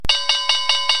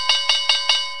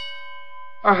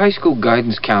Our high school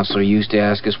guidance counselor used to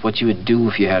ask us what you would do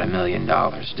if you had $1 million.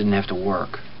 Didn't have to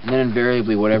work. And then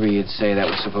invariably, whatever you'd say, that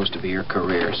was supposed to be your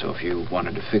career. So if you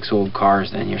wanted to fix old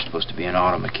cars, then you're supposed to be an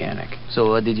auto mechanic.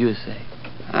 So what did you say?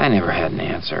 I never had an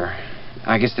answer.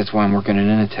 I guess that's why I'm working at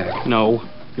Initech. No,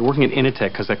 you're working at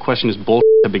Initech because that question is bull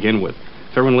to begin with.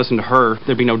 If everyone listened to her,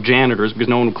 there'd be no janitors because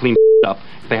no one would clean up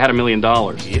if they had $1 million.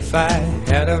 If I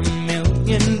had $1 million,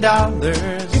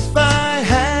 if I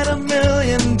had $1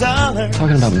 million.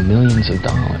 Talking about millions of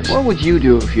dollars. What would you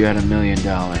do if you had $1 million?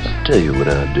 Tell you what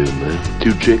I'd do, man.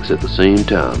 2 chicks at the same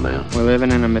time, man. We're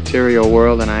living in a material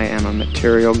world, and I am a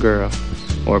material girl.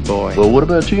 Or boy. Well, what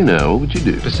about you now? What would you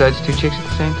do? Besides 2 chicks at the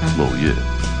same time? Oh, yeah.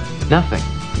 Nothing.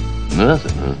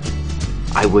 Nothing, huh?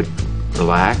 I would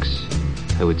relax.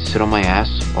 I would sit on my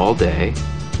ass all day.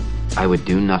 I would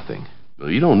do nothing. Well,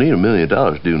 you don't need $1 million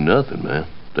to do nothing, man.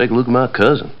 Take a look at my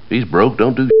cousin. He's broke,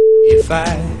 don't do If I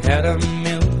had $1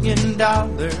 million.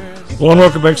 Well, and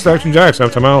welcome back to Action Jacks.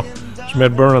 I'm Tom Al. It's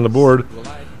Matt Byrne on the board.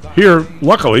 Here,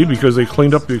 luckily, because they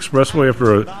cleaned up the expressway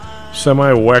after a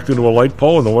semi whacked into a light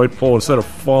pole, and the light pole, instead of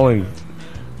falling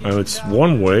on its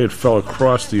one way, it fell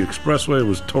across the expressway. It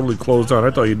was totally closed on. I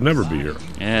thought you'd never be here.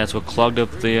 Yeah, that's what clogged up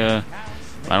the,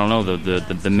 I don't know,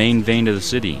 the main vein of the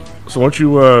city. So once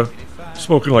you,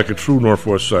 spoken like a true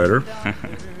Northwest Sider,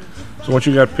 so once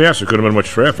you got past, there couldn't have been much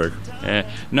traffic.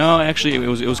 No, actually,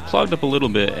 it was clogged up a little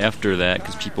bit after that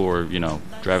because people were,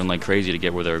 driving like crazy to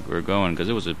get where they were going because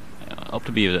it was up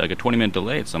to be like a 20-minute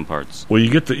delay at some parts. Well, you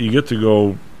get to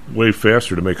go way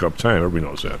faster to make up time. Everybody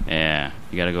knows that. Yeah,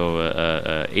 you got to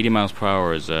go 80 miles per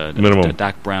hour, as minimum.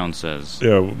 Doc Brown says.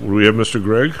 Yeah, we have Mr.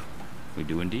 Greg. We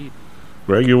do indeed.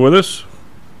 Greg, you with us?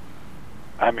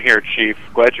 I'm here, Chief.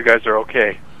 Glad you guys are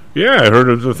okay. Yeah, I heard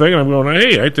of the thing, and I'm going,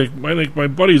 hey, I think my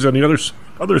buddy's on the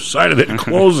other side of it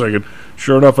closing, and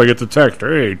sure enough, I get the text,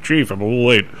 hey, Chief, I'm a little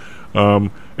late.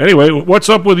 Anyway, what's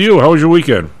up with you? How was your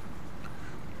weekend?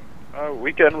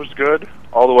 Weekend was good,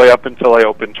 all the way up until I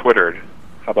opened Twitter.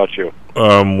 How about you?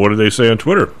 What did they say on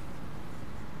Twitter?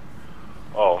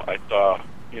 Oh, I saw,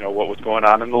 what was going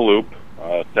on in the Loop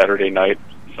Saturday night,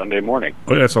 Sunday morning.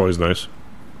 Oh, that's always nice.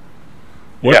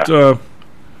 What, yeah.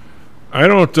 I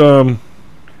don't,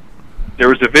 There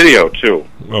was a video, too.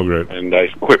 Oh, great. And I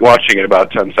quit watching it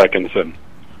about 10 seconds in.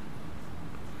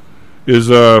 As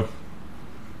a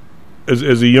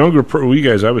younger you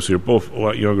guys obviously are both a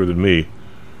lot younger than me.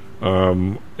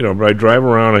 But I drive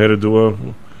around. I had to do a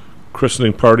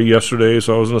christening party yesterday,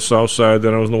 so I was on the south side,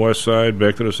 then I was on the west side,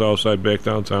 back to the south side, back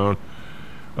downtown.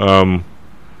 You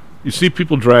see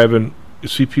people driving, you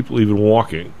see people even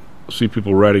walking, you see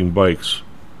people riding bikes,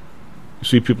 you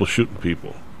see people shooting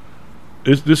people.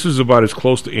 This is about as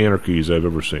close to anarchy as I've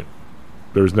ever seen.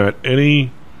 There's not any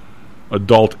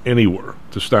adult anywhere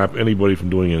to stop anybody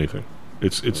from doing anything.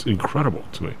 It's incredible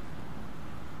to me.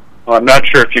 Well, I'm not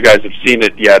sure if you guys have seen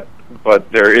it yet,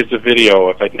 but there is a video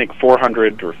of, I think,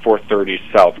 400 or 430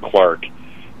 South Clark,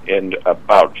 and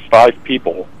about 5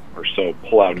 people or so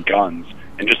pull out guns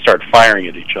and just start firing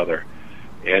at each other.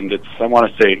 And it's, I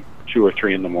want to say, 2 or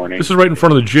 3 in the morning. This is right in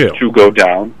front of the jail. 2 go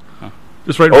down.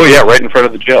 Just right. Right in front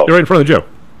of the jail. Yeah, right in front of the jail.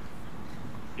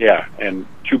 Yeah, and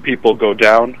 2 people go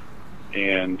down,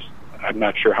 and I'm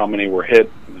not sure how many were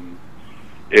hit.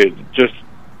 It's just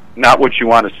not what you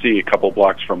want to see a couple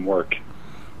blocks from work.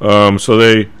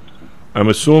 So I'm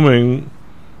assuming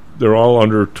they're all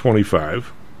under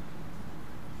 25.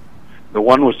 The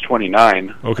one was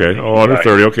 29. Okay, under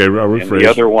 30. Okay, I'll rephrase. And the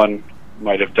other one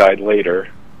might have died later,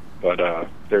 but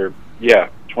they're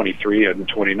 23 and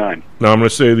 29. Now I'm going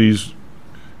to say these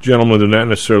gentlemen do not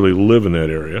necessarily live in that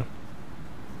area.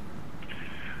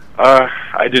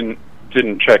 I didn't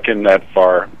check in that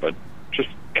far, but just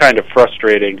kind of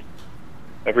frustrating.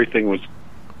 Everything was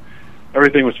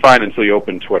fine until you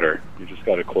opened Twitter. You just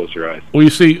got to close your eyes. Well,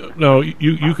 you see, now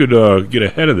you could get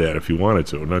ahead of that if you wanted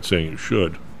to. I'm not saying you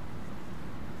should.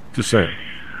 Just saying.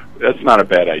 That's not a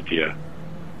bad idea.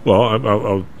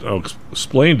 Well, I'll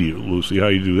explain to you, Lucy, how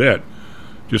you do that.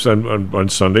 Just on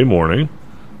Sunday morning,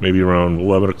 maybe around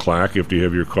 11 o'clock after you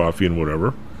have your coffee and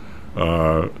whatever,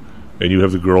 and you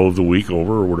have the girl of the week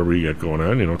over or whatever you got going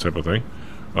on, type of thing.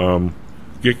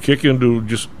 Kick into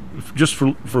just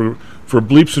for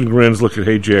bleeps and grins, look at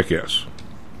Hey Jackass.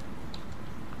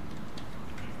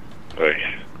 Oy.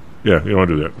 Yeah, you don't want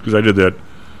to do that, because I did that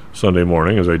Sunday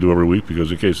morning, as I do every week,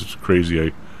 because in case it's crazy,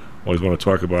 I always want to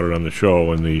talk about it on the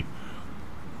show. And it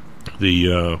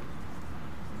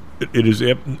is,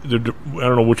 I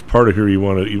don't know which part of here you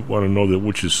want to know that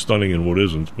which is stunning and what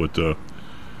isn't, but what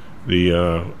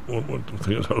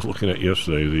thing I was looking at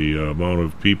yesterday, the amount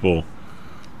of people.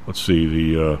 Let's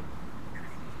see,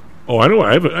 Oh, I know.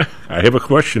 I have a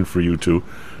question for you two.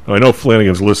 Now, I know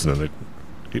Flanagan's listening.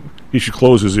 He should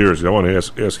close his ears. I want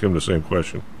to ask him the same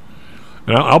question.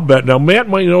 And I'll bet. Now, Matt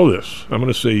might know this. I'm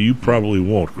going to say you probably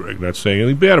won't, Greg. Not saying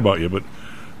anything bad about you, but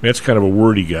Matt's kind of a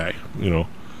wordy guy, you know.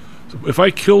 So if I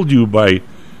killed you by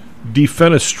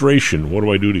defenestration, what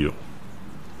do I do to you?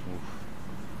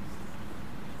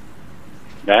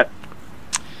 Matt?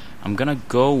 I'm going to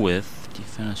go with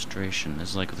defenestration.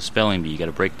 It's like the spelling bee. You got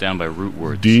to break down by root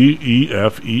words.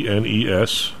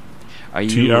 DEFENES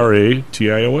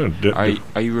TRATION.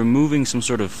 Are you removing some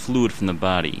sort of fluid from the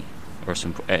body? Or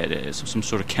some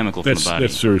sort of chemical from the body?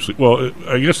 That's seriously. Well,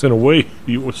 I guess in a way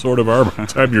you sort of are by the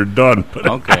time you're done. But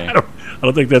okay. I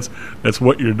don't think that's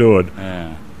what you're doing.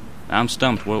 Yeah. I'm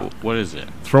stumped. What is it?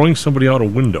 Throwing somebody out a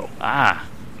window. Ah.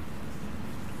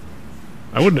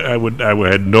 I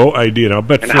had no idea. And I'll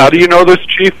bet. And how do you know this,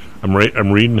 Chief? I'm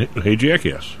reading Hey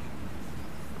Jackass.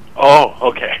 Oh,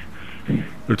 okay.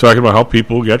 They're talking about how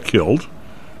people got killed,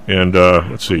 and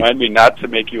let's see. Remind me not to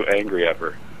make you angry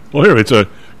ever. Well, here it's a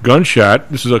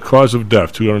gunshot. This is a cause of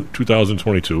death.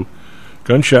 2022.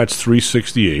 Gunshots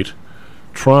 368.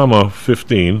 Trauma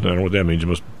 15. I don't know what that means. You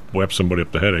must whap somebody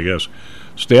up the head, I guess.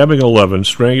 Stabbing 11.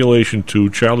 Strangulation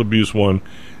 2. Child abuse 1.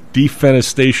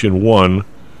 Defenestation 1.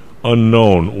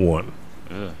 Unknown 1.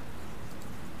 Ugh.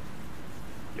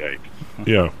 Yikes.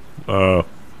 Yeah.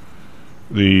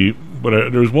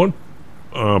 There's one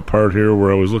part here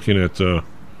where I was looking at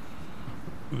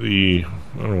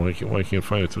I don't know why I can't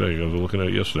find it today. I was looking at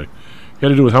it yesterday. It had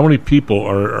to do with how many people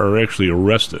are actually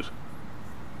arrested.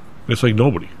 It's like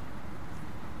nobody.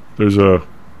 There's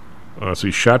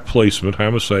shot placement,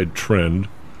 homicide trend.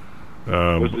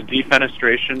 Was the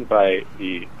defenestration by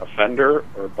the offender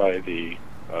or by the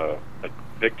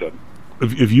victim?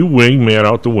 If you wing Matt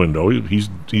out the window, he's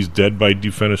dead by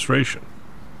defenestration.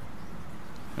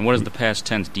 And what is the past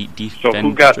tense? So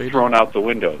who got thrown out the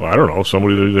window? Well, I don't know.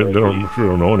 Somebody they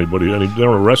don't know anybody. They don't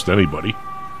arrest anybody.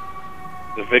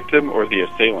 The victim or the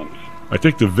assailant? I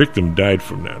think the victim died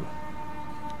from that.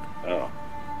 Oh.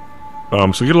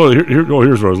 So get a little here.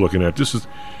 Here's what I was looking at. This is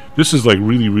like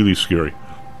really, really scary.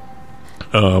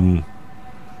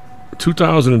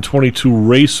 2022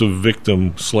 race of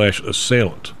victim /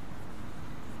 assailant.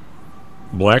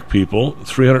 Black people,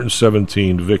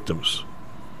 317 victims.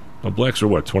 Now, blacks are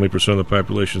what, 20% of the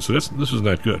population? So this is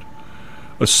not good.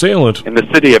 Assailant. In the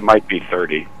city, it might be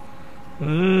 30.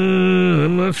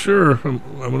 I'm not sure. I'm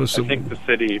going to say. I think the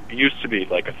city used to be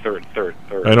like a third. I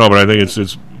know, but I think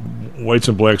it's whites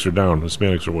and blacks are down.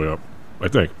 Hispanics are way up. I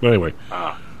think. But anyway,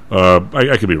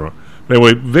 I could be wrong.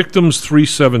 Anyway, victims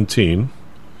 317,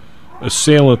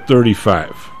 assailant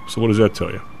 35. So what does that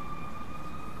tell you?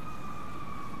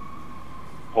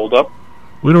 Hold up.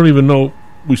 We don't even know.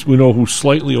 We know who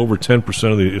slightly over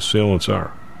 10% of the assailants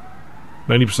are.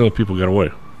 90% of the people got away.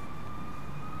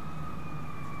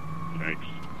 Thanks.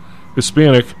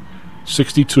 Hispanic,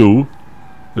 62.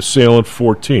 Assailant,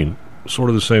 14. Sort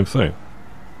of the same thing.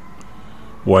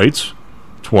 Whites,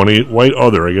 20. White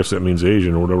other, I guess that means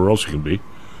Asian or whatever else you can be.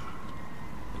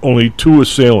 Only 2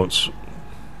 assailants.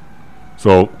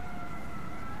 So,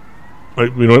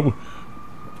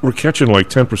 we're catching like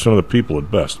 10% of the people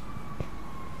at best.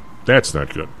 That's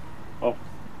not good. Oh,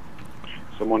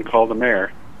 someone call the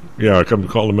mayor. Yeah, I come to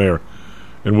call the mayor.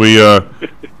 And we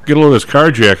get a load of this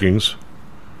carjackings.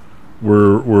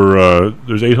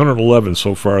 There's 811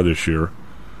 so far this year.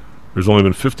 There's only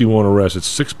been 51 arrests.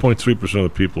 It's 6.3% of the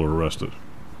people are arrested.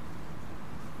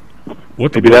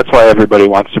 Maybe that's why everybody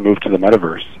wants to move to the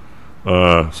metaverse.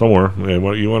 Somewhere.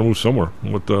 Yeah, you want to move somewhere.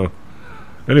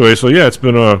 Anyway, so yeah, it's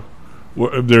been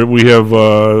there we have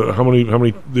how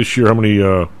many this year? How many?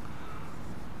 I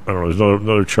don't know. There's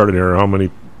another chart in here. How many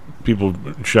people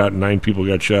shot? 9 people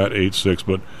got shot. 8, 6.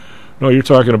 But no, you're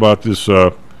talking about this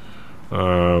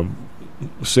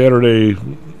Saturday.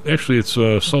 Actually, it's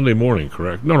Sunday morning,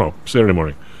 correct? No, Saturday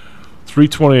morning.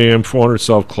 3:20 a.m. 400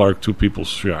 South Clark. 2 people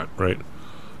shot. Right.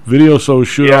 Video shows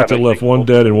shootout that left 1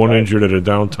 dead and 1 injured at a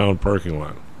downtown parking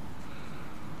lot.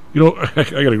 You know, I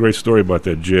got a great story about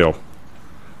that jail.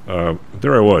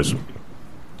 There I was,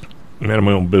 man of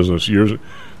my own business. This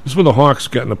is when the Hawks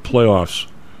got in the playoffs,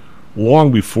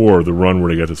 long before the run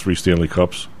where they got the 3 Stanley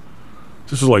Cups.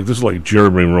 This is like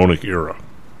Jeremy Roenick era.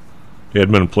 They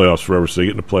had been in playoffs forever, so they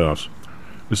get in the playoffs.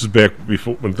 This is back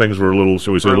before when things were a little,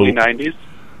 shall we say, early 90s.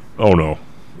 Oh no,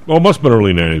 well, it must have been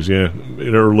early 90s, yeah,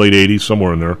 or late 80s,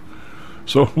 somewhere in there.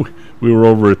 So we were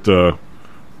over at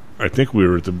I think we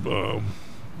were at the name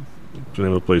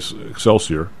of the place,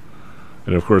 Excelsior.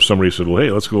 And, of course, somebody said, well,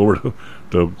 hey, let's go over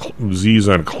to Z's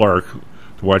on Clark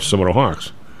to watch some of the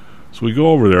Hawks. So we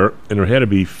go over there, and there had to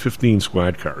be 15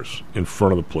 squad cars in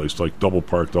front of the place, like double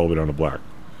parked all the way down the block.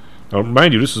 Now,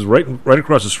 mind you, this is right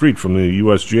across the street from the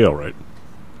U.S. jail, right?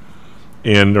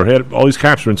 And there had all these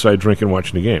cops were inside drinking,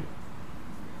 watching the game.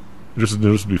 This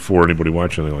is before anybody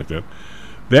watched anything like that.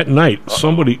 That night,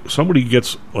 somebody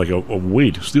gets like a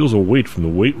weight, steals a weight from the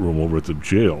weight room over at the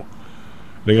jail.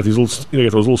 They got those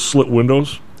little slit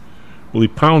windows. Well, he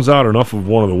pounds out enough of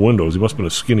one of the windows. He must have been a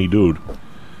skinny dude.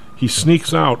 He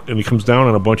sneaks out and he comes down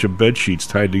on a bunch of bed sheets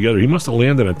tied together. He must have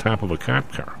landed on top of a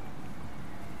cop car.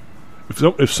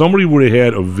 If somebody would have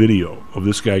had a video of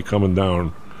this guy coming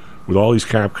down with all these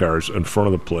cop cars in front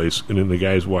of the place, and then the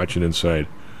guys watching inside,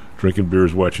 drinking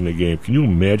beers, watching the game, can you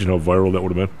imagine how viral that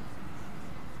would have been?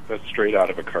 That's straight out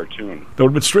of a cartoon. That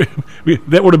would have been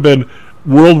that would have been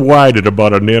worldwide at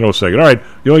about a nanosecond. All right,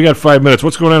 you only got 5 minutes.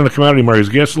 What's going on in the commodity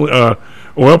markets?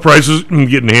 Oil prices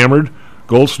getting hammered.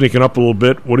 Gold sneaking up a little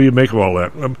bit. What do you make of all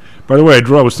that? By the way,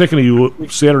 I was thinking of you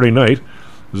Saturday night.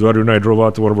 Audrey and I drove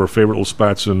out to one of our favorite little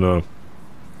spots in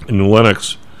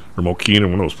Lenox or Mokina,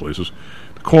 one of those places.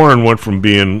 The corn went from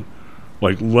being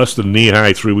like less than knee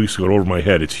high 3 weeks ago to over my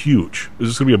head. It's huge. Is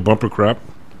this going to be a bumper crop?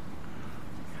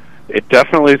 It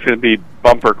definitely is going to be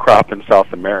bumper crop in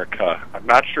South America. I'm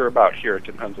not sure about here. It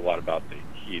depends a lot about the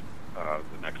heat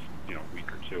the next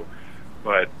week or two.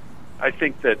 But I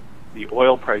think that the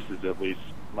oil prices at least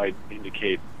might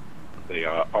indicate the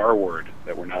R word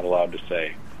that we're not allowed to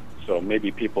say. So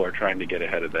maybe people are trying to get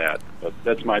ahead of that. But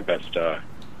that's my best shot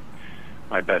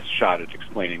at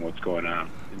explaining what's going on.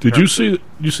 Did you see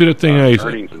that thing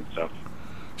earnings and stuff?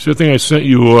 See the thing I sent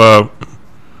you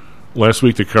last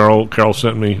week that Carl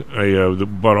sent me?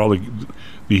 About all the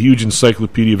huge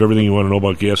encyclopedia of everything you want to know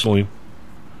about gasoline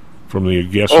from the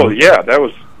gasoline. Oh yeah, that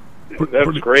was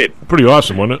great. Pretty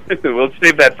awesome, wasn't it? We'll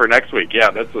save that for next week. Yeah,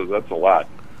 that's a lot.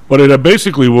 But it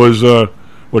basically was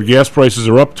what gas prices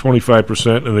are up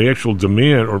 25%, and the actual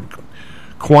demand or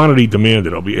quantity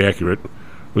demanded, I'll be accurate,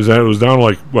 was down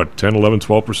like what 10, 11,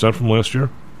 12% from last year.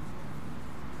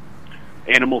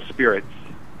 Animal spirits.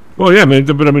 Well, yeah, man.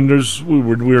 But I mean, we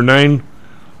were 9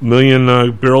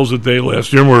 million barrels a day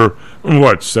last year. We're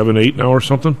what 7, 8 now or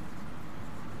something.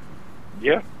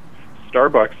 Yeah,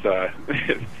 Starbucks.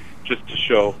 Just to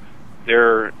show,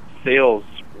 their sales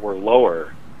were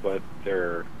lower, but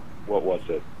their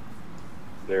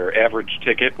average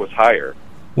ticket was higher.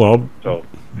 Well, so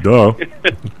duh.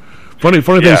 Funny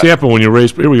things happen when you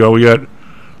raise. Here we go. We got.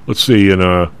 Let's see.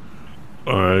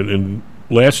 In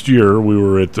last year we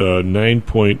were at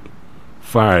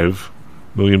 9.5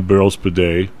 million barrels per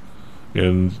day,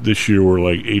 and this year we're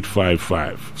like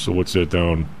 855. So what's that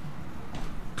down?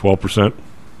 12%,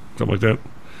 something like that.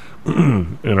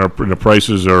 And the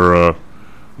prices are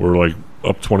were like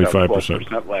up 25%.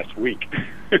 12% last week.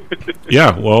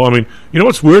 Yeah, well, I mean, you know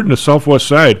what's weird in the Southwest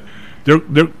side?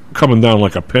 They're coming down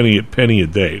like a penny a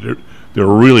day. They're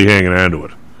really hanging on to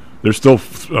it. They're still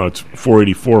it's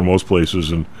 484 most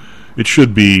places, and it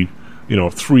should be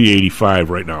 385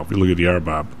 right now. If you look at the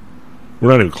RBOB, we're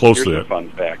not even close to that. Here's a fun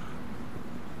fact: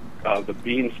 the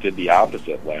beans did the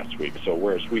opposite last week. So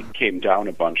whereas we came down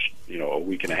a bunch, a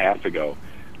week and a half ago,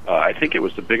 I think it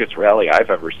was the biggest rally I've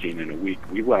ever seen in a week.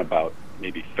 We went about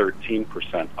maybe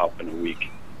 13% up in a week.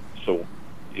 So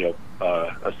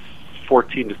a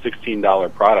 $14 to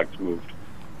 $16 product moved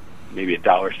maybe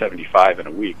 $1.75 in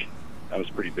a week. That was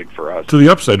pretty big for us. To the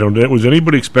upside, was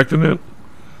anybody expecting that?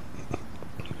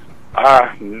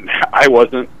 I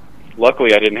wasn't.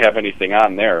 Luckily, I didn't have anything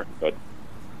on there. But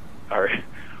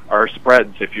our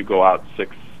spreads, if you go out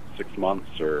six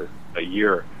months or a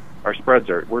year, our spreads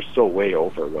we're still way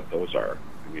over what those are.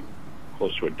 I mean,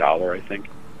 close to $1, I think.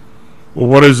 Well,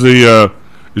 what is the?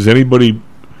 Is anybody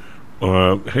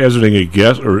hazarding a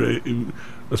guess, or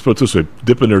let's put it this way,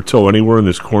 dipping their toe anywhere in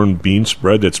this corn bean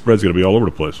spread? That spread's going to be all over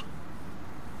the place.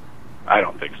 I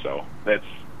don't think so. That's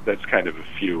kind of a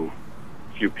few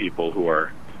people who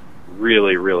are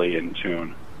really, really in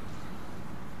tune.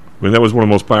 I mean, that was one of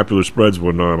the most popular spreads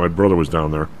when my brother was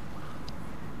down there.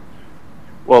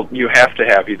 Well, you have to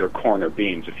have either corn or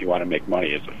beans if you want to make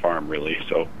money as a farm, really.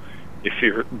 So if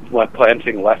you're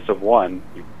planting less of one,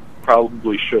 you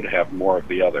probably should have more of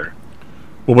the other.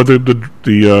 Well, but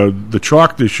the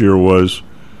chalk this year was,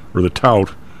 or the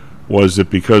tout, was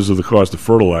that because of the cost of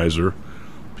fertilizer,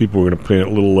 people were going to plant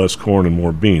a little less corn and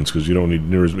more beans because you don't need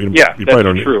near as many. Yeah,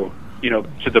 that's true.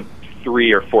 To the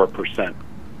 3 or 4%.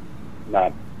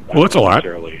 Not well, that's a lot.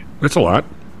 That's a lot.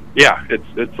 Yeah,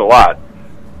 it's a lot,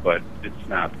 but it's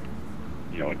not.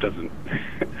 It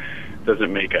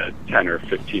doesn't make a 10 or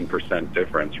 15%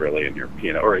 difference really in your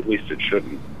P&L, or at least it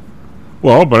shouldn't.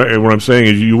 Well, but what I'm saying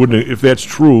is, you wouldn't. If that's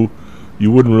true,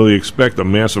 you wouldn't really expect a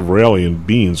massive rally in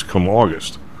beans come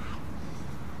August.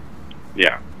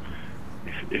 Yeah.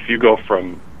 If you go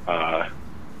from, I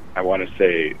want to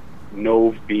say,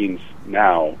 no beans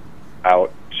now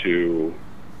out to,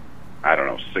 I don't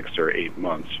know, 6 or 8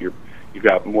 months, you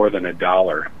got more than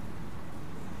 $1.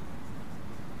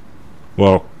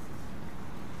 Well,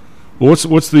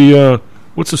 what's the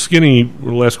skinny?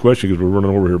 Last question because we're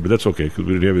running over here, but that's okay because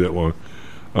we didn't have you that long.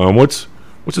 What's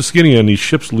the skinny on these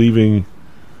ships leaving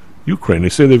Ukraine? They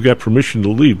say they've got permission to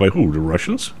leave by who? The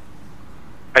Russians?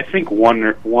 I think one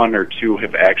or two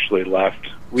have actually left.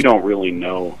 We don't really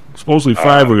know. Supposedly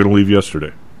 5 were going to leave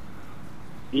yesterday.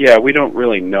 Yeah, we don't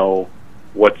really know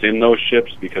what's in those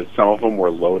ships because some of them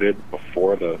were loaded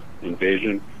before the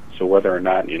invasion. So whether or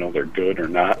not they're good or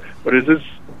not, but it is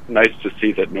nice to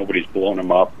see that nobody's blown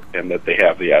them up and that they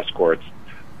have the escorts.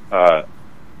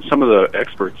 Some of the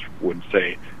experts would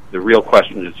say the real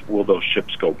question is, will those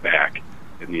ships go back,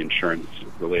 and the insurance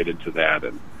related to that,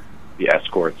 and the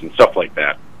escorts and stuff like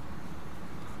that.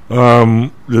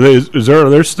 Is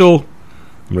there still?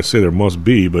 I'm going to say there must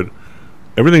be, but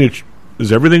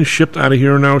is everything shipped out of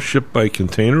here now? Shipped by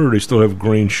container, or do they still have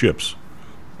grain ships?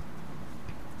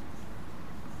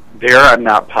 There, I'm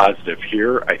not positive.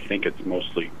 Here, I think it's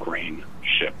mostly grain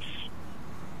ships.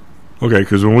 Okay,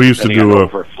 because when we used to do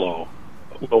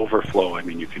overflow, I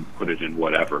mean, you can put it in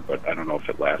whatever, but I don't know if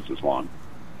it lasts as long.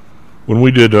 When we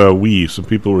did some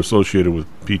people were associated with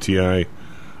PTI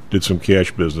did some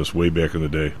cash business way back in the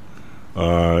day.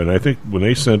 And I think when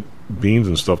they sent beans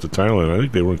and stuff to Thailand, I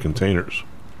think they were in containers.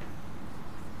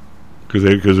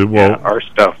 Our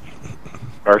stuff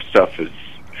is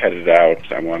headed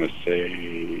out. I want to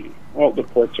say, well, the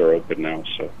ports are open now,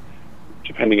 so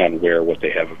depending on what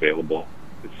they have available,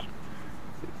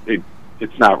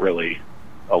 it's not really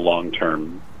a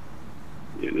long-term.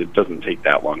 It doesn't take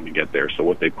that long to get there, so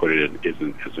what they put it in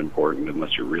isn't as important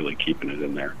unless you're really keeping it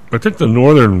in there. I think the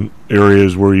northern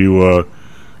areas where you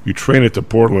train it to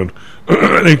Portland,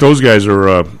 I think those guys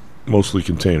are mostly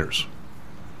containers.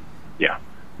 Yeah.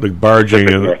 Like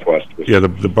barging and Northwest.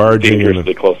 The barging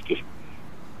dangerously close to.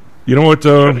 You know what?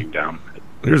 Shutting down.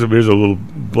 Here's a little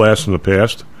blast from the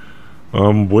past.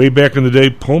 Way back in the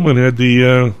day, Pullman had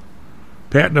the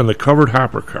patent on the covered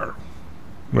hopper car.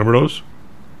 Remember those?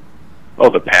 Oh,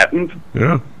 the patent?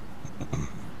 Yeah.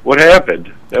 What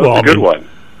happened? That was a good one.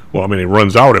 Well, I mean, it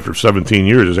runs out after 17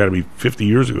 years. It's had to be 50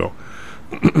 years ago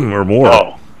or more.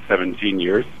 Oh, 17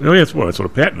 years? Oh, yeah, that's what a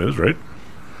patent is, right?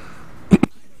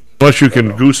 Unless you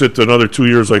can goose it another 2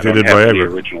 years like they did Viagra.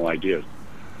 The original ideas.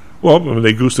 Well, I mean,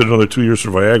 they goosed it another 2 years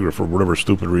for Viagra for whatever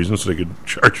stupid reason, so they could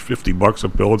charge $50 a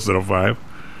pill instead of $5.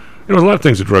 There's a lot of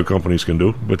things that drug companies can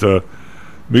do, but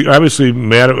obviously,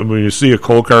 when you see a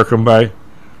coal car come by,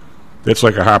 that's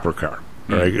like a hopper car,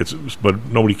 right? But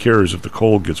nobody cares if the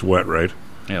coal gets wet, right?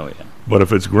 Oh, yeah. But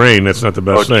if it's grain, that's not the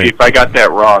best thing. Chief, I got that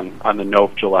wrong on the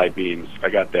No July beans. I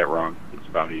got that wrong. It's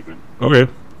about even.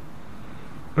 Okay.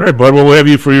 All right, bud. Well, we'll have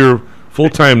you for your full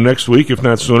time next week, if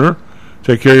not sooner.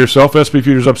 Take care of yourself. SP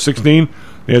Futures up 16.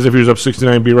 The ASP Futures up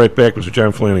 69. Be right back, Mr.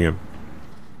 John Flanagan.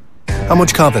 How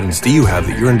much confidence do you have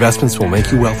that your investments will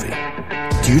make you wealthy?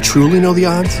 Do you truly know the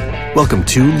odds? Welcome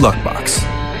to Luckbox,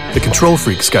 the control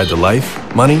freak's guide to life,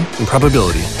 money, and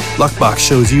probability. Luckbox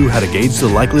shows you how to gauge the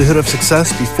likelihood of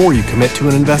success before you commit to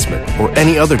an investment or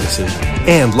any other decision.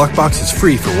 And Luckbox is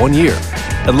free for 1 year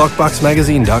at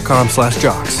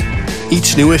luckboxmagazine.com/jocks.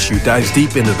 Each new issue dives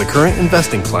deep into the current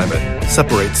investing climate,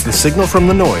 separates the signal from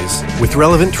the noise with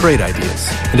relevant trade ideas,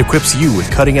 and equips you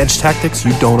with cutting-edge tactics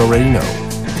you don't already know.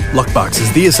 Luckbox is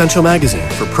the essential magazine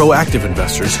for proactive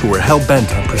investors who are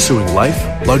hell-bent on pursuing life,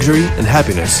 luxury, and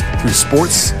happiness through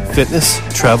sports, fitness,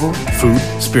 travel, food,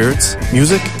 spirits,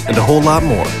 music, and a whole lot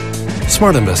more.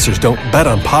 Smart investors don't bet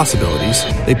on possibilities,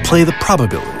 they play the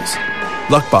probabilities.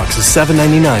 Luckbox is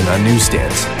 $7.99 on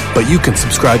newsstands, but you can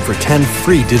subscribe for 10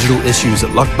 free digital issues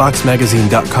at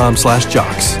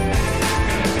luckboxmagazine.com/jocks.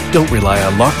 Don't rely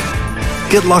on luck.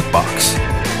 Get Luckbox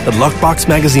at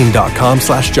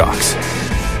luckboxmagazine.com/jocks.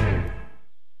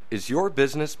 Is your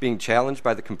business being challenged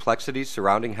by the complexities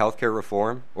surrounding healthcare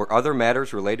reform or other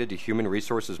matters related to human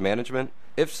resources management?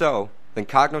 If so, then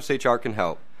Cognos HR can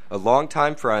help. A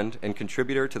longtime friend and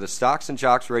contributor to the Stocks and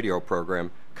Jocks radio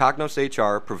program, Cognos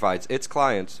HR provides its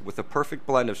clients with a perfect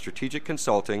blend of strategic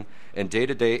consulting and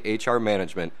day-to-day HR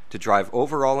management to drive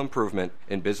overall improvement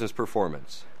in business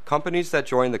performance. Companies that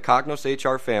join the Cognos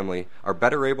HR family are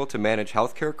better able to manage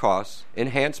healthcare costs,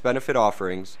 enhance benefit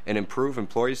offerings, and improve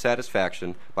employee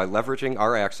satisfaction by leveraging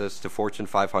our access to Fortune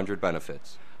 500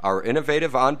 benefits. Our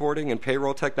innovative onboarding and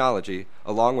payroll technology,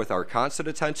 along with our constant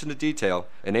attention to detail,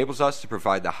 enables us to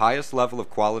provide the highest level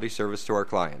of quality service to our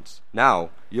clients.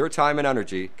 Now, your time and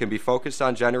energy can be focused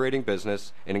on generating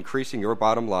business and increasing your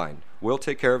bottom line. We'll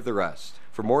take care of the rest.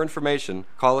 For more information,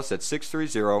 call us at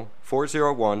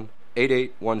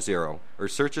 630-401-8810 or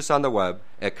search us on the web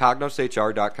at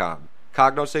cognoshr.com.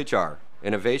 Cognos HR,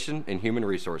 Innovation in Human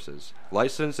Resources,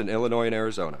 licensed in Illinois and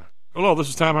Arizona. Hello, this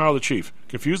is Tom Howell, the Chief.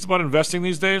 Confused about investing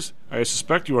these days? I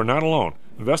suspect you are not alone.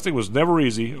 Investing was never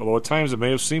easy, although at times it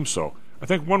may have seemed so. I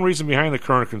think one reason behind the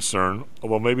current concern,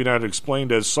 although maybe not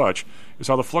explained as such, is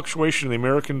how the fluctuation in the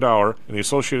American dollar and the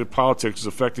associated politics is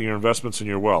affecting your investments and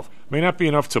your wealth. It may not be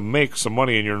enough to make some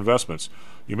money in your investments.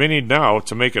 You may need now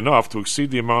to make enough to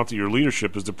exceed the amount that your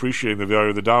leadership is depreciating the value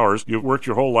of the dollars you've worked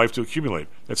your whole life to accumulate.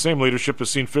 That same leadership has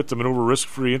seen fit to maneuver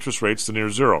risk-free interest rates to near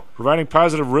zero. Providing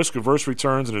positive risk-averse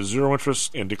returns in a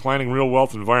zero-interest and declining real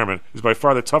wealth environment is by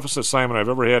far the toughest assignment I've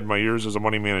ever had in my years as a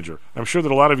money manager. I'm sure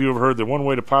that a lot of you have heard that one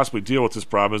way to possibly deal with this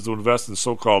problem is to invest in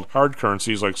so-called hard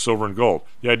currencies like silver and gold.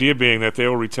 The idea being that they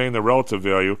will retain their relative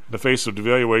value in the face of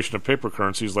devaluation of paper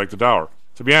currencies like the dollar.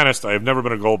 To be honest, I have never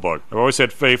been a gold bug. I've always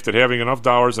had faith that having enough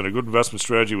dollars and a good investment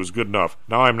strategy was good enough.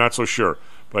 Now I'm not so sure.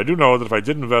 But I do know that if I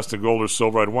did invest in gold or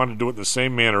silver, I'd want to do it in the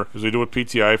same manner as we do with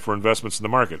PTI for investments in the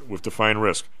market, with defined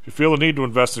risk. If you feel the need to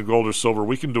invest in gold or silver,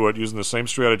 we can do it using the same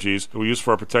strategies that we use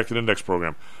for our protected index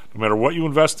program. No matter what you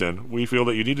invest in, we feel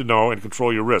that you need to know and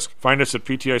control your risk. Find us at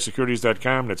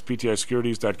PTIsecurities.com. That's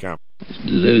PTIsecurities.com.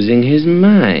 Losing his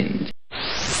mind.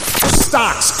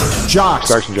 Stocks, jocks,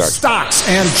 Stocks and jocks. Stocks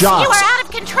and jocks. You are out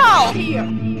of control. Right here,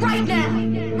 right now,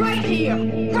 right here,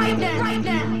 right now, right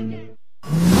now.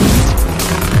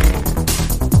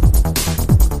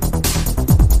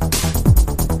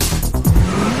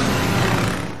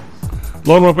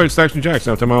 Lone Wolf Stocks and Jocks.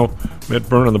 Now, tomorrow, Matt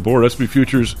Byrne on the board. S&P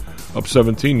futures up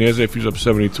 17. NASDAQ futures up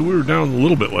 72. We were down a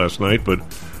little bit last night, but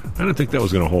I didn't think that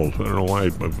was going to hold. I don't know why. I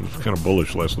was kind of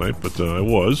bullish last night, but I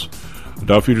was. The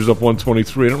Dow futures up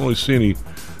 123. I don't really see any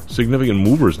significant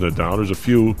movers in the Dow. There's a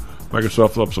few.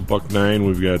 Microsoft up's $1.09.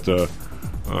 We've got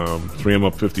 3M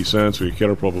up 50 cents. We got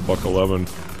Caterpillar up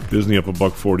 $1.11. Disney up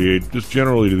 $1.48. Just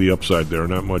generally to the upside there.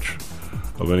 Not much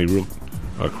of any real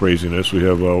craziness. We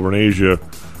have over in Asia,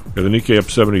 we have the Nikkei up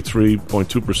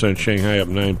 73.2%. Shanghai up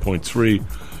 9.3.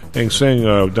 Hang Seng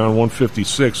down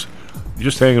 156.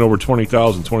 Just hanging over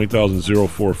 20,000.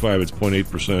 20,045. It's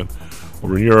 0.8%.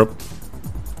 Over in Europe,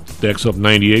 DAX up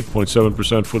 98.7%,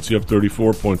 FTSE up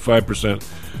 34.5%,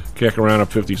 CAC around up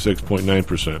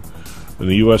 56.9%. In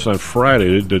the U.S. on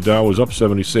Friday, the Dow was up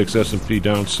 76, S&P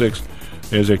down 6,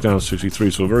 NASDAQ down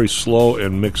 63. So a very slow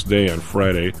and mixed day on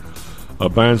Friday.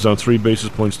 Bonds down 3 basis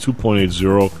points,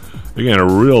 2.80. Again, a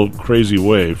real crazy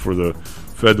way for the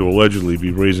Fed to allegedly be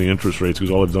raising interest rates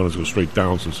because all they've done is go straight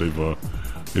down since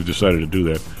they've decided to do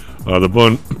that. The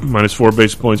Bund minus 4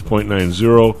 basis points,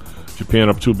 0.90. Japan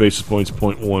up 2 basis points,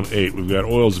 0.18. We've got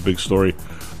oil's a big story.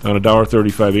 Down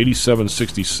 $1.35,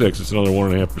 87.66. It's another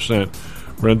 1.5%.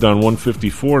 Brent down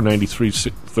 154,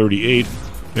 93.38.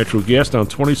 Natural gas down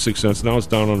 26 cents. Now it's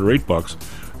down under $8,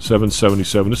 7.77. This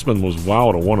has been the most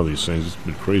volatile one of these things. It's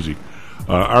been crazy.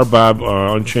 RBOB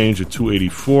unchanged at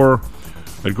 284.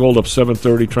 At gold up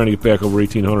 730, trying to get back over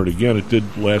 1,800 again. It did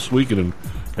last week and then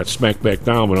got smacked back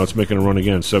down, but now it's making a run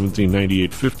again.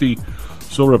 1798.50.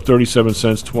 Silver up 37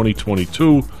 cents,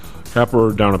 20.22.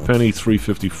 Copper down a penny,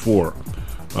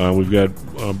 3.54. We've got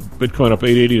Bitcoin up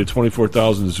 880 to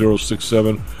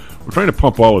 24,067. We're trying to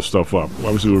pump all this stuff up.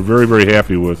 Obviously, we're very, very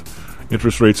happy with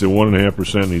interest rates at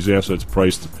 1.5%. And these assets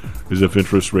priced as if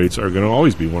interest rates are going to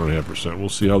always be 1.5%. We'll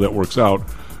see how that works out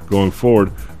going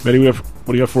forward. Matty, what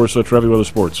do you got for us, Trevi Weather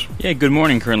Sports? Yeah, good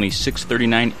morning. Currently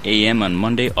 6:39 a.m. on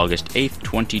Monday, August 8th,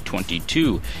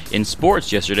 2022. In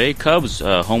sports yesterday, Cubs,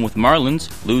 home with Marlins,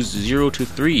 lose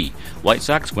 0-3. White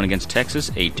Sox win against Texas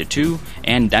 8-2.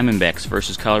 And Diamondbacks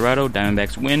versus Colorado,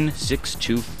 Diamondbacks win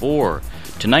 6-4.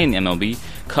 Tonight in the MLB,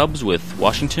 Cubs with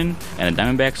Washington and the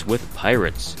Diamondbacks with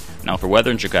Pirates. Now for weather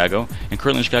in Chicago, and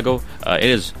currently in Chicago, it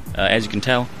is, as you can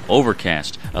tell,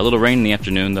 overcast. A little rain in the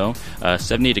afternoon, though.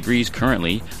 78 degrees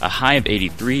currently, a high of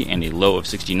 83 and a low of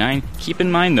 69. Keep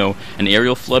in mind, though, an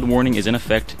aerial flood warning is in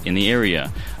effect in the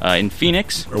area. In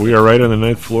Phoenix... Are we all right on the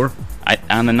 9th floor?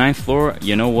 On the 9th floor,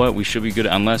 you know what? We should be good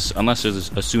unless there's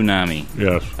a tsunami.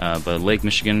 Yes. But Lake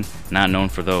Michigan, not known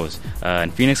for those.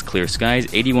 In Phoenix, clear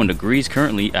skies, 81 degrees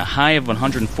currently, a high of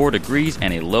 104 degrees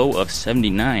and a low of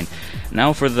 79.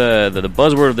 Now for the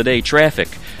buzzword of the day, traffic.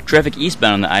 Traffic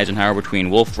eastbound on the Eisenhower between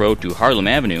Wolf Road to Harlem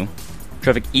Avenue.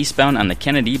 Traffic eastbound on the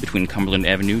Kennedy between Cumberland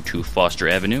Avenue to Foster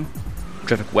Avenue.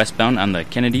 Traffic westbound on the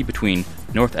Kennedy between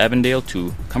North Avondale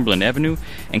to Cumberland Avenue.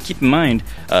 And keep in mind,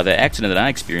 the accident that I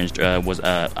experienced was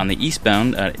on the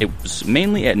eastbound. It was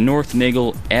mainly at North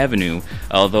Nagel Avenue,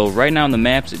 although right now on the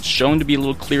maps it's shown to be a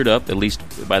little cleared up, at least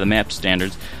by the map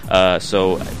standards. I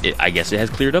guess it has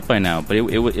cleared up by now, but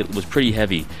it was pretty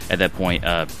heavy at that point.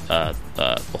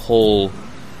 The whole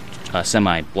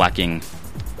semi blocking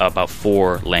about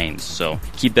 4 lanes. So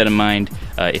keep that in mind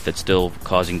if it's still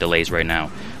causing delays right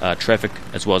now. Traffic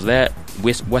as well as that,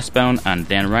 westbound on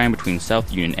Dan Ryan between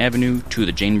South Union Avenue to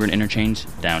the Jane Byrne interchange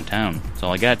downtown. That's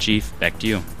all I got, Chief. Back to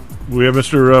you. We have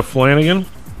Mr. Flanagan.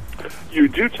 You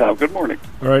do, Tom. Good morning.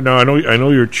 All right, now I know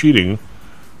you're cheating,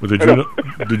 but did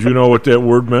you know what that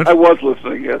word meant? I was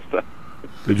listening. Yes.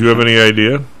 Did you have any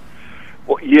idea?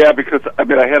 Well, yeah, because I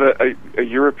had a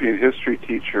European history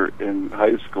teacher in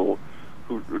high school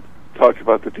who talked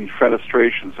about the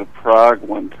defenestrations of Prague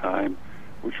one time,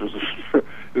 which was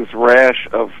this rash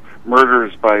of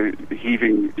murders by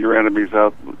heaving your enemies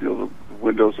out the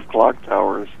windows of clock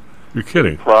towers. You're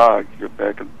kidding. In Prague,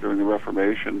 back during the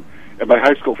Reformation. And my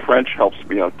high school French helps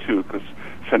me out too, because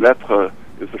fenêtre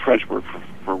is the French word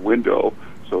for window,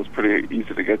 so it's pretty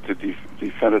easy to get to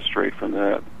defenestrate from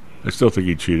that. I still think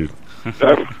he cheated. I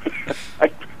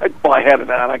had it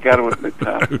on. I got to admit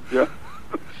that. Yeah.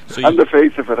 So on the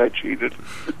face of it, I cheated.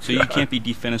 So you can't be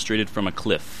defenestrated from a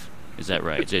cliff. Is that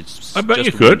right? It's I bet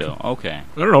just you could. Window. Okay.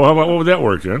 I don't know. What would that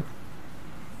work, Jen?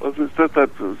 Was it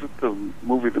the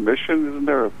movie The Mission? Isn't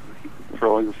there a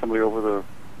throwing somebody over the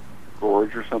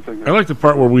gorge or something? I like the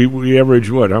part where we average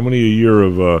how many a year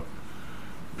of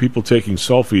people taking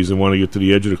selfies and want to get to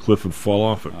the edge of the cliff and fall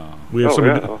off it. We had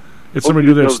somebody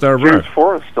do that at Star James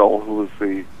Forrestal, who was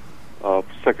the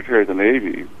Secretary of the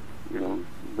Navy, in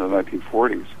the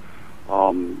 1940s,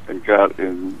 and got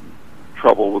in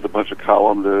trouble with a bunch of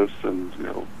columnists and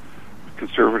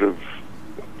conservative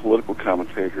political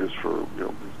commentators for his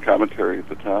commentary at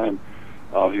the time.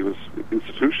 He was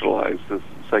institutionalized as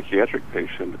a psychiatric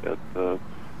patient at the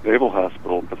Naval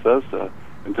Hospital in Bethesda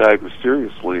and died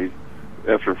mysteriously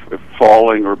after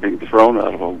falling or being thrown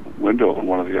out of a window on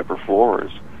one of the upper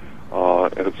floors.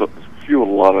 And it's fueled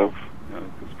a lot of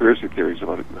conspiracy theories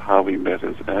about how he met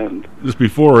his end. This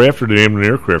before or after they named an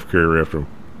aircraft carrier after him?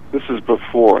 This is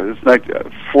before. This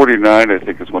 1949, I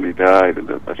think, is when he died. And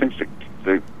I think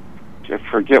I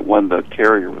forget when the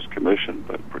carrier was commissioned,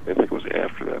 but I think it was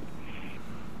after that.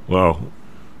 Wow.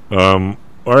 All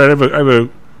right,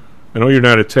 I know you're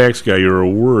not a tax guy, you're a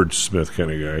wordsmith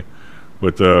kind of guy,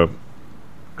 but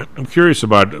I'm curious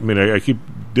about, I keep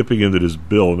dipping into this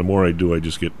bill, and the more I do, I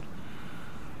just get...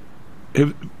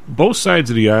 both sides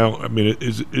of the aisle,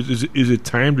 is it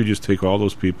time to just take all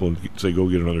those people and say, go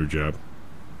get another job?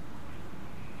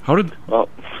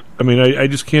 I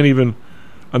just can't even...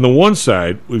 On the one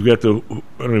side, we've got I don't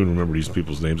even remember these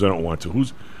people's names, I don't want to.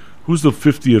 Who's the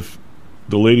 50th...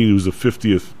 The lady who's the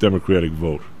 50th Democratic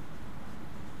vote?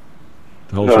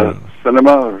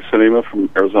 Sinema from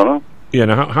Arizona. Yeah.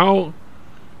 Now, how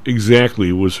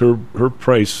exactly was her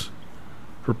price?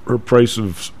 Her price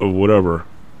of whatever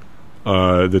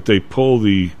that they pull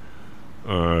the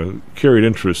carried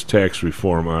interest tax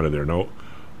reform out of there. Now,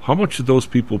 how much did those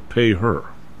people pay her?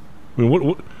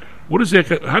 What is that?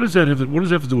 How does that have? What does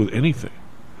that have to do with anything?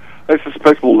 I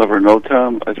suspect we'll never know,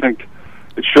 Tom. I think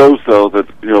it shows, though, that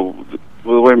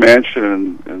the way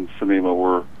Manchin and Sinema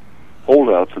were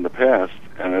holdouts in the past,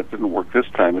 and it didn't work this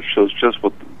time. It shows just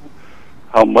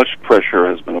how much pressure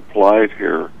has been applied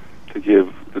here to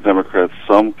give the Democrats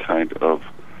some kind of,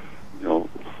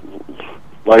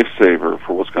 lifesaver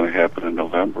for what's going to happen in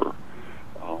November.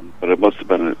 But it must have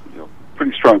been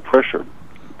pretty strong pressure.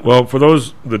 Well, for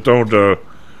those that don't,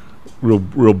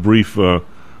 real brief,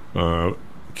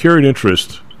 carried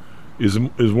interest is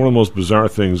one of the most bizarre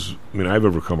things I've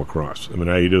ever come across.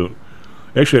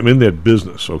 Actually, I'm in that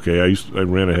business. Okay, I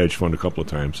ran a hedge fund a couple of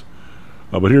times,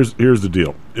 but here's the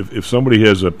deal: if somebody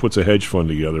puts a hedge fund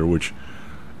together, which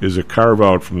is a carve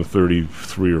out from the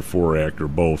 33 or 4 Act or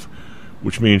both,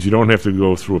 which means you don't have to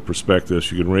go through a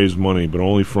prospectus. You can raise money, but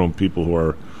only from people who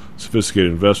are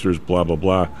sophisticated investors. Blah blah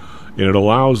blah, and it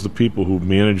allows the people who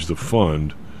manage the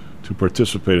fund to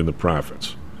participate in the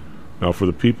profits. Now, for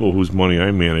the people whose money I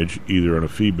manage, either on a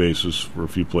fee basis for a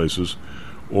few places,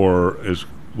 or as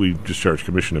we just charge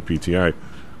commission to PTI,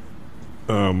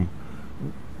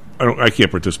 I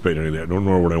can't participate in any of that,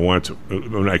 nor would I want to.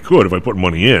 I could if I put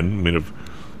money in.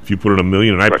 If you put in $1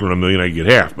 million and I put in $1 million, I get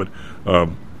half. But I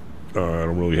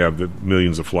don't really have the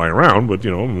millions to fly around. But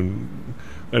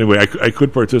anyway, I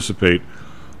could participate.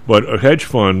 But a hedge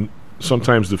fund,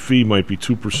 sometimes the fee might be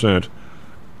 2%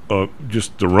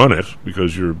 just to run it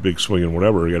because you're a big swing and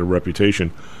whatever, you got a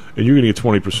reputation, and you're going to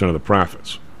get 20% of the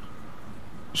profits.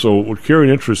 So what carried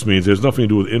interest means has nothing to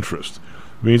do with interest.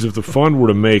 It means if the fund were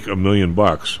to make $1 million,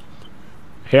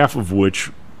 half of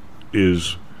which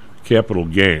is capital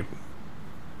gain,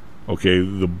 okay,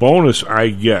 the bonus I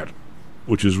get,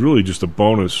 which is really just a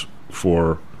bonus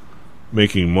for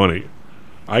making money,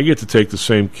 I get to take the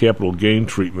same capital gain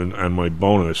treatment on my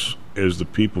bonus as the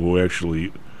people who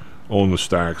actually own the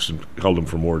stocks and held them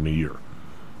for more than a year,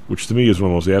 which to me is one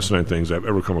of the most asinine things I've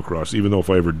ever come across. Even though if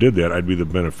I ever did that, I'd be the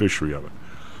beneficiary of it.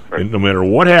 Right. And no matter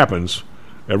what happens,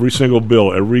 every single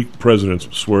bill, every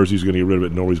president swears he's going to get rid of it,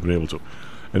 and nobody's been able to.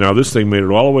 And now this thing made it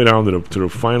all the way down to the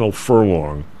final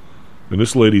furlong, and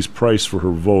this lady's price for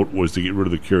her vote was to get rid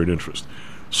of the carried interest.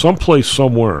 Someplace,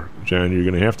 somewhere, John, you're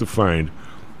going to have to find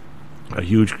a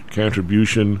huge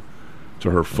contribution to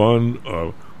her fund,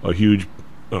 a huge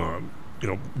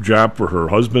job for her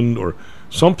husband, or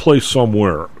someplace,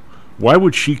 somewhere. Why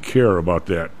would she care about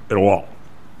that at all?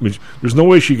 I mean, there's no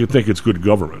way she could think it's good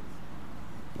government.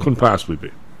 Couldn't possibly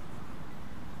be.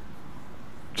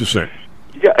 Just saying.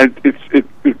 Yeah,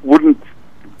 it wouldn't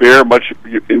bear much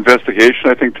investigation,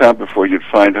 I think, Tom, before you'd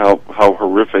find how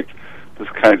horrific this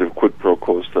kind of quid pro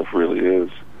quo stuff really is,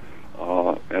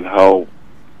 and how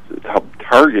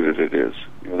targeted it is.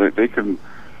 They can,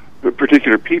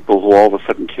 particular people who all of a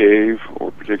sudden cave,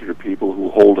 or particular people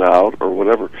who hold out, or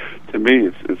whatever. To me,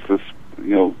 it's this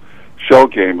shell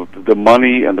game of the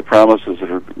money and the promises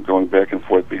that are going back and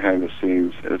forth behind the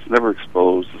scenes. And it's never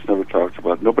exposed. It's never talked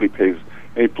about. Nobody pays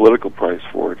any political price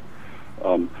for it.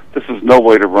 This is no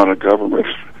way to run a government.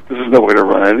 This is no way to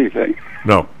run anything.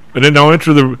 No. And then now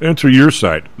enter your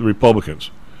side, the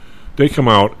Republicans. They come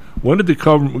out. When did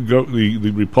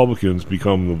the Republicans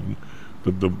become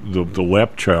the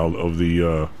lap child of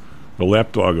the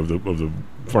lapdog of the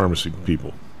pharmacy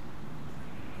people?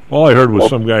 All I heard was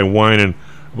some guy whining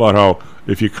about how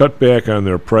if you cut back on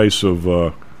their price of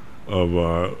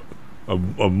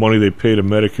money they pay to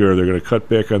Medicare, they're going to cut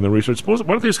back on the research. Why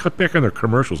don't they just cut back on their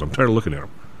commercials? I'm tired of looking at them.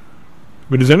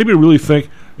 I mean, does anybody really think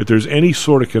that there's any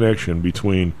sort of connection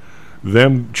between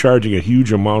them charging a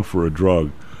huge amount for a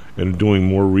drug and doing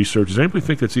more research? Does anybody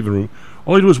think that's even...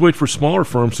 All they do is wait for smaller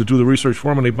firms to do the research for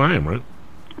them, and they buy them, right?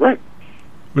 Right.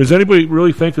 I mean, does anybody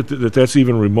really think that that's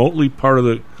even remotely part of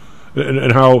the...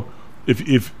 And how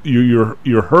if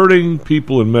you're hurting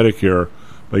people in Medicare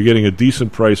by getting a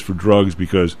decent price for drugs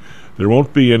because there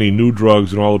won't be any new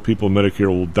drugs and all the people in Medicare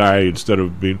will die instead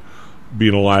of being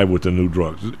alive with the new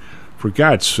drugs. For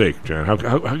God's sake, John, how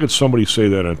could somebody say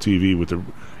that on TV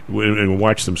and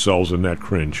watch themselves in that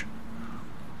cringe?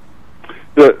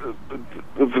 The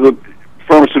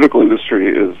pharmaceutical industry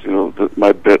is,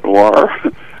 my bête noire,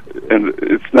 and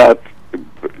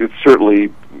it's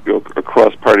certainly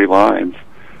across party lines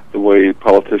the way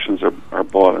politicians are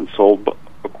bought and sold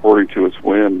according to its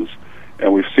whims,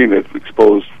 and we've seen it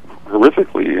exposed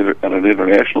horrifically on an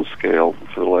international scale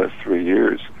for the last 3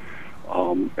 years.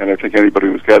 And I think anybody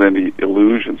who's got any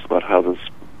illusions about how this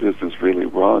business really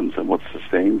runs and what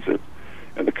sustains it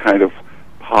and the kind of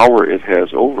power it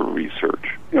has over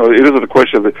research. It isn't a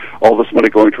question that all this money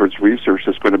going towards research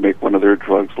is going to make one of their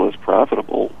drugs less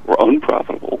profitable or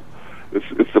unprofitable.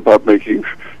 It's about making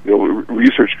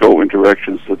research go in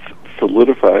directions that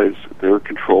solidifies their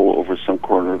control over some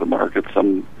corner of the market,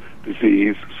 some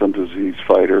disease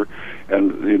fighter,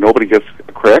 and nobody gets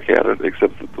a crack at it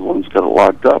except the ones got it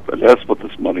locked up, and that's what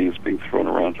this money is being thrown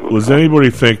around to. Does anybody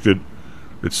think that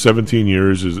 17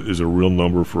 years is a real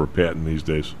number for a patent these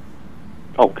days?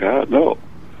 Oh God, no.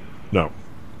 No.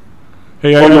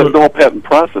 Hey, the whole patent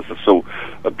process is so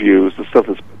abused. The stuff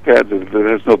that's patented that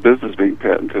has no business being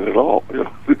patented at all.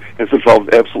 It's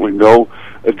involved absolutely no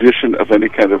addition of any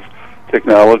kind of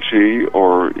technology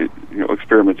or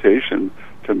experimentation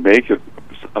to make it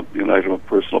an item of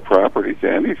personal property to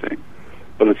anything.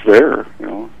 But it's there.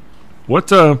 What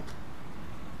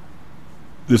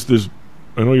this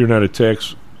I know you're not a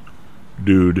tax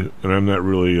dude, and I'm not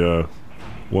really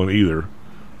one either.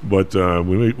 But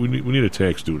we need a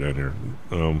tax dude on here.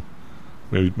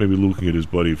 Maybe Lou can get his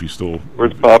buddy if he's still...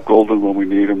 Where's Bob Golden when we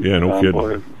need him? Yeah, no kidding.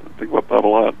 Boy, I think about that a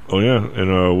lot. Oh, yeah.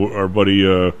 And our buddy,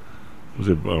 was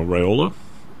it Raiola?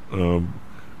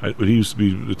 But he used to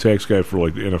be the tax guy for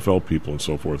like the NFL people and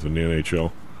so forth, and the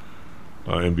NHL,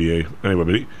 NBA.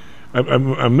 Anyway, but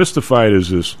I'm mystified as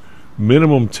this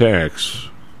minimum tax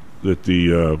that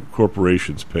the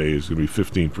corporations pay is going to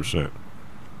be 15%.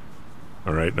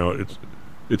 All right, now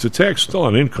it's a tax still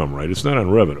on income, right? It's not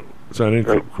on revenue. It's on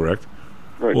income, right. Correct?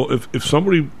 Right. Well, if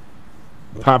somebody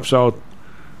pops out,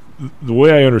 the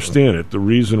way I understand it, the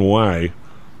reason why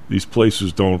these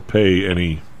places don't pay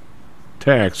any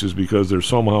tax is because they're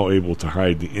somehow able to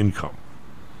hide the income,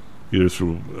 either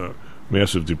through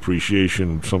massive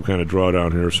depreciation, some kind of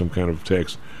drawdown here, some kind of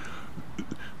tax.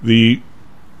 I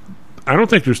don't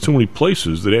think there's too many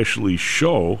places that actually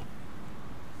show.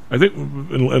 I think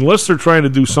unless they're trying to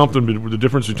do something with the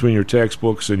difference between your tax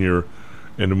books and your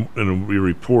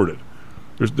reported.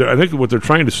 I think what they're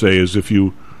trying to say is if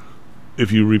you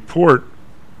report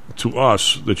to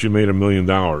us that you made $1 million,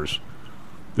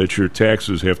 that your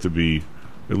taxes have to be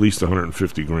at least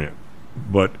 $150,000.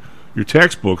 But your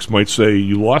tax books might say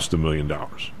you lost $1 million.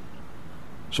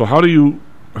 So how are you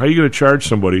going to charge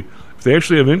somebody if they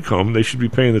actually have income? They should be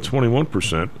paying the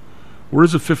 21%. Where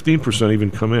does the 15%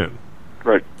 even come in?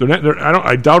 Right.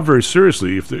 I doubt very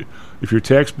seriously if your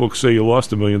tax books say you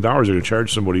lost $1 million, they're going to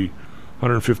charge somebody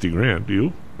 $150,000. Do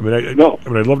you? I mean, no. I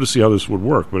mean, I'd love to see how this would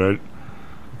work, but I'm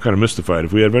kind of mystified.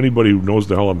 If we have anybody who knows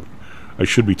the hell I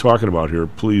should be talking about here,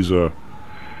 please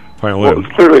pile in.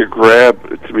 It's clearly a grab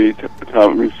to me,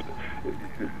 Tom. I mean,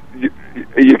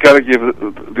 you got to give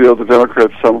the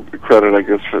Democrats some credit, I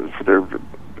guess, for their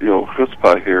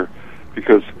chutzpah here,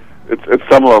 because it's at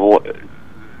some level,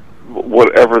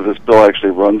 whatever this bill actually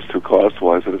runs to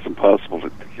cost-wise, it is impossible to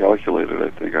calculate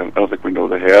it. I don't think we know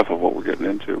the half of what we're getting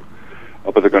into.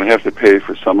 But they're going to have to pay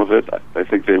for some of it. I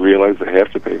think they realize they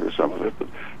have to pay for some of it.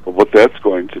 But what that's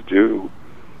going to do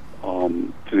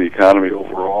to the economy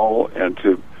overall and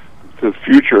to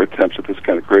future attempts at this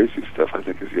kind of crazy stuff, I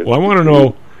think is yet. Well, I want to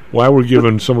know why we're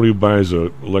giving somebody who buys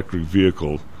an electric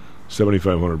vehicle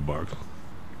 $7,500,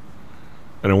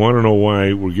 and I want to know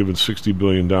why we're giving $60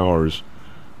 billion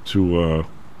to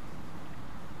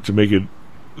make it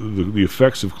the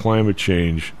effects of climate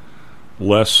change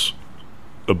less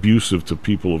abusive to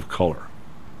people of color.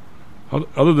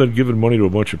 Other than giving money to a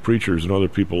bunch of preachers and other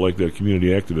people like that, community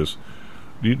activists,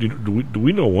 do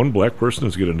we know one black person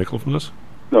that's get a nickel from this?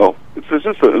 No, it's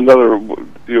just another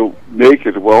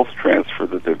naked wealth transfer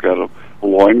that they've got a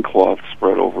loincloth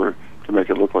spread over to make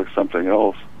it look like something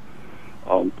else.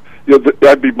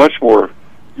 I'd be much more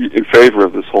in favor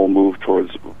of this whole move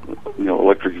towards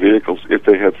electric vehicles if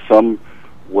they had some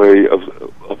way of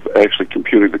actually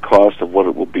computing the cost of what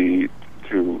it will be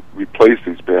to replace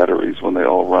these batteries when they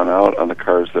all run out on the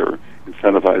cars they're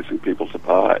incentivizing people to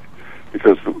buy,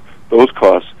 because those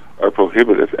costs are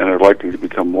prohibitive and are likely to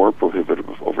become more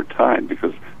prohibitive over time,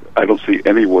 because I don't see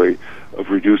any way of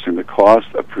reducing the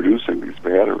cost of producing these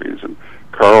batteries. And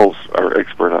Carl's our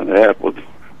expert on that, with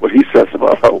what he says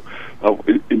about how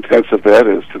intensive that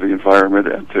is to the environment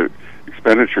and to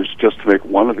expenditures just to make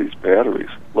one of these batteries,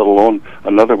 let alone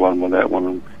another one when that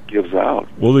one gives out.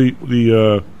 Well,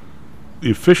 the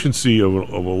efficiency of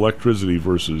electricity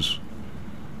versus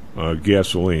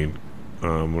gasoline, I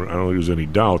don't think there's any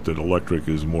doubt that electric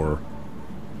is more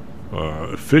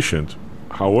efficient.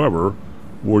 However,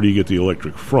 where do you get the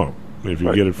electric from? I mean, if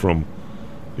you get it from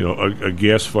a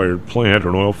gas-fired plant or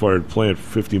an oil-fired plant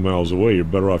 50 miles away, you're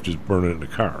better off just burning it in a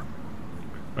car,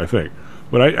 I think.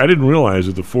 But I didn't realize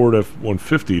that the Ford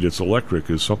F-150 that's electric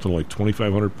is something like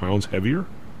 2,500 pounds heavier.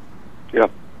 Yeah.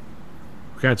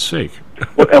 For God's sake.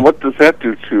 And what does that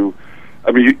do to,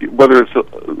 I mean, whether it's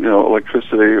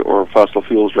electricity or fossil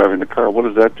fuels driving the car, what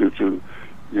does that do to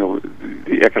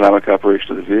the economic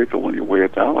operation of the vehicle when you weigh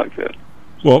it down like that?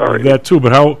 Well, that too.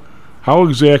 But how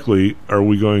exactly are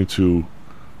we going to?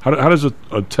 How does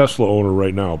a Tesla owner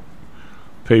right now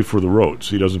pay for the roads?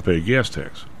 He doesn't pay a gas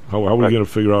tax. How are we going to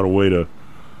figure out a way to?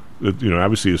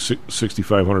 Obviously a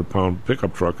 6,500 pound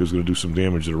pickup truck is going to do some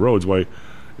damage to the roads. Why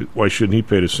shouldn't he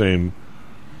pay the same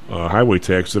highway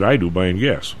tax that I do buying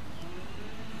gas?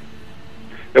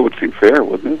 That would seem fair,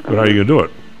 wouldn't it? But how are you going to do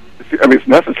it? I mean, it's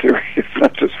necessary. It's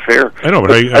not just fair. I know,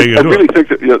 but I really think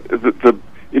that the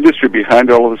industry behind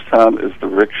all of this, Tom, is the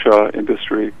rickshaw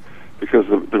industry, because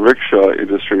the rickshaw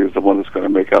industry is the one that's going to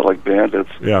make out like bandits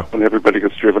when everybody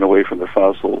gets driven away from their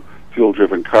fossil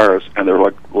fuel-driven cars and their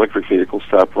electric vehicles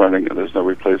stop running and there's no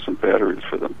replacement batteries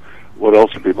for them. What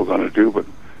else are people going to do but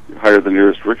hire the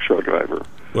nearest rickshaw driver?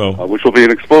 Well, which will be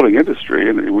an exploding industry,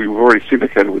 and we've already seen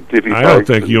that kind of with divvy. I don't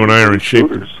think you and I are in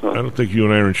shape. I don't think you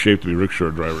and I are in shape to be rickshaw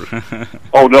drivers.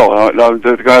 Oh no,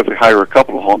 they're going to have to hire a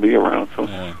couple to haul me around. So,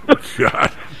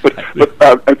 God. But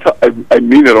I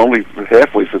mean it only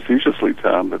halfway facetiously,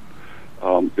 Tom. But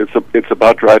it's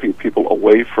about driving people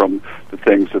away from the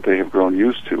things that they have grown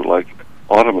used to, like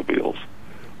automobiles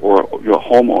or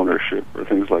home ownership or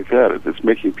things like that. It's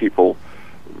making people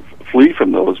flee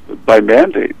from those by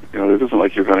mandate. It isn't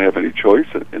like you're going to have any choice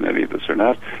in any of this or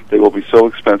not. They will be so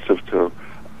expensive to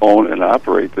own and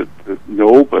operate that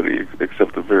nobody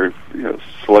except a very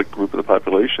select group of the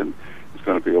population is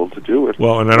going to be able to do it.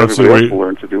 Well, and I don't see everybody else will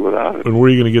learn to do without it. And where are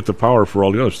you going to get the power for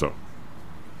all the other stuff?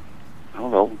 I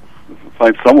don't know.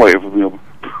 Find some way of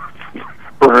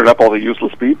burning up all the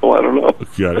useless people. I don't know.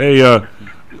 God. Hey,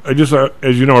 I just,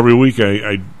 as you know, every week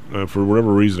I for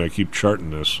whatever reason, I keep charting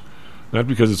this, not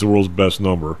because it's the world's best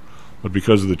number, but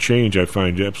because of the change I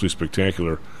find absolutely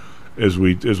spectacular. As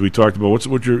we talked about, what's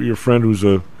your friend who's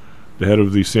the head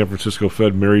of the San Francisco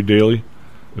Fed, Mary Daly?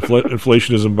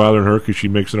 Inflation isn't bothering her because she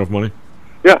makes enough money.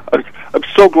 Yeah, I'm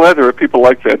so glad there are people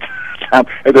like that, Tom,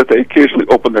 and that they occasionally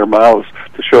open their mouths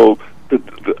to show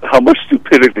how much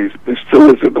stupidity there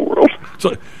still is in the world.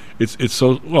 So it's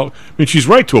so well. I mean, she's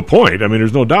right to a point. I mean,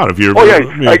 there's no doubt. If you're,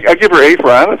 I give her A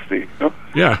for honesty. You know?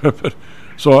 Yeah.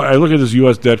 So I look at this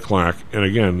U.S. debt clock, and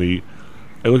again,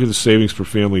 I look at the savings per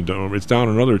family. It's down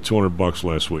another $200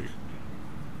 last week.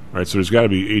 All right, so there's got to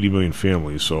be 80 million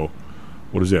families. So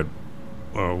what is that?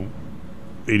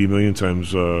 80 million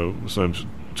times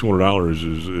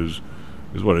 $200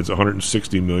 is what? It's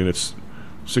 160 million. It's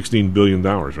 $16 billion,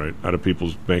 right, out of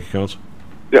people's bank accounts.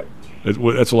 Yeah,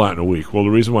 that's a lot in a week. Well, the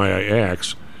reason why I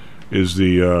ask is I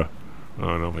don't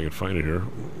know if I can find it here.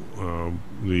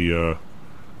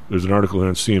 There's an article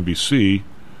on CNBC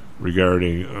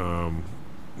regarding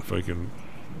if I can.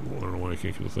 I don't know why I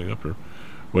can't get the thing up here,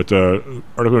 but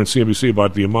article on CNBC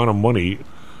about the amount of money.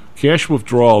 Cash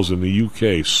withdrawals in the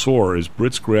UK soar as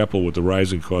Brits grapple with the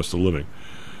rising cost of living.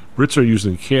 Brits are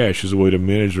using cash as a way to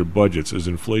manage their budgets as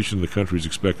inflation in the country is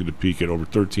expected to peak at over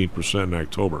 13% in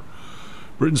October.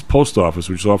 Britain's post office,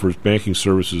 which offers banking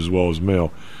services as well as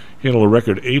mail, handled a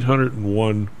record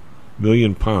 £801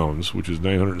 million, which is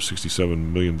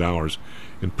 $967 million,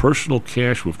 in personal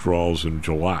cash withdrawals in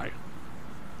July.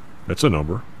 That's a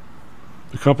number.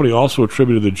 The company also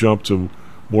attributed the jump to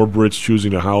more Brits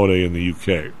choosing to holiday in the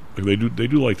UK. They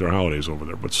do like their holidays over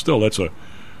there, but still, that's a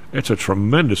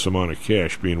tremendous amount of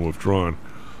cash being withdrawn.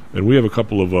 And we have a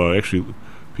couple of actually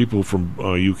people from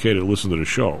UK that listen to the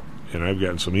show, and I've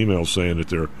gotten some emails saying that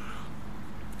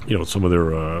some of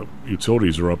their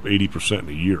utilities are up 80% in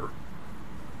a year.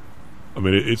 I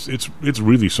mean, it's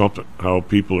really something how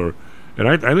people are, and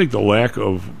I think the lack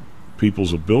of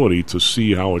people's ability to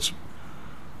see how it's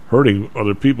hurting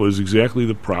other people is exactly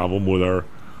the problem with our.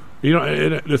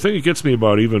 And the thing that gets me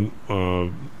about even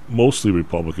mostly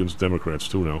Republicans, Democrats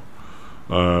too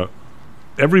now,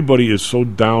 everybody is so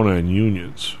down on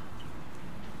unions.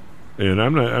 And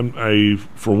I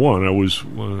for one, I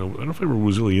don't know if I ever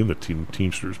was really in the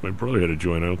Teamsters. My brother had to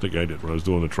join. I don't think I did when I was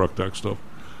doing the truck dock stuff.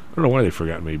 I don't know why they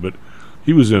forgot me, but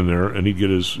he was in there and he'd get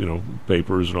his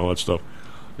papers and all that stuff.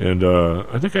 And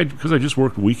I think because I just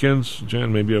worked weekends,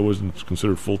 John, maybe I wasn't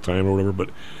considered full time or whatever.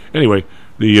 But anyway,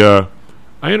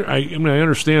 I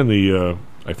understand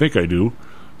I think I do,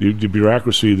 the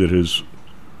bureaucracy that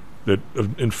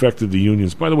infected the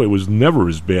unions. By the way, was never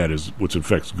as bad as what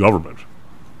infects government.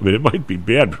 I mean, it might be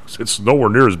bad, but it's nowhere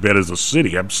near as bad as the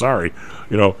city. I'm sorry.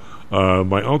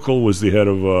 My uncle was the head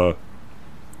of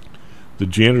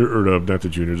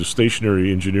the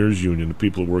Stationary Engineers Union, the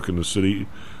people who work in the city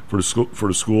for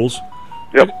the schools.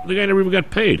 Yep. The guy never even got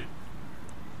paid.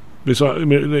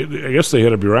 I guess they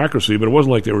had a bureaucracy, but it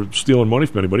wasn't like they were stealing money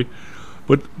from anybody.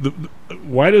 But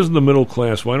why doesn't the middle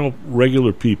class, why don't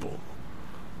regular people,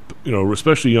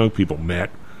 especially young people, Matt,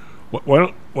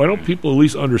 why don't people at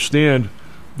least understand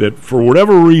that for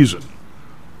whatever reason,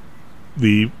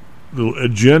 the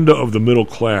agenda of the middle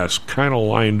class kind of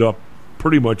lined up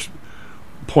pretty much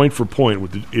point for point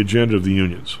with the agenda of the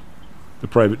unions, the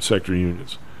private sector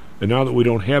unions. And now that we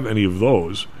don't have any of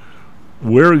those,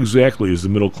 where exactly is the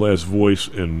middle class voice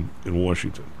in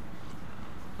Washington?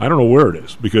 I don't know where it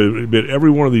is, because every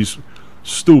one of these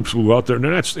stoops will go out there. And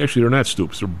they're not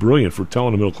stoops. They're brilliant for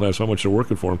telling the middle class how much they're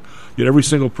working for them. Yet every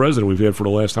single president we've had for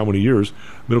the last how many years,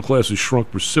 middle class has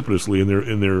shrunk precipitously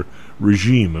in their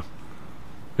regime,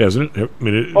 hasn't it? I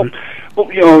mean,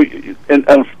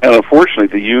 and unfortunately,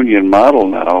 the union model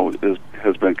now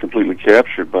has been completely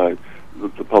captured by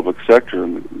the public sector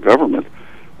and the government.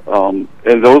 And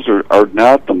those are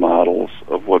not the models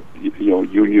of what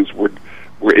unions were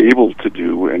able to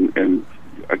do and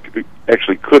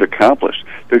actually could accomplish.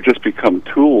 They've just become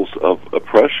tools of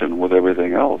oppression with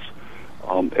everything else.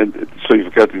 And so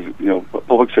you've got these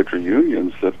public sector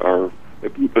unions that are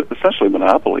essentially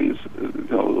monopolies.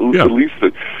 At least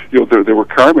there were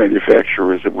car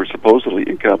manufacturers that were supposedly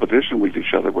in competition with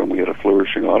each other when we had a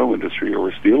flourishing auto industry or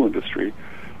a steel industry.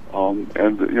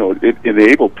 It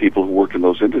enabled people who work in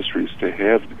those industries to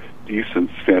have decent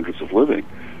standards of living.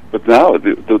 But now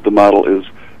the model is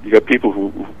you got people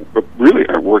who really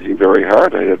aren't working very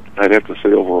hard. I'd have to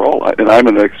say overall, and I'm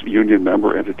an ex-union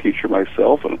member and a teacher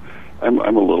myself, and I'm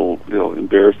a little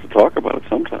embarrassed to talk about it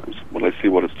sometimes when I see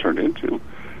what it's turned into,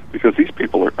 because these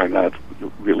people are not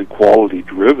really quality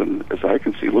driven, as I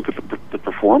can see. Look at the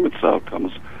performance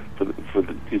outcomes for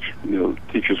the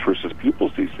teachers versus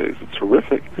pupils these days. It's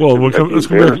horrific. Well, let's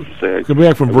come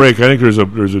back from break. I think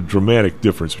there's a dramatic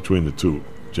difference between the two,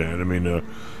 Jan. I mean,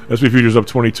 SP Futures up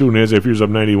 22, NASDAQ Futures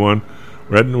up 91.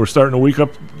 We're starting a week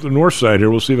up the north side here.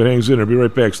 We'll see if it hangs in. I'll be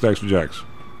right back. Stocks and Jocks.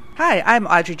 Hi, I'm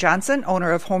Audrey Johnson,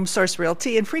 owner of Home Source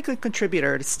Realty and frequent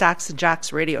contributor to Stocks and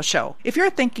Jocks radio show. If you're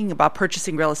thinking about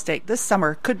purchasing real estate, this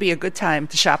summer could be a good time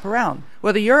to shop around.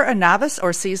 Whether you're a novice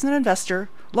or seasoned investor,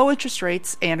 low interest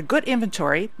rates and a good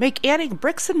inventory make adding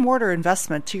bricks and mortar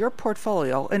investment to your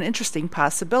portfolio an interesting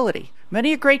possibility.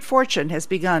 Many a great fortune has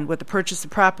begun with the purchase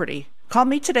of property. Call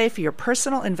me today for your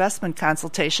personal investment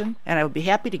consultation, and I would be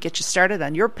happy to get you started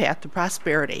on your path to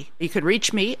prosperity. You can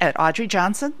reach me at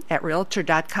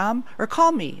audreyjohnson@realtor.com or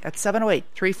call me at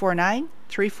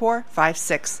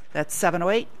 708-349-3456. That's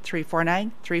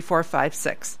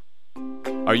 708-349-3456.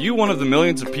 Are you one of the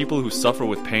millions of people who suffer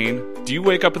with pain? Do you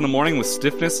wake up in the morning with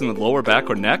stiffness in the lower back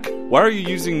or neck? Why are you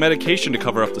using medication to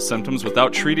cover up the symptoms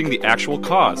without treating the actual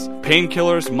cause?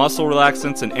 Painkillers, muscle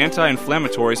relaxants, and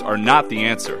anti-inflammatories are not the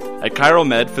answer. At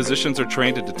ChiroMed, physicians are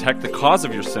trained to detect the cause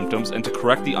of your symptoms and to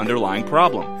correct the underlying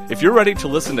problem. If you're ready to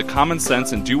listen to common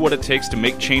sense and do what it takes to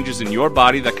make changes in your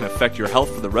body that can affect your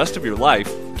health for the rest of your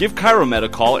life, give ChiroMed a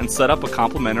call and set up a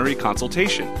complimentary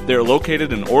consultation. They are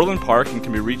located in Orland Park and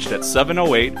can be reached at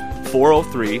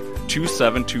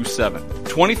 708-403-2727.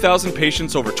 20,000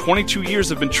 patients over 22 years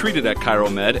have been treated at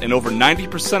ChiroMed, and over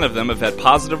 90% of them have had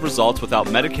positive results without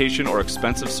medication or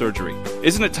expensive surgery.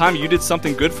 Isn't it time you did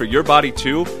something good for your body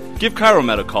too? Give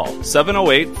ChiroMed a call,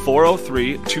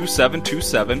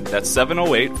 708-403-2727. That's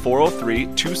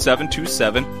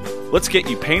 708-403-2727. Let's get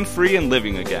you pain-free and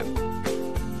living again.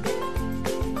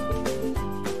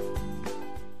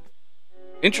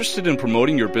 Interested in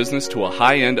promoting your business to a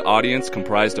high-end audience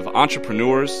comprised of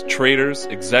entrepreneurs, traders,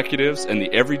 executives, and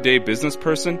the everyday business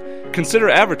person? Consider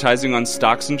advertising on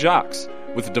Stocks and Jocks.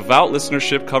 With a devout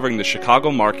listenership covering the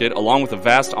Chicago market along with a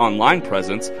vast online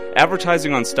presence,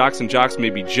 advertising on Stocks and Jocks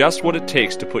may be just what it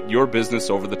takes to put your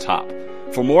business over the top.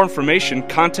 For more information,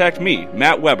 contact me,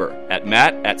 Matt Weber, at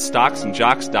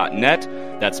matt@stocksandjocks.net.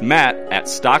 That's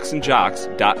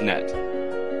matt@stocksandjocks.net.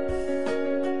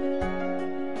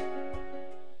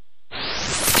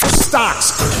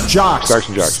 Stocks, Jocks. Stocks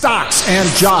and Jocks. Stocks and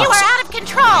Jocks. You are out of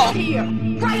control. Here,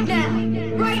 right now,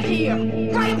 right here,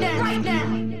 right now, right now.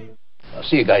 I'll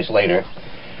see you guys later,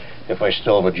 if I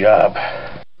still have a job.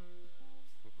 I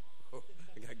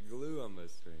got glue on my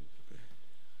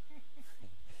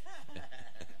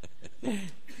string.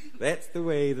 That's the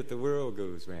way that the world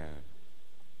goes round.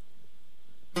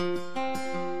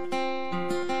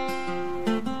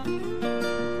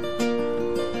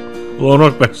 Hello,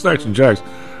 North back Stocks and Jocks.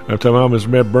 I'm Tom Allen, Mr.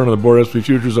 Matt Byrne on the board. SP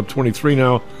Futures up 23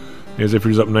 now. NASDAQ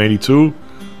Futures up 92.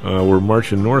 We're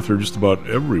marching north here just about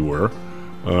everywhere,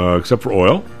 except for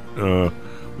oil. We have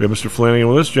Mr. Flanagan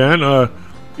with us. John?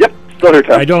 Yep, still here,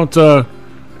 Tom. I don't,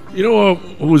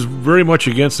 who was very much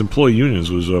against employee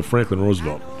unions was Franklin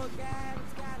Roosevelt.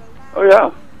 Oh, yeah.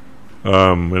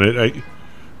 And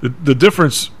the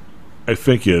difference, I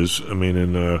think, is, I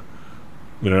mean,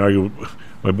 my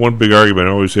one big argument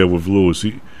I always have with Lou is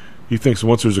he thinks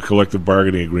once there's a collective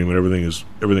bargaining agreement, everything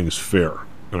is fair.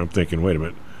 And I'm thinking, wait a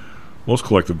minute, most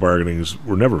collective bargainings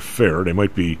were never fair. They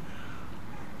might be,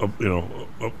 a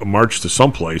march to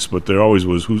someplace, but there always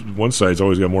was one side's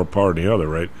always got more power than the other,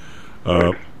 right?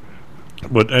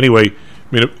 But anyway,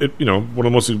 I mean, one of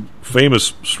the most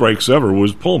famous strikes ever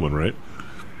was Pullman, right?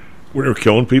 Where they were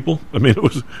killing people. I mean, it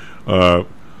was. But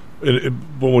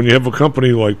when you have a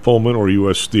company like Pullman or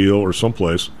U.S. Steel or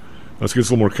someplace, that gets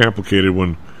a little more complicated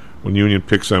when union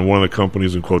picks on one of the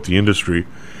companies and quote the industry.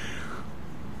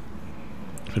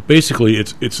 But basically,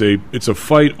 it's a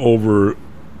fight over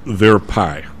their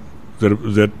pie.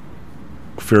 Is that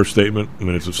a fair statement? I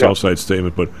mean, it's a Southside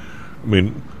statement, but I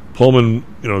mean, Pullman,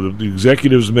 the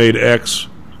executives made X,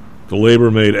 the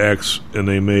labor made X, and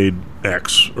they made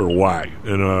X or Y,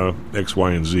 and X,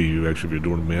 Y, and Z. Actually, if you're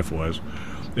doing it math-wise.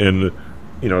 And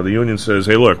the union says,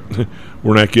 "Hey, look,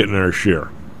 we're not getting our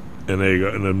share," and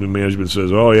the management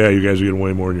says, "Oh yeah, you guys are getting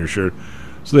way more than your share."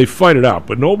 So they fight it out,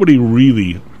 but nobody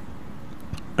really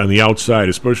on the outside,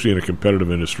 especially in a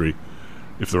competitive industry,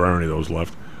 if there are any of those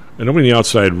left, and nobody on the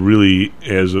outside really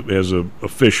has a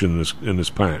fish in this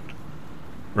pond,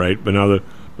 right? But now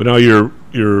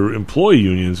your employee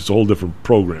unions, it's a whole different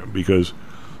program, because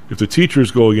if the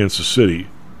teachers go against the city,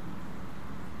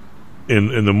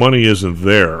 and the money isn't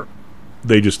there,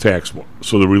 they just tax more.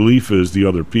 So the relief is the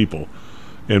other people.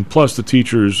 And plus the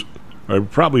teachers are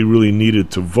probably really needed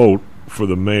to vote for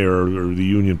the mayor or the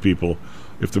union people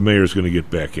if the mayor's going to get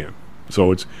back in.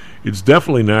 So it's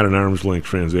definitely not an arm's length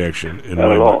transaction.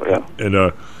 Not at all, yeah.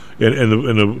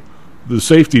 And the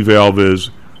safety valve is,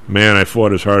 man, I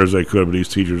fought as hard as I could, but these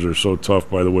teachers are so tough.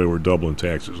 By the way, we're doubling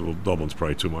taxes. Well, doubling's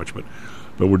probably too much, but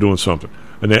we're doing something.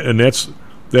 And that's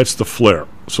the flare.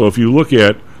 So if you look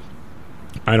at,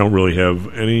 I don't really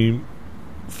have any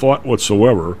thought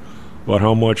whatsoever about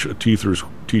how much a teacher's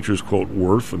quote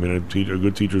worth. I mean, a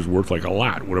good teacher's worth like a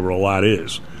lot, whatever a lot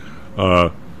is.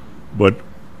 But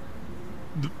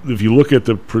if you look at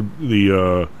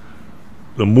the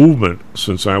movement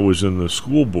since I was in the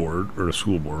school board,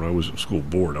 I was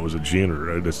a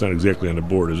janitor. That's not exactly on the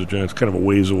board, is it, John? It's kind of a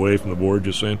ways away from the board,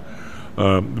 just saying.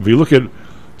 If you look at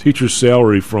teacher's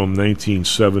salary from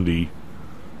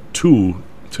 1972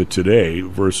 to today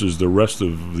versus the rest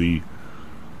of the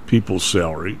people's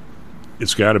salary,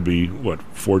 it's got to be,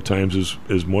 4 times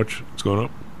as much it's gone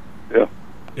up? Yeah.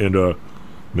 And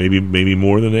maybe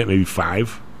more than that, maybe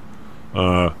 5.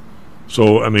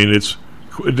 So, I mean, it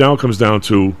now comes down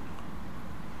to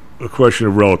a question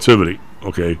of relativity.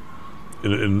 Okay,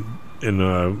 in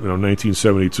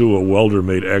 1972, a welder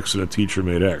made X and a teacher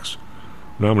made X.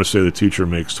 Now I'm going to say the teacher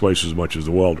makes twice as much as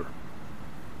the welder.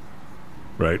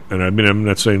 Right, and I mean, I'm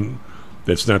not saying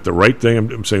that's not the right thing.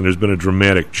 I'm saying there's been a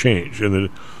dramatic change, and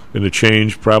the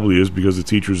change probably is because the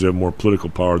teachers have more political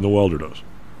power than the welder does.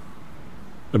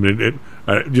 I mean,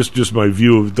 just my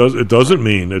view of it doesn't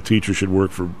mean a teacher should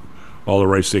work for all the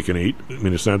rice they can eat. I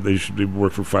mean, it's not they should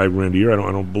work for $5,000 a year. I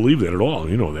don't believe that at all.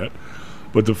 You know that.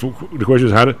 But the question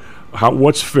is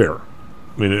what's fair?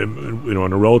 I mean,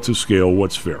 on a relative scale,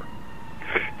 what's fair?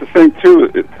 The thing too,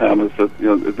 Tom, is that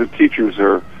the teachers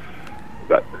are.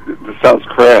 This sounds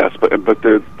crass, but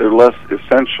they're less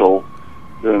essential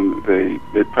than they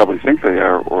probably think they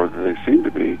are, or they seem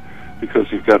to be,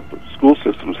 because you've got school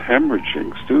systems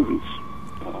hemorrhaging students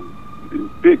in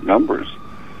big numbers.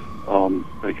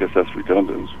 I guess that's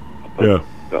redundant. But, yeah.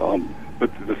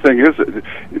 But the thing is,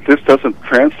 this doesn't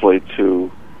translate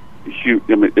to huge.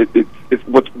 I mean,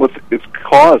 what's it's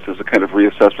caused is a kind of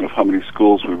reassessment of how many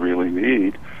schools we really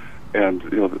need, and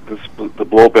the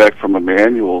blowback from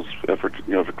Emmanuel's effort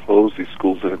to close these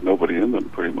schools that had nobody in them,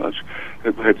 pretty much,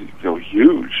 had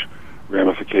huge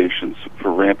ramifications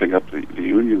for ramping up the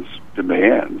union's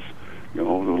demands.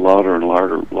 Louder and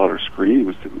louder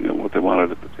screams to what they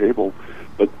wanted at the table.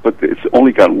 But it's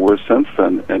only gotten worse since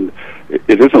then, and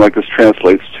it isn't like this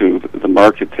translates to the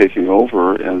market taking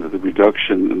over, and the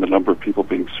reduction in the number of people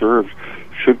being served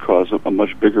should cause a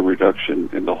much bigger reduction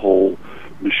in the whole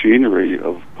machinery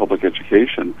of public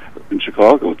education. In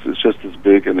Chicago, it's just as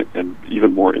big and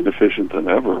even more inefficient than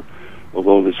ever,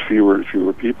 although there's fewer and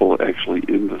fewer people actually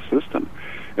in the system.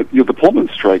 And, the Pullman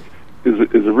strike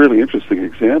is a really interesting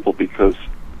example because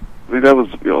that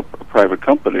was a private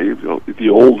company, the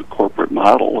old corporate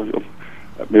model.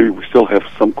 Maybe we still have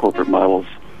some corporate models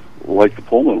like the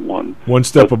Pullman one. One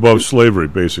step above slavery,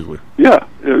 basically. Yeah,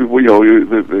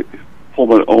 the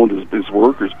Pullman owned his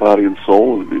workers, body and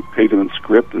soul, and he paid them in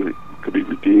script, and it could be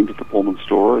redeemed at the Pullman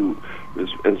store and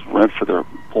as rent for their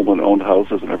Pullman-owned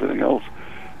houses and everything else.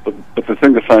 But the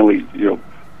thing that finally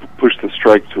pushed the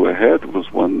strike to a head was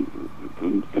when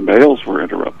the mails were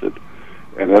interrupted.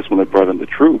 And that's when they brought in the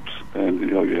troops, and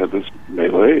you had this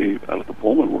melee out of the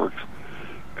Pullman Works,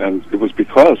 and it was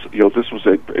because this was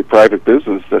a private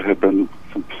business that had been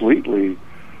completely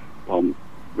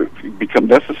become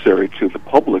necessary to the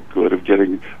public good of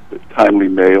getting timely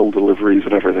mail deliveries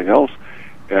and everything else.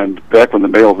 And back when the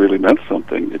mail really meant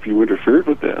something, if you interfered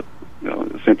with that,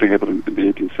 the same thing happened in the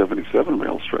 1877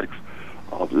 rail strikes.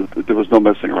 There was no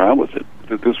messing around with it.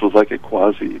 This was like a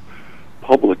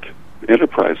quasi-public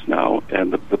enterprise now,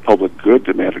 and the public good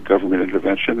demanded government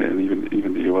intervention, and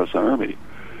even the U.S. Army.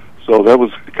 So that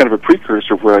was kind of a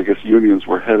precursor of where I guess unions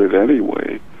were headed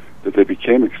anyway, that they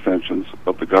became extensions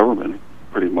of the government,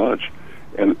 pretty much.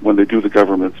 And when they do the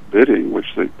government's bidding,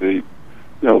 which they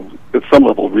at some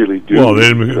level really do. Well,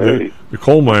 the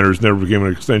coal miners never became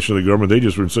an extension of the government. They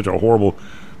just were in such a horrible.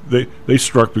 They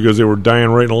struck because they were dying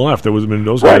right and left. That was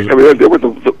those guys. Right. I mean, they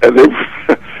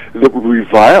were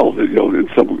reviled, in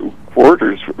some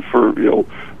quarters for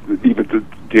even to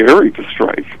daring to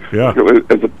strike. Yeah.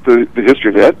 And the history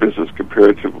of that business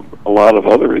compared to a lot of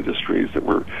other industries that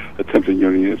were attempting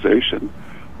unionization.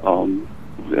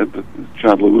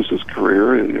 John Lewis's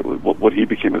career and what he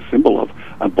became a symbol of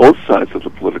on both sides of the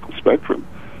political spectrum.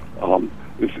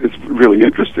 It's really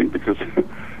interesting because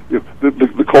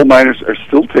the coal miners are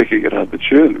still taking it on the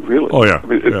chin, really. Oh, yeah. I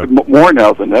mean, it's more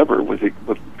now than ever with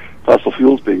fossil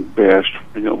fuels being bashed,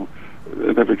 in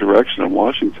every direction in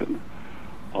Washington.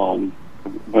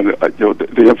 When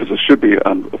the emphasis should be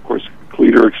on, of course,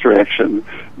 cleaner extraction,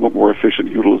 more efficient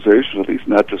utilization, at least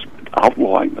not just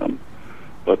outlawing them.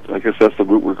 But I guess that's the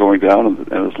route we're going down,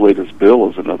 and this latest bill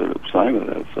is another sign of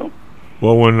that. So,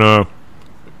 well, when kind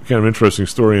of interesting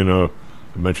story in I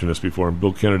mentioned this before in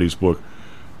Bill Kennedy's book,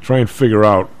 try and figure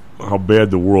out how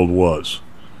bad the world was.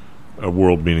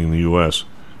 World meaning the U.S.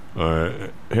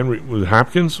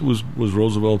 Hopkins was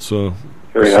Roosevelt's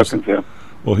Harry Hopkins, yeah.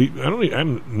 Well,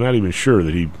 I'm not even sure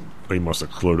that he must have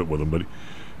cleared it with him, but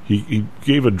he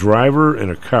gave a driver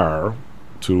and a car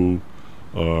to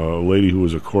a lady who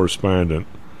was a correspondent.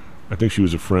 I think she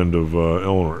was a friend of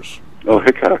Eleanor's. Oh,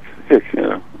 Hick,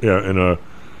 yeah. Yeah,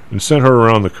 and sent her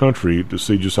around the country to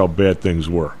see just how bad things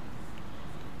were.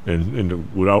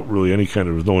 And without really any kind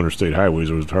of, there was no interstate highways,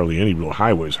 there was hardly any real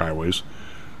highways.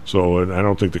 So, and I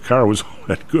don't think the car was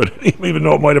that good, even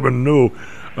though it might have been new.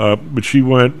 But she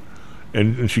went,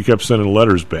 and she kept sending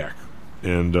letters back.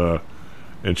 And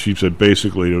she said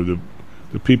basically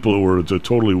the people who were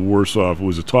totally worse off, it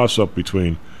was a toss-up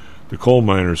between the coal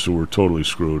miners who were totally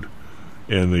screwed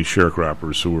and the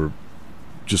sharecroppers who were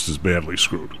just as badly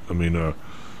screwed. I mean,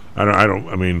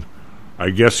 I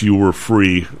guess you were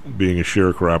free being a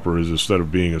sharecropper instead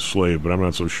of being a slave, but I'm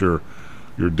not so sure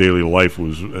your daily life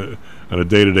was on a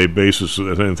day-to-day basis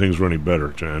that things were any better,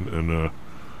 John. And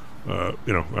I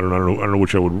don't know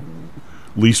which I would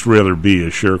least rather be, a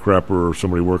sharecropper or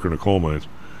somebody working in the coal mines.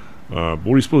 What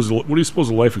do you suppose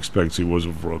the life expectancy was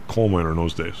for a coal miner in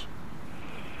those days?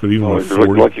 Could even you're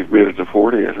 40? Like you've made it to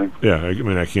 40, I think. Yeah, I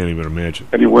mean, I can't even imagine.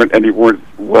 And you weren't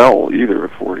well either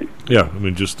at 40. Yeah, I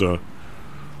mean, just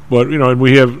but and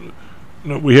we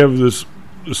have this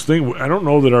thing. I don't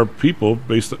know that our people,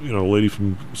 based on a lady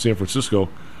from San Francisco,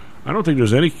 I don't think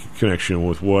there's any connection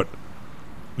with what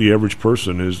the average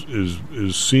person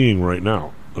is seeing right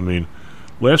now. I mean,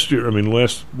 last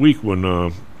week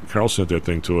when Carl sent that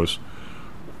thing to us,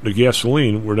 the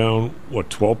gasoline, we're down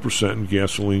 12% in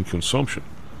gasoline consumption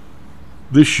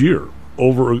this year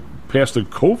past the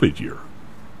COVID year.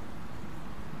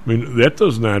 I mean, that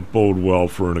does not bode well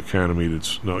for an economy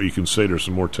you can say there's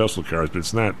some more Tesla cars, but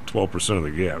it's not 12% of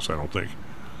the gas, I don't think.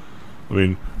 I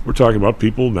mean, we're talking about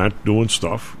people not doing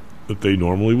stuff that they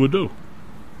normally would do.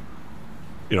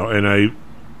 And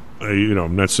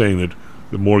I'm not saying that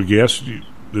the more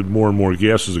and more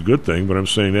gas is a good thing, but I'm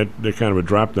saying that kind of a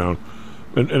drop down.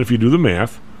 And if you do the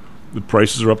math, the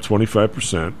prices are up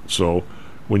 25%. So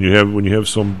when you have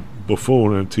some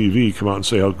buffoon on TV come out and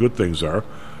say how good things are,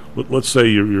 let's say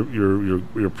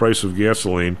your price of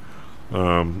gasoline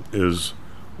is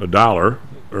 $1,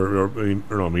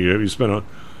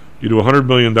 you do $100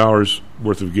 million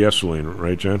worth of gasoline,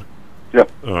 right, John?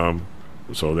 Yep.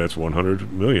 So that's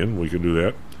 100 million. We can do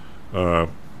that.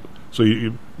 So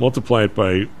you multiply it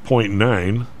by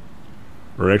 0.9,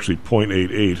 or actually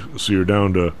 0.88. So you're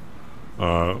down to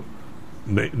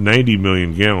 90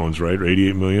 million gallons, right, or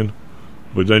 88 million.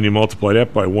 But then you multiply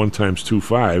that by 1 times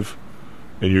 2.5.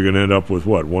 And you're going to end up with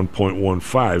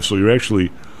 1.15. So you're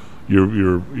actually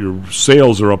your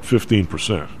sales are up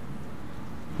 15%.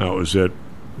 Now, is that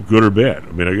good or bad?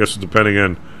 I mean, I guess depending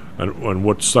on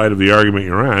what side of the argument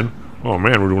you're on. Oh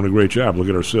man, we're doing a great job. Look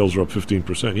at our sales are up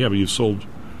 15%. Yeah, but you've sold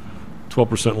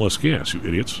 12% less gas, you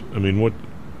idiots. I mean, what?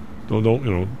 Don't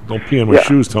pee on my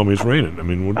shoes. Tell me it's raining. I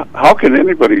mean, how can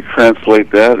anybody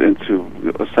translate that into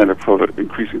a sign of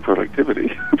increasing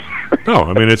productivity? No,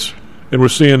 I mean and we're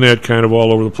seeing that kind of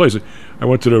all over the place. I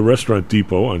went to the Restaurant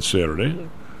Depot on Saturday,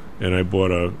 and I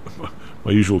bought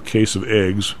my usual case of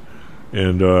eggs,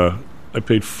 and I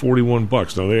paid $41.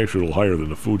 Now, they're actually a little higher than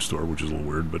the food store, which is a little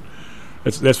weird, but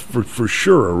that's for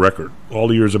sure a record. All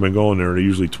the years I've been going there, they're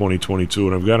usually 20, 22,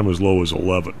 and I've got them as low as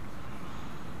 11.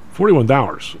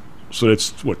 $41. So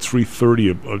that's,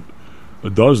 $3.30 a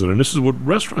dozen, and this is what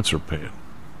restaurants are paying.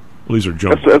 Well, these are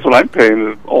jumbos. That's what I'm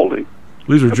paying at Aldi.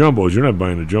 These are jumbos. You're not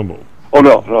buying a jumbo. Oh,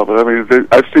 no, but I mean,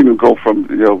 I've seen them go from,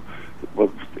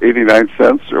 89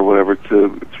 cents or whatever to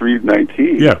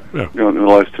 $3.19. Yeah. In the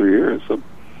last 2 years. So.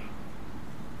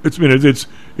 It's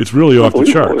really off the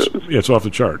charts. Yeah, it's off the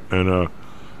chart, and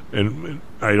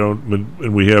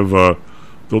we have the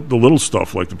little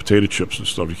stuff like the potato chips and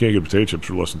stuff. You can't get potato chips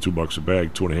for less than $2 a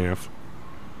bag, $2.50.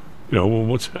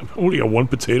 Only got one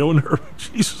potato in there.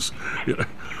 Jesus. Yeah.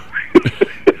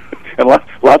 And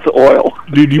lots of oil.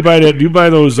 Do you buy that? Do you buy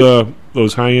those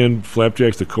high-end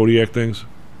flapjacks, the Kodiak things?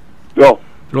 No.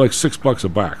 They're like $6 a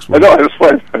box. I know. That's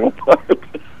why I don't buy it.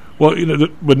 Well,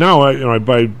 but now I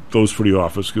buy those for the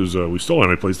office because we still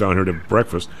have a place down here to have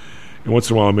breakfast, and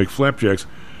once in a while I make flapjacks.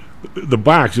 The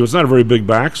box, it's not a very big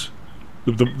box.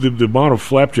 The amount of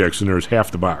flapjacks in there is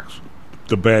half the box.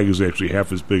 The bag is actually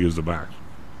half as big as the box.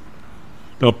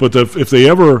 Now, but if they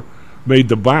ever made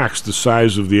the box the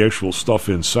size of the actual stuff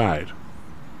inside,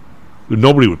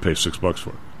 nobody would pay $6 for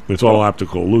it. It's all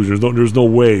optical illusion. There's no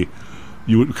way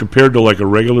you would, compared to like a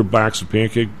regular box of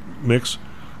pancake mix,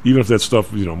 even if that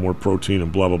stuff, more protein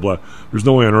and blah blah blah. There's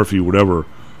no way on earth you would ever,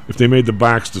 if they made the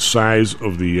box the size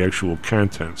of the actual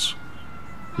contents.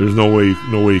 There's no way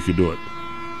you could do it.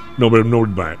 Nobody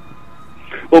would buy it.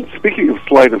 Well, speaking of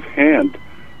sleight of hand,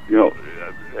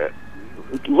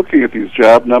 looking at these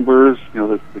job numbers,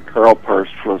 that Carl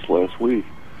parsed for us last week,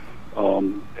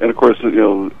 and of course,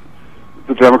 the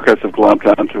Democrats have glommed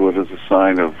onto it as a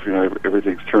sign of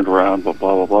everything's turned around, blah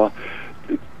blah blah blah.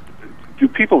 Do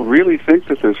people really think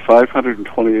that there's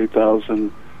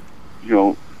 528,000,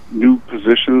 new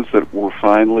positions that were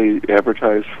finally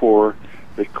advertised for,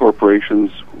 that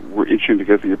corporations were itching to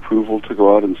get the approval to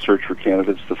go out and search for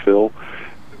candidates to fill?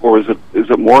 Or is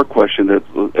it more a question that,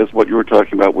 as what you were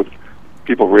talking about with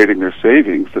people rating their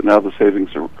savings, that now the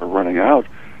savings are running out,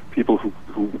 people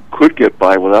who could get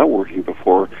by without working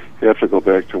before have to go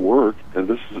back to work, and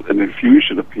this is an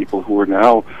infusion of people who are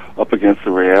now up against the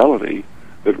reality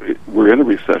that we're in a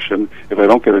recession. If I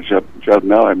don't get a job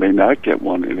now, I may not get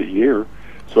one in a year,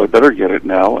 so I better get it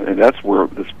now, and that's where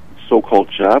this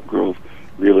so-called job growth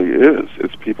really is.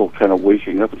 It's people kind of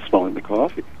waking up and smelling the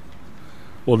coffee.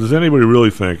 Well, does anybody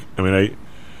really think,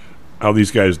 how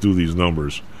these guys do these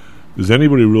numbers, does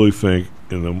anybody really think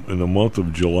in the month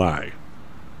of July,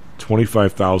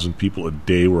 25,000 people a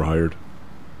day were hired?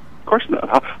 Of course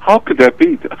not. How could that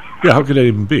be? Yeah, how could that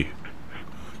even be?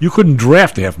 You couldn't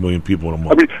draft 500,000 people in a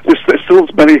month. There's still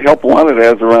as many help wanted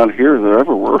ads around here as there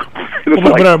ever were.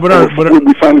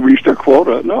 We finally reached our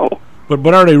quota. No.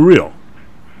 But are they real?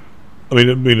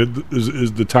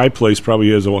 Is the Thai place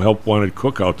probably has a help wanted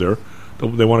cook out there?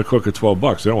 They want to cook at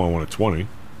 $12. They don't want to want at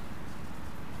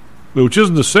 $20. Which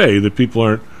isn't to say that people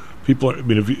aren't.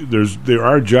 There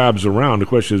are jobs around. The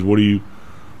question is, what do you?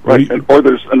 Or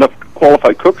there's enough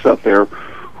qualified cooks out there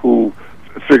who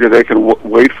figure they can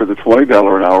wait for the $20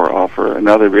 an hour offer, and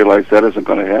now they realize that isn't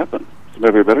going to happen. So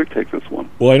maybe I better take this one.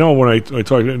 Well, I know when I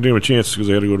talked, I didn't have a chance because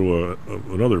I had to go to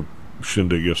another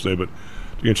shindig yesterday, but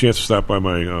I got a chance to stop by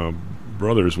my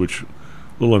brother's, which a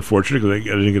little unfortunate because I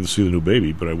didn't get to see the new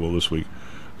baby, but I will this week.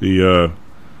 In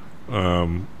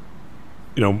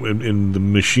the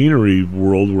machinery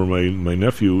world where my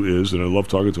nephew is, and I love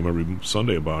talking to him every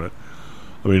Sunday about it.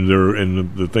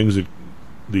 The things that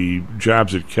the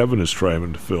jobs that Kevin is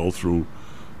trying to fill through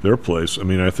their place.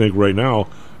 I think right now,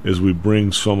 as we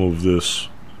bring some of this,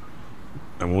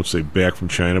 I won't say back from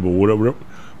China, but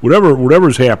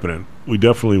whatever's happening, we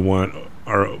definitely want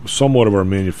somewhat of our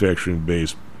manufacturing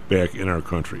base back in our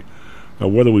country. Now,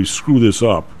 whether we screw this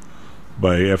up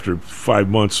by after 5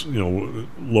 months,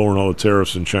 lowering all the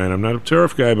tariffs in China. I'm not a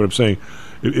tariff guy, but I'm saying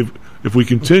if we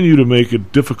continue to make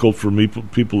it difficult for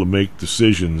people to make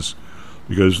decisions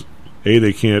because A,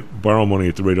 they can't borrow money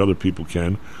at the rate other people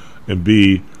can, and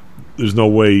B, there's no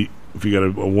way if you got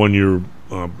a 1 year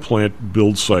plant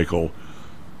build cycle,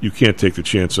 you can't take the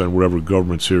chance on whatever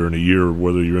government's here in a year,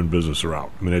 whether you're in business or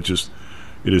out.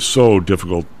 It is so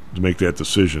difficult to make that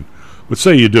decision. But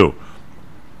say you do.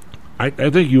 I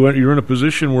think you're in a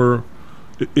position where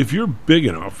if you're big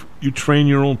enough, you train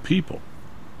your own people.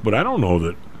 But I don't know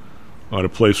that the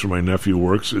place where my nephew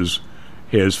works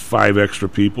has 5 extra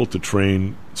people to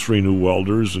train 3 new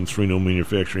welders and 3 new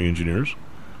manufacturing engineers.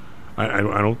 I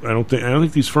don't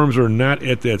think these firms are not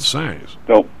at that size.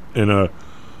 No. And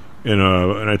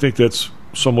I think that's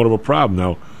somewhat of a problem.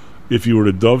 Now, if you were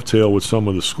to dovetail with some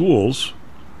of the schools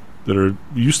that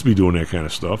used to be doing that kind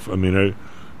of stuff,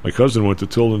 my cousin went to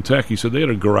Tilden Tech. He said they had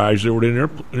a garage there with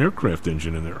an aircraft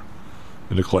engine in there.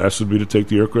 And the class would be to take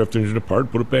the aircraft engine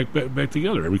apart, put it back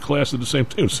together. Every class did the same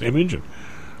thing, the same engine.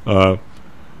 But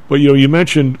you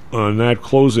mentioned not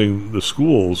closing the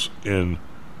schools and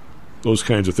those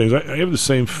kinds of things. I have the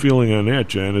same feeling on that,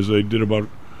 John, as I did about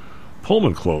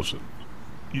Pullman closing.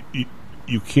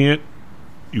 You can't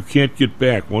get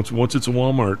back once it's a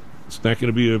Walmart. It's not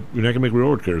going to be you're not going to make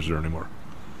railroad cars there anymore.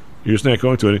 You're just not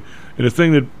going to. And the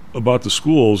thing about the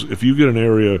schools, if you get an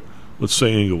area, let's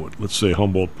say Inglewood, let's say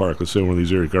Humboldt Park, let's say one of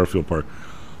these areas, Garfield Park,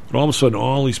 but all of a sudden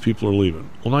all these people are leaving.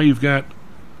 Well, now you've got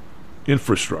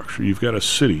infrastructure, you've got a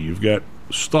city, you've got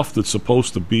stuff that's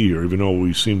supposed to be here, even though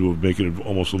we seem to have made it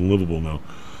almost unlivable now.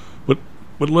 But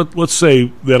let's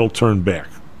say that'll turn back.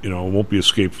 It won't be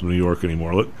escaped from New York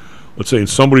anymore. Let's say in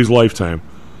somebody's lifetime,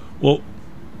 Well,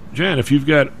 Jan, if you've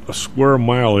got a square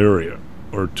mile area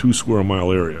or 2 square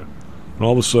mile area, and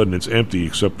all of a sudden it's empty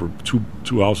except for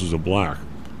two houses a block,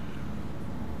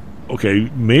 okay,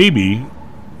 maybe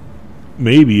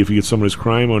if you get some of this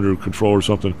crime under control or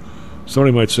something,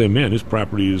 somebody might say, man, this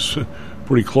property is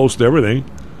pretty close to everything.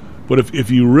 But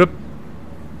if you rip,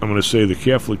 I'm going to say, the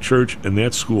Catholic Church and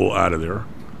that school out of there,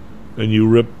 and you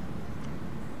rip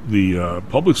the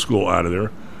public school out of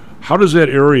there, how does that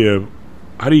area,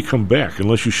 how do you come back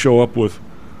unless you show up with,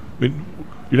 I mean,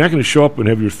 you're not going to show up and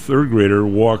have your third grader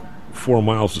walk 4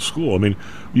 miles to school. I mean,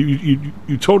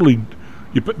 you totally,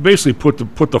 you basically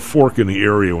put the fork in the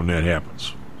area when that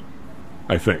happens,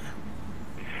 I think.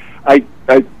 I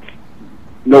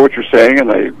know what you're saying,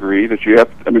 and I agree that you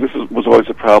have, I mean, this was always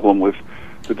a problem with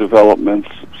the developments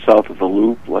south of the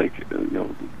Loop, like,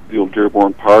 the old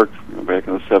Dearborn Park, back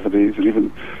in the 70s, and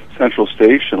even Central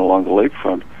Station along the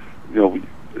lakefront.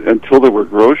 Until there were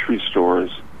grocery stores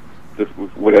that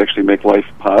would actually make life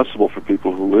possible for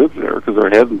people who lived there, because there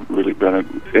hadn't really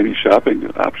been any shopping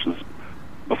options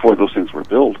before those things were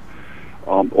built,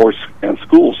 and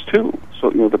schools too. So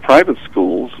the private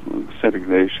schools, St.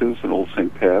 Ignatius and Old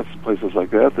St. Pat's, places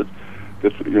like that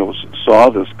saw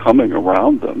this coming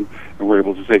around them and were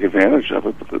able to take advantage of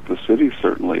it. But the city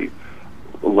certainly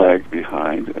lagged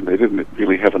behind, and they didn't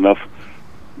really have enough,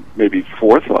 maybe,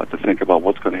 forethought to think about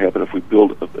what's going to happen if we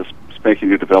build a spanking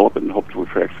new development and hope to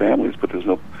attract families, but there's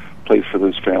no place for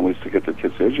those families to get their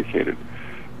kids educated.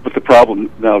 But the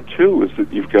problem now too is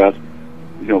that you've got,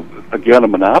 again, a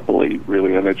monopoly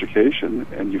really on education,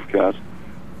 and you've got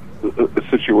a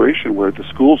situation where the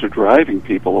schools are driving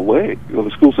people away.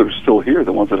 The schools that are still here,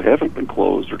 the ones that haven't been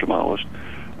closed or demolished,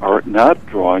 are not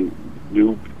drawing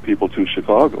new people to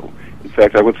Chicago. In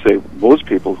fact, I would say most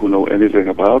people who know anything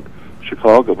about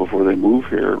Chicago before they move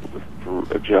here for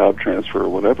a job transfer or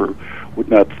whatever would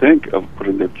not think of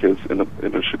putting their kids in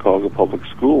a Chicago public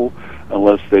school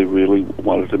unless they really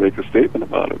wanted to make a statement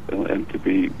about it and to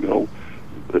be,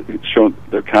 show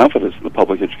their confidence in the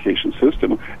public education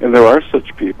system. And there are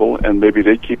such people, and maybe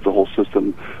they keep the whole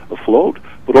system afloat.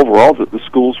 But overall, the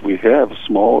schools we have,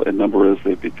 small in number as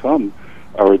they become,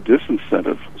 are a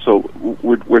disincentive. So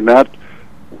we're not,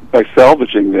 by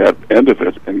salvaging that end of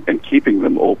it and keeping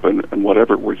them open and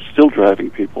whatever, we're still driving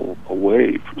people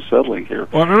away from settling here.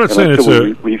 Well, I'm not saying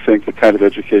we rethink the kind of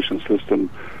education system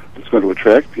that's going to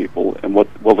attract people, and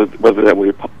whether that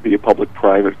will be a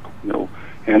public-private,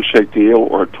 handshake deal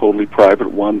or a totally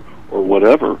private one or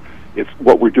whatever. It's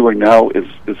what we're doing now is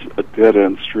a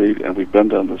dead-end street, and we've been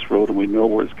down this road, and we know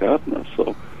where it's gotten us.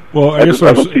 So, well, I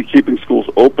don't see keeping schools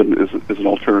open as an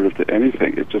alternative to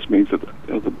anything. It just means that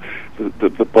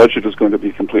the budget is going to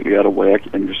be completely out of whack,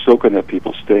 and you're still going to have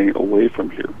people staying away from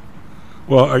here.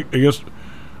 Well, I guess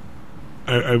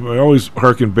I always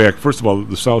harken back. First of all,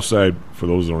 the South Side, for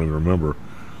those who don't even remember,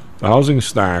 the housing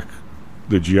stock,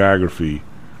 the geography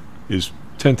is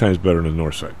 10 times better than the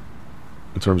North Side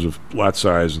in terms of lot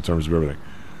size, in terms of everything.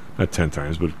 Not 10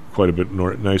 times, but quite a bit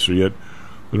nicer. Yet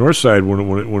the North Side,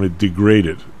 when it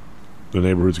degraded, the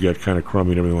neighborhoods got kind of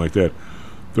crummy and everything like that,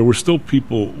 there were still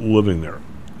people living there.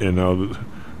 And now,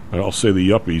 I'll say the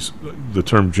yuppies, the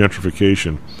term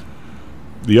gentrification,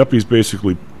 the yuppies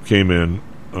basically came in,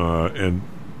 and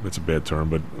that's a bad term,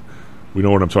 but we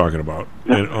know what I'm talking about.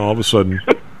 And all of a sudden,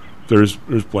 there's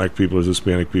black people, there's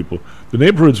Hispanic people. The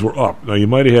neighborhoods were up. Now, you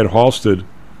might have had Halsted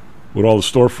with all the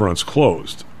storefronts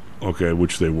closed, okay,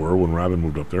 which they were when Robin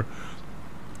moved up there.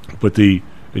 But and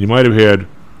you might have had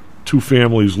 2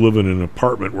 families living in an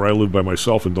apartment where I live by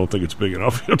myself and don't think it's big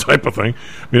enough, type of thing.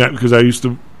 I mean, because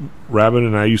Robin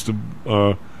and I used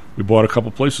to, we bought a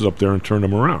couple places up there and turned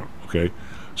them around, okay?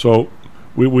 So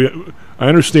I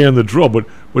understand the drill, but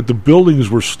the buildings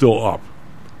were still up.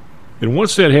 And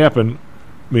once that happened,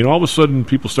 I mean, all of a sudden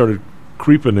people started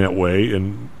creeping that way,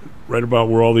 and right about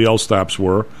where all the L stops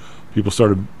were, people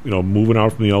started, moving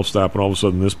out from the L stop, and all of a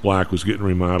sudden this block was getting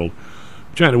remodeled.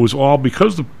 John, it was all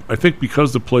because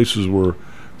the places were,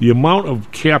 the amount of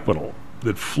capital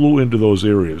that flew into those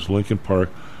areas. Lincoln Park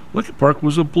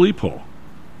was a bleep hole,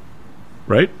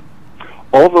 right?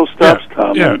 All those stops,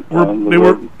 Tom. Yeah, they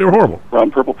were horrible.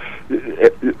 Round Purple.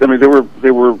 I mean,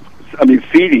 they were. I mean,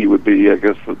 seedy would be, I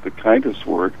guess, the kindest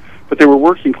word. But they were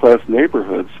working class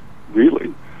neighborhoods,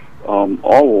 really, all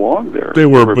along there. They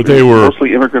were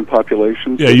mostly immigrant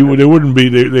populations. Yeah, they wouldn't be.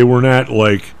 They were not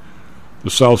like the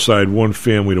South Side, one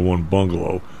family to one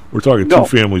bungalow. We're talking 2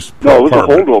 families per apartment. No,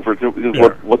 it was a holdover. It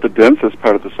was what the densest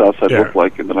part of the South Side looked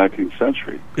like in the 19th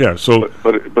century. Yeah, so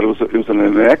but it was an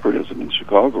anachronism in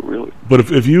Chicago, really.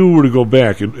 But if you were to go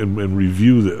back and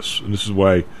review this, and this is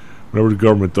why whenever the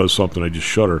government does something, I just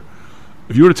shudder.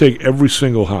 if you were to take every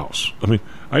single house, I mean,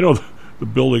 I know the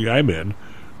building I'm in,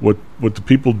 what the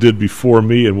people did before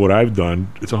me and what I've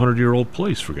done, it's a 100-year-old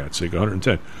place, for God's sake,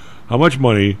 110. How much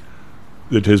money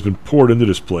that has been poured into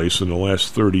this place in the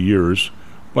last 30 years,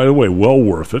 by the way, well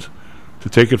worth it, to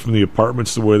take it from the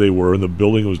apartments the way they were, and the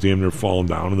building was damn near falling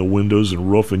down, and the windows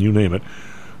and roof, and you name it.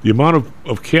 The amount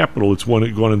of capital that's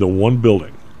gone into one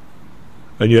building.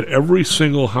 And yet every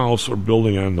single house or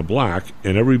building on the block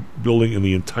and every building in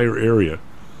the entire area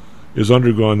has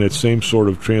undergone that same sort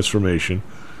of transformation.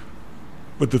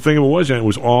 But the thing of it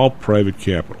was all private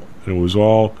capital. And it was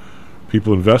all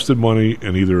people invested money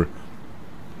and either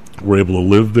were able to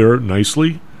live there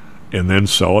nicely and then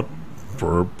sell it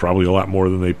for probably a lot more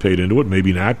than they paid into it.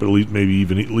 Maybe not, but at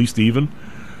least even.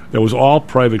 That was all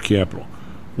private capital.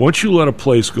 Once you let a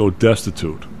place go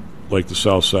destitute, like the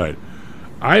South Side,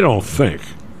 I don't think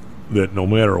that no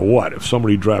matter what, if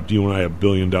somebody dropped you and I $1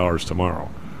 billion tomorrow,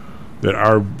 that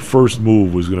our first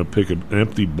move was going to pick an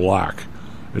empty block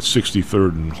at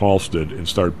 63rd and Halsted and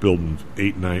start building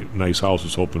 8 nice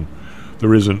houses, hoping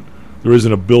there isn't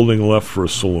a building left for a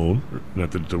saloon.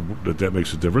 Not that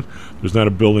makes a difference. There's not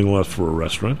a building left for a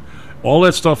restaurant. All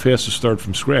that stuff has to start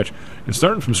from scratch, and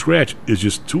starting from scratch is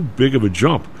just too big of a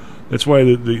jump. That's why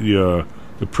the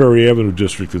Prairie Avenue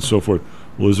district and so forth.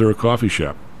 Well, is there a coffee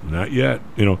shop? Not yet.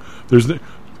 If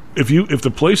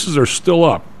the places are still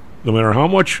up, no matter how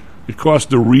much it costs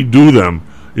to redo them,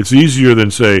 it's easier than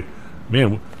say,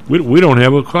 man, we don't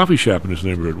have a coffee shop in this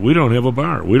neighborhood. We don't have a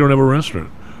bar. We don't have a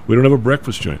restaurant. We don't have a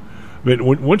breakfast joint. I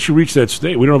mean, once you reach that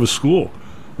stage, we don't have a school.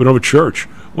 We don't have a church.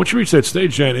 Once you reach that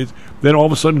stage, Jan, then all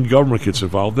of a sudden government gets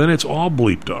involved. Then it's all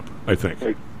bleeped up, I think.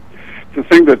 The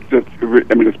thing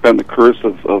it's been the curse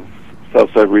of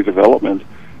Southside redevelopment,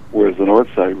 whereas the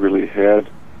North Side really had,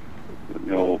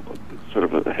 sort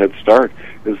of a head start,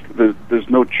 is there's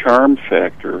no charm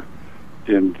factor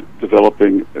in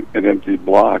developing an empty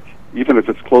block, even if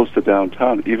it's close to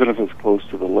downtown, even if it's close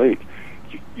to the lake.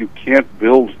 You can't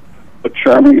build a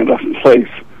charming enough place.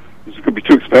 It's going to be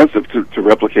too expensive to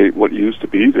replicate what used to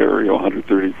be there,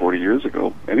 130, 40 years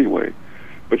ago anyway.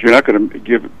 But you're not going to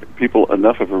give people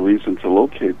enough of a reason to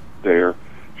locate there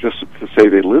just to say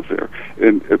they live there.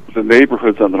 And the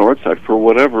neighborhoods on the north side, for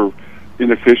whatever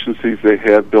inefficiencies they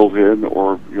had built in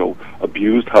or,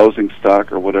 abused housing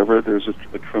stock or whatever, there's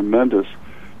a tremendous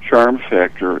charm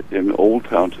factor in Old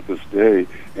Town to this day,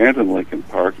 and in Lincoln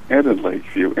Park, and in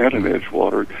Lakeview, and in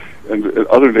Edgewater, and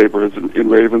other neighborhoods in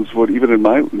Ravenswood, even in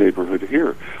my neighborhood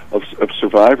here, of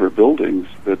survivor buildings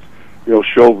that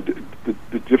show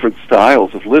the different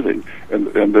styles of living and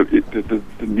the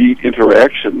neat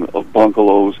interaction of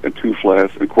bungalows and two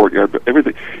flats and courtyard,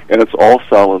 everything. And it's all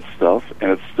solid stuff,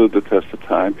 and it's stood the test of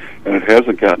time, and it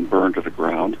hasn't gotten burned to the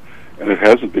ground, and it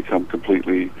hasn't become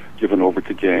completely given over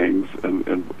to gangs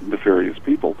and nefarious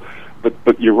people.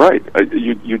 But you're right.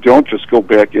 You don't just go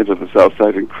back into the South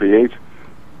Side and create,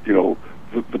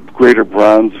 the greater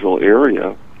Bronzeville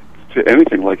area to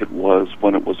anything like it was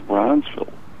when it was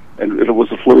Bronzeville. And it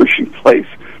was a flourishing place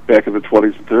back in the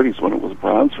 20s and 30s when it was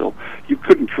Bronzeville. You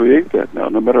couldn't create that now,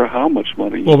 no matter how much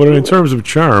money. Well, but in terms of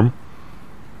charm,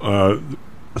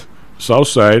 South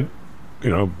Side,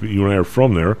 you and I are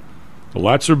from there. The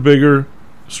lots are bigger,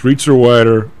 streets are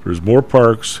wider, there's more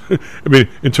parks. I mean,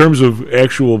 in terms of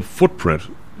actual footprint,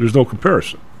 there's no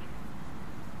comparison.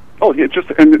 Oh, yeah,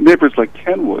 and neighbors like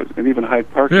Kenwood and even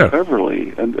Hyde Park and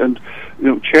Beverly and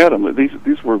Chatham.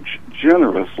 These were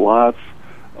generous lots.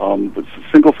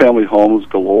 Single-family homes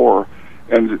galore,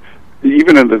 and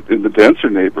even in the denser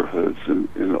neighborhoods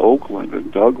in Oakland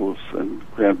and Douglas and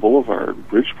Grand Boulevard, and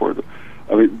Bridgeport.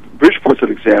 I mean, Bridgeport's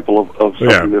an example of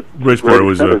something that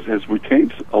Bridgeport has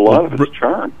retained a lot of its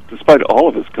charm, despite all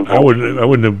of its convulsions. I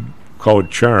wouldn't have called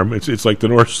it charm. It's like the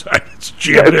North Side. It's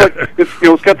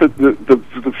it's got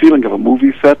the feeling of a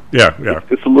movie set. Yeah.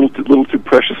 It's a little too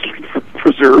preciously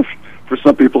preserved for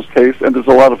some people's taste, and there's a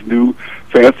lot of new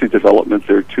fancy development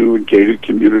there too, and gated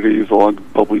communities along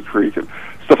Bubbly Creek and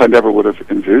stuff I never would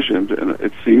have envisioned, and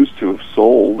it seems to have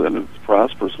sold, and it's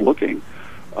prosperous looking.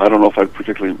 I don't know if I'd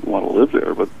particularly want to live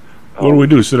there, but what do we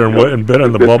do? Sit there and bet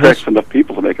on the bubbles? It attracts enough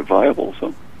people to make it viable.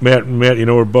 So Matt, you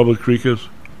know where Bubbly Creek is?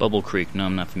 Bubble Creek? No,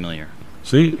 I'm not familiar.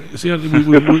 See, it's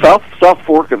the South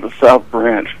Fork of the South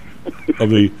Branch of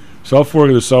the South Fork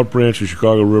of the South Branch of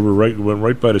Chicago River. Went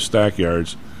right by the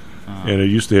stockyards. And it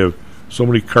used to have so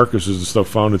many carcasses and stuff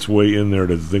found its way in there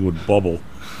that the thing would bubble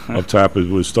up top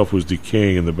as stuff was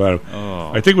decaying in the bottom.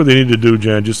 Oh. I think what they need to do,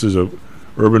 John, just as a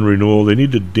urban renewal, they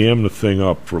need to dam the thing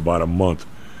up for about a month,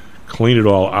 clean it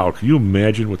all out. Can you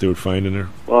imagine what they would find in there?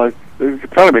 Well, they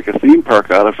could trying to make a theme park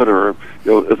out of it, or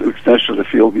an extension of the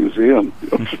Field Museum.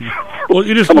 Well,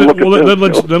 you just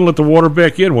then let the water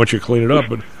back in once you clean it up.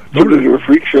 But nobody do a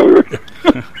freak show.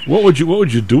 What would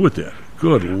you do with that?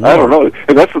 Good Lord. I don't know.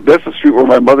 And that's the street where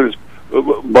my mother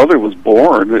was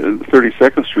born, in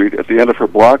 32nd Street. At the end of her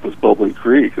block was Bubbling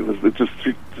Creek. It just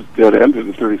dead ended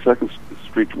in 32nd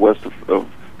Street west of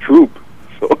Troop.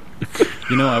 So.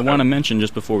 I want to mention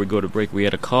just before we go to break, we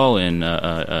had a call in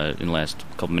the last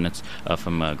couple minutes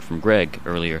from Greg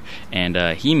earlier, and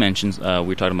he mentions we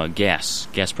were talking about gas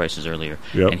prices earlier,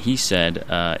 and he said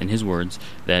in his words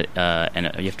that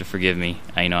and you have to forgive me,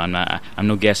 I'm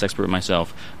no gas expert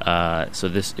myself, so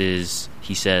this is,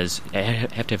 he says, I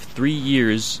have to have 3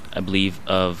 years, I believe,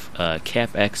 of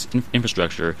CapEx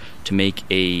infrastructure to make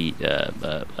a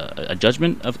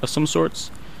judgment of some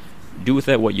sorts. Do with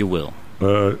that what you will.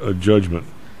 A judgment,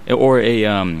 or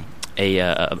a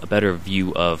better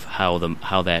view of how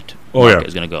that market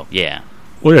is going to go. Yeah.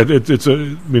 Well, yeah.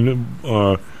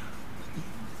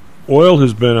 Oil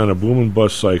has been on a boom and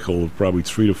bust cycle of probably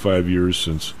 3 to 5 years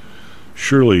since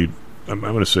Shirley. I'm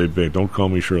going to say big. Don't call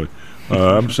me Shirley.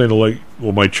 I'm saying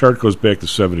my chart goes back to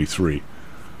 73.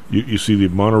 You see the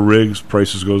amount of rigs,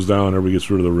 prices goes down, everybody gets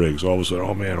rid of the rigs. All of a sudden,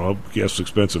 oh man, gas is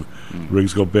expensive.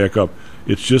 Rigs go back up.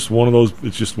 It's just one of those.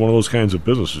 It's just one of those kinds of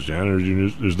businesses, John.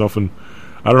 There's nothing.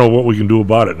 I don't know what we can do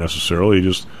about it necessarily.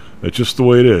 It's just the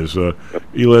way it is.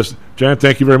 Elas, John,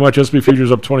 thank you very much. S&P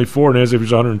Futures up 24, and NASDAQ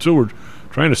Futures 102. We're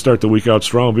trying to start the week out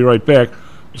strong. We'll be right back.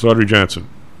 It's Audrey Johnson.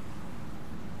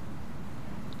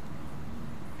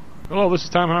 Hello, this is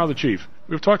Tom Howell, the Chief.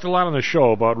 We've talked a lot on the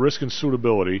show about risk and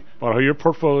suitability, about how your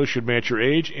portfolio should match your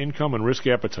age, income, and risk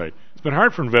appetite. It's been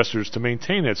hard for investors to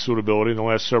maintain that suitability in the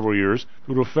last several years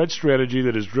due to a Fed strategy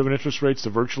that has driven interest rates to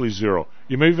virtually zero.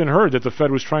 You may have even heard that the Fed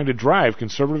was trying to drive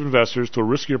conservative investors to a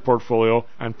riskier portfolio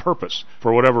on purpose,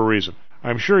 for whatever reason.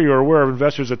 I'm sure you are aware of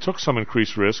investors that took some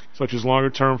increased risk, such as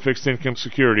longer-term fixed-income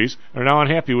securities, and are now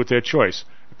unhappy with that choice.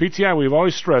 At PTI, we have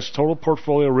always stressed total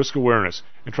portfolio risk awareness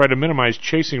and tried to minimize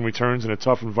chasing returns in a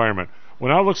tough environment.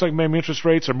 Well, now it looks like maybe interest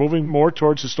rates are moving more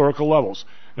towards historical levels.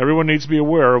 Everyone needs to be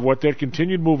aware of what that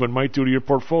continued movement might do to your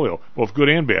portfolio, both good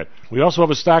and bad. We also have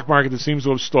a stock market that seems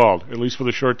to have stalled, at least for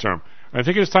the short term. I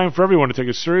think it is time for everyone to take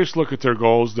a serious look at their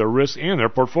goals, their risks, and their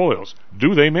portfolios.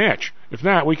 Do they match? If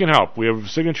not, we can help. We have a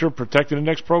Signature Protected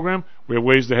Index program. We have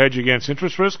ways to hedge against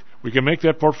interest risk. We can make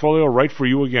that portfolio right for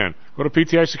you again. Go to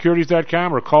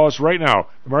PTIsecurities.com or call us right now.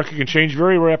 The market can change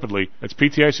very rapidly. That's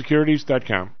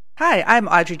PTIsecurities.com. Hi, I'm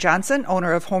Audrey Johnson,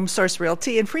 owner of Home Source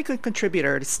Realty and frequent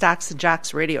contributor to Stocks and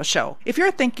Jocks radio show. If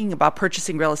you're thinking about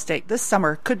purchasing real estate, this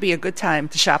summer could be a good time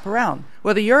to shop around.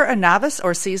 Whether you're a novice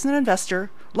or seasoned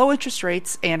investor, low interest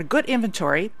rates and a good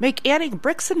inventory make adding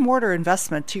bricks and mortar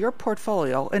investment to your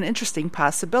portfolio an interesting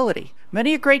possibility.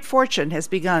 Many a great fortune has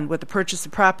begun with the purchase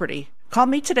of property. Call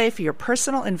me today for your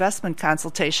personal investment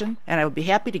consultation, and I would be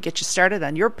happy to get you started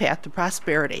on your path to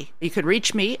prosperity. You can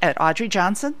reach me at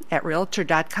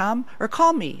audreyjohnson@realtor.com or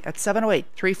call me at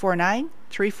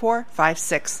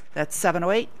 708-349-3456. That's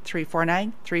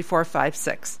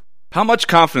 708-349-3456. How much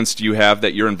confidence do you have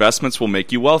that your investments will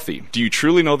make you wealthy? Do you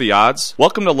truly know the odds?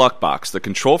 Welcome to Luckbox, the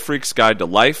control freak's guide to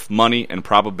life, money, and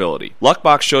probability.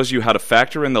 Luckbox shows you how to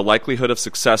factor in the likelihood of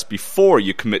success before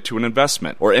you commit to an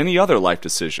investment or any other life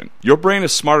decision. Your brain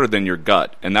is smarter than your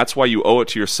gut, and that's why you owe it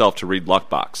to yourself to read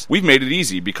Luckbox. We've made it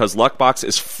easy because Luckbox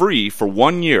is free for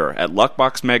 1 year at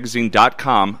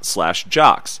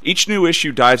luckboxmagazine.com/jocks. Each new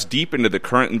issue dives deep into the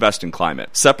current investing climate,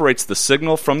 separates the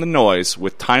signal from the noise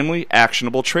with timely,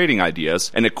 actionable trading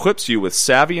ideas, and equips you with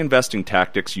savvy investing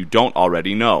tactics you don't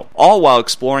already know, all while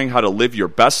exploring how to live your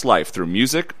best life through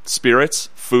music, spirits,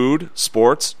 food,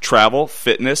 sports, travel,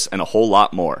 fitness, and a whole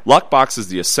lot more. Luckbox is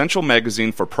the essential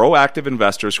magazine for proactive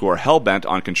investors who are hell-bent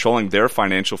on controlling their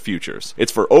financial futures.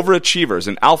 It's for overachievers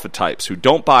and alpha types who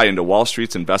don't buy into Wall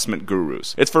Street's investment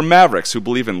gurus. It's for mavericks who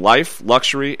believe in life,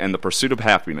 luxury, and the pursuit of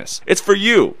happiness. It's for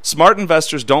you. Smart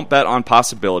investors don't bet on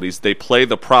possibilities, they play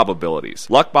the probabilities.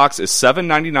 Luckbox is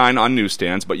 $7.99 on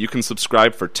newsstands, but you can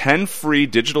subscribe for 10 free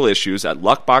digital issues at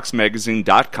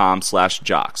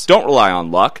luckboxmagazine.com/jocks. Don't rely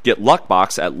on luck. Get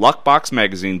Luckbox at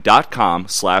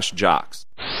luckboxmagazine.com/jocks.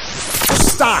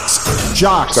 Stocks,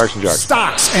 jocks, Stocks and jocks.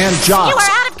 Stocks and jocks. You are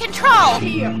out of control.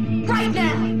 Here, right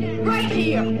now, right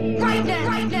here, right now,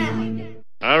 right now.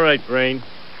 All right, Brain.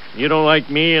 You don't like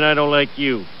me and I don't like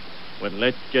you. But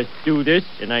let's just do this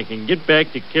and I can get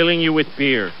back to killing you with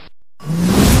beer.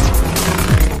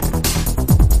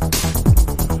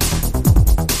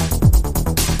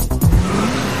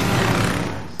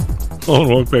 Hello and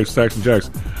welcome back to Stocks and Jocks.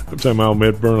 I'm talking about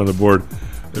Matt Byrne on the board.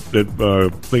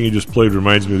 That thing you just played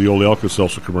reminds me of the old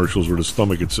Alka-Seltzer commercials where the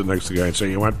stomach would sit next to the guy and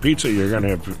say, "You want pizza? You're gonna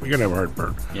have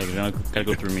heartburn." Yeah, you gotta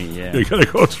go through me. Yeah, you gotta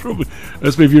go through me.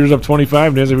 S&P futures up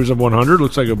 25, Nasdaq futures up 100.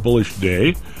 Looks like a bullish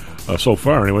day so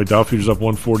far. Anyway, Dow futures up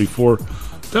 144.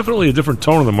 Definitely a different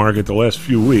tone in the market the last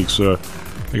few weeks. I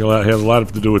think it has a lot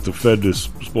to do with the Fed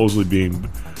supposedly being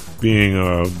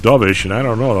dovish, and I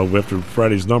don't know after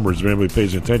Friday's numbers if anybody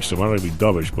pays attention to them. I don't want to be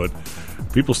dovish, but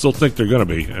people still think they're going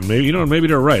to be, and maybe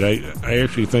they're right. I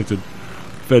actually think that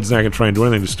Fed's not going to try and do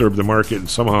anything to disturb the market, and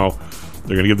somehow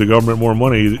they're going to give the government more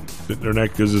money. They're not,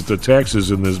 because the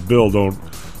taxes in this bill don't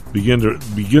begin to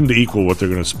equal what they're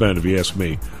going to spend. If you ask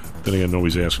me, then again,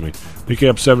 nobody's asking me. Nikkei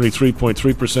up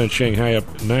 73.3%, Shanghai up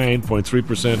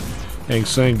 9.3%, Hang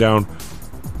Seng down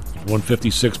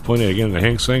 156.8. Again, the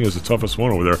Hang Seng is the toughest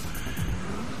one over there.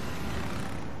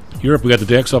 Europe, we got the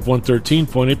DAX up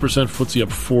 113.8%, FTSE up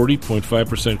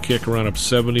 40.5%, Kick around up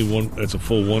 71. That's a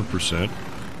full 1%.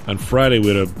 On Friday,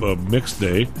 we had a mixed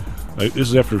day. This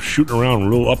is after shooting around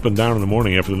real up and down in the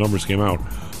morning after the numbers came out.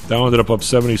 Dow ended up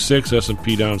 76,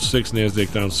 S&P down 6,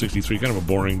 NASDAQ down 63. Kind of a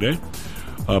boring day.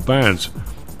 Bonds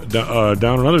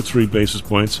down another 3 basis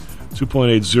points,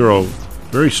 2.80.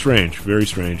 Very strange, very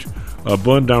strange.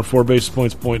 Bund down 4 basis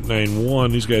points,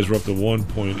 0.91. These guys are up to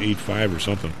 1.85 or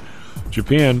something.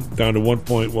 Japan down to 1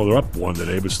 point. Well, they're up 1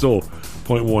 today, but still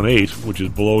 0.18, which is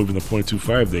below even the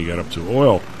 0.25 they got up to.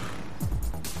 Oil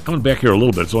coming back here a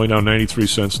little bit. It's only down 93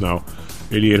 cents now.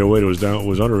 88.08. It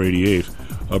was under 88.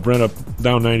 Brent up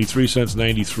down 93 cents,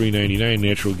 93.99.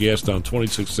 Natural gas down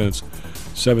 26 cents,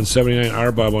 7.79.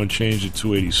 RBOB unchanged at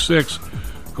 2.86.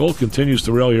 Gold continues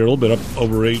to rally here a little bit, up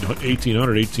over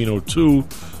 1,800, 1802,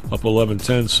 up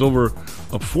 11.10. Silver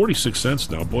up 46 cents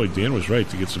now. Boy, Dan was right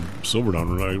to get some silver down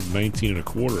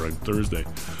 19.25 on Thursday.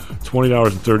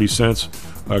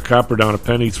 $20.30. Copper down a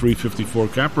penny,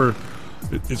 3.54. Copper,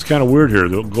 it's kind of weird here.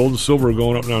 The gold and silver are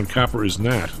going up now, and copper is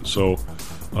not. So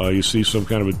you see some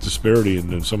kind of a disparity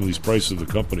in some of these prices of the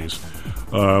companies.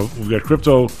 We've got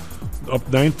crypto up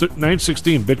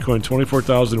 916. Bitcoin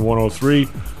 24,103.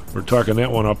 We're talking that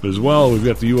one up as well. We've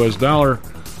got the U.S. dollar.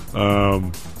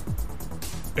 The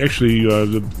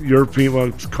European,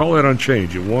 let's call that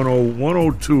unchanged. At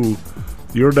 102, the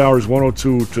euro dollar is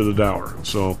 102 to the dollar.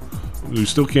 So we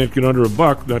still can't get under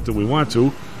 $1. Not that we want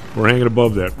to. We're hanging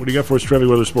above that. What do you got for us, Trevor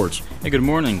Weather Sports? Hey, good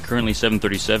morning. Currently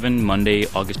 7:37, Monday,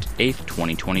 August 8th,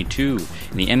 2022.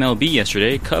 In the MLB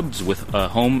yesterday, Cubs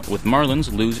home with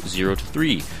Marlins lose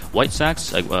 0-3. White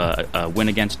Sox win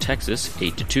against Texas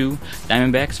 8-2.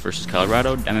 Diamondbacks versus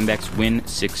Colorado. Diamondbacks win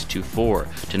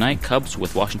 6-4. Tonight, Cubs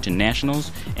with Washington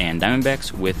Nationals and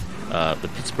Diamondbacks with the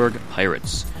Pittsburgh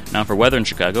Pirates. Now for weather in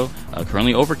Chicago,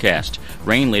 currently overcast.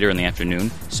 Rain later in the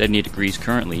afternoon, 78 degrees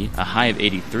currently, a high of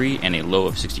 83 and a low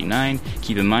of 69.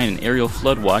 Keep in mind an aerial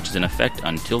flood watch is in effect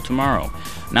until tomorrow.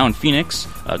 Now in Phoenix,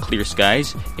 clear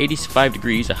skies, 85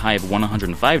 degrees, a high of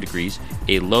 105 degrees,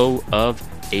 a low of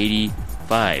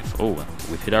 85. Oh,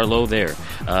 we've hit our low there.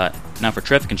 Now for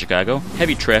traffic in Chicago,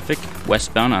 heavy traffic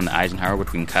westbound on the Eisenhower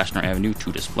between Costner Avenue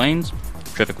to Des Plaines.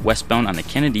 Traffic westbound on the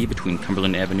Kennedy between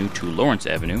Cumberland Avenue to Lawrence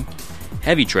Avenue.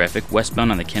 Heavy traffic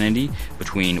westbound on the Kennedy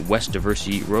between West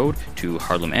Diversey Road to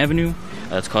Harlem Avenue.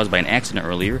 That's caused by an accident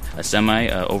earlier. A semi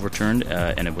overturned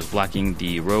and it was blocking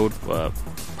the road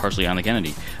partially on the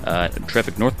Kennedy.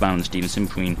 Traffic northbound on Stevenson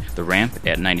between the ramp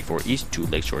at 94 East to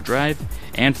Lakeshore Drive.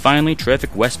 And finally,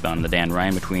 traffic westbound on the Dan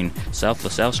Ryan between South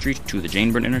LaSalle Street to the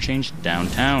Jane Byrne Interchange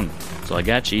downtown. That's all I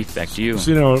got, Chief. Back to you.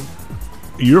 So,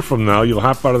 a year from now, you'll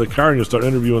hop out of the car and you'll start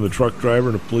interviewing the truck driver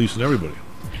and the police and everybody.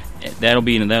 That'll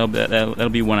be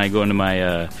when I go into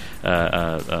my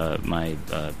my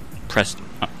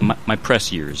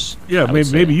press years. Yeah,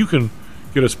 maybe you can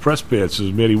get us press pads,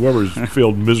 as Matty Weber's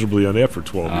failed miserably on that for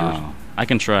 12 years. I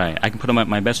can try. I can put on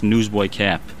my best newsboy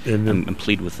cap and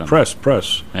plead with them. Press.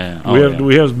 Yeah. Do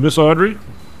we have Miss Audrey?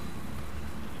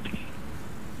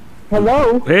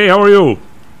 Hello. Hey, how are you?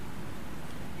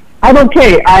 I'm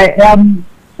okay. I am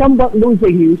somewhat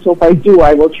losing you, so if I do,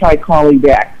 I will try calling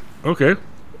back. Okay.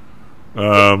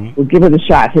 We'll give it a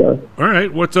shot here. All right.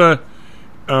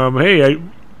 Hey, I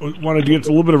wanted to get a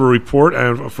little bit of a report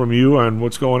from you on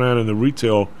what's going on in the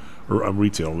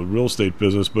the real estate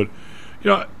business. But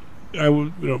Odd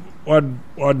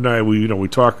and I, we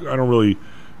talk. I don't really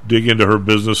dig into her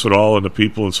business at all and the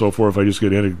people and so forth. I just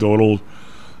get anecdotal.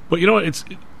 But it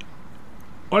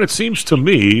seems to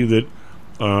me that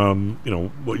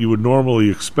what you would normally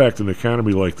expect in an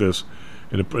economy like this,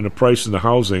 and the price in the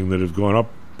housing that have gone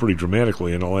up pretty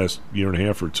dramatically in the last year and a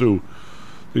half or two,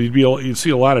 you'd see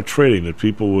a lot of trading, that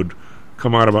people would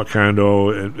come out of a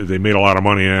condo and they made a lot of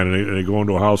money on it, and they go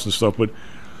into a house and stuff. But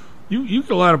you've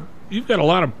got a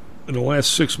lot of in the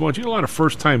last 6 months. You got a lot of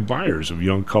first-time buyers of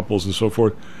young couples and so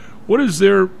forth. What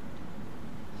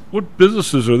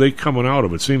businesses are they coming out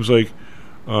of? It seems like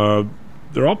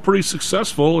they're all pretty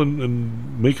successful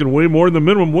and making way more than the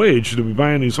minimum wage to be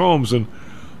buying these homes. And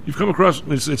you've come across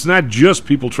it's not just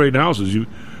people trading houses.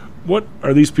 What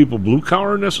are these people, blue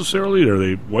collar necessarily? Are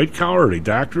they white collar? Are they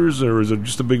doctors? Or is it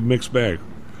just a big mixed bag?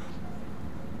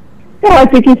 Well, I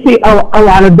think you see a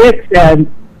lot of mix,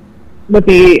 and with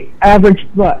the average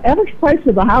price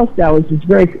of the house now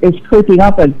is creeping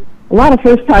up, and a lot of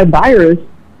first time buyers,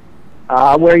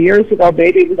 where years ago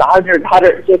maybe it was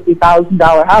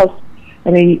 $150,000 house. I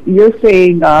mean, you're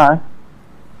seeing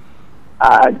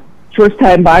first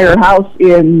time buyer house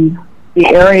in the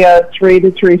area $3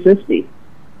 to $350.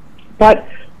 But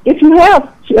if you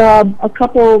have a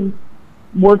couple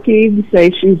working, say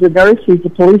she's a nurse, he's a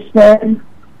policeman,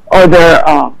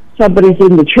 or somebody's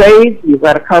in the trade, you've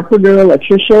got a carpenter,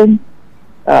 electrician,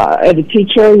 and a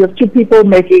teacher, you have two people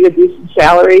making a decent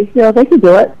salary, they can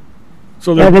do it.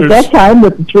 So and at that time,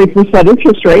 with the 3%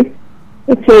 interest rate,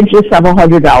 it saves you several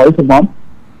 $100s a month.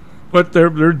 But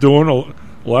they're doing a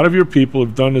lot of your people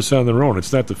have done this on their own.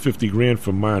 It's not the $50,000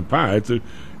 from Ma and Pa.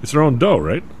 It's their own dough,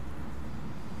 right?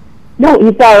 No,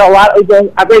 you've got a lot.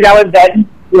 Every now and then,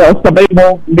 somebody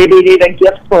will maybe need a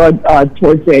gift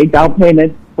towards a down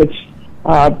payment, which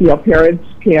parents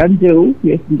can do.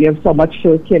 You can give so much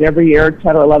to a kid every year,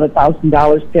 $10,000 or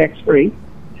 $11,000 tax free,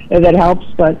 and that helps.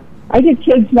 But I get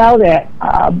kids now that,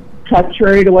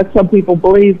 contrary to what some people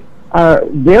believe, are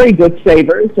very good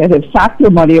savers and have socked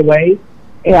their money away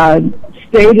and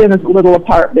stayed in a little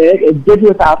apartment and did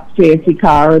without the fancy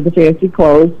car or the fancy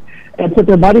clothes and put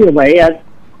their money away. And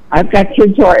I've got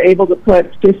kids who are able to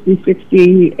put $50,000,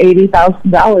 $60,000,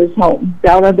 $80,000 home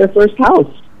down on their first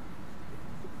house.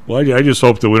 Well, I just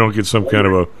hope that we don't get some kind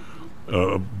of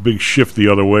a big shift the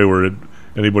other way where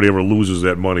anybody ever loses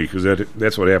that money, because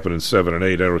that's what happened in 7 and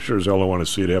 8. I sure as hell don't want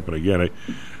to see it happen again. I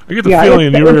get the feeling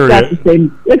in your area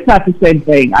it's not the same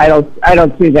thing. I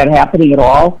don't see that happening at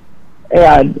all.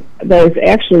 And there's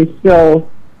actually still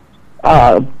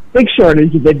a big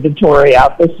shortage of inventory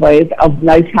out this way of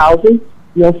nice houses.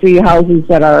 You'll see houses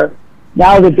that are,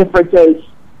 now the difference is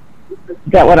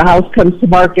that when a house comes to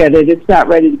market and it's not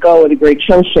ready to go in a great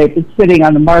show shape, it's sitting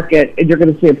on the market, and you're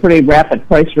going to see a pretty rapid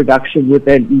price reduction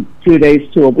within 2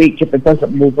 days to a week if it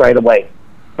doesn't move right away.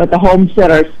 But the homes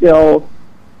that are still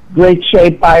great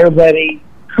shape, buyer ready,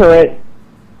 current,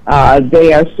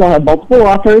 they are still have multiple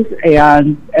offers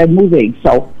and moving.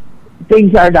 So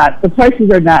the prices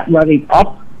are not running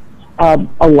up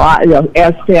a lot,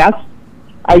 as fast.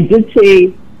 I did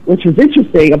see, which was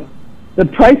interesting, the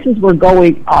prices were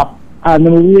going up on the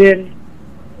move-in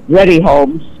ready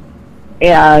homes,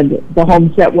 and the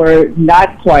homes that were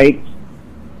not quite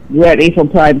ready for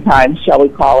prime time, shall we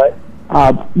call it,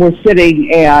 were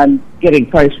sitting and getting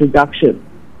price reduction.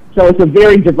 So it's a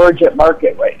very divergent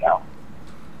market right now.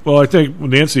 Well, I think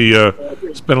Nancy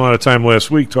spent a lot of time last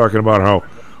week talking about how,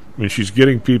 she's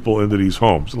getting people into these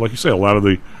homes. And like you say, a lot of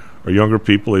are younger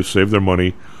people. They've saved their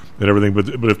money and everything.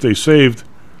 But if they saved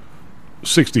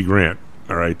 $60,000,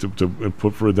 all right, to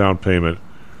put for a down payment,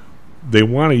 they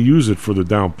want to use it for the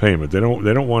down payment. They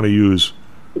don't want to use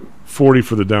 $40,000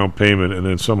 for the down payment and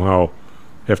then somehow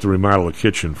have to remodel a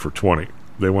kitchen for $20,000.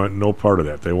 They want no part of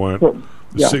that. They want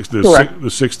the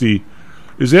 $60,000.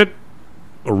 Is that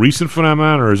a recent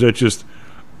phenomenon, or is that just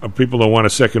people don't want a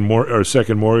second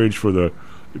mortgage to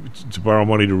borrow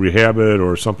money to rehab it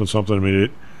or something?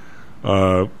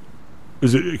 Can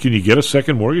you get a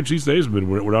second mortgage these days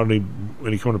without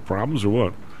any kind of problems, or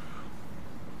what?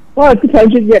 Well, it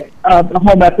depends. You get a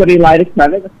home equity line of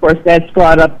credit. Of course, that's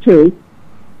gone up too.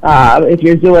 If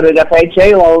you're doing an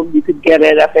FHA loan, you could get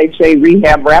an FHA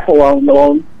rehab wrap-a-loan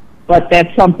loan, but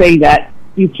that's something that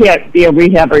you can't be a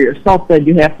rehabber yourself. Then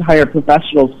you have to hire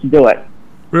professionals to do it.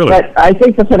 Really? But I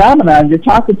think the phenomenon you're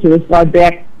talking to has gone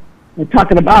back. It's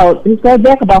gone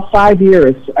back about 5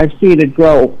 years. I've seen it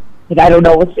grow. And I don't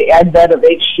know what's the advent of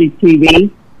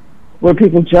HGTV, where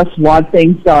people just want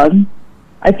things done.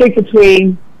 I think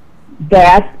between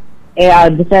that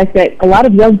and the fact that a lot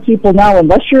of young people now,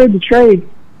 unless you're in the trade,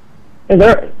 they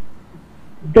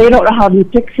don't know how to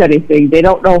fix anything. They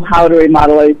don't know how to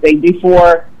remodel anything.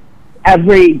 Before,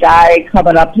 every guy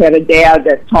coming up had a dad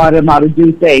that taught him how to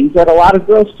do things, and a lot of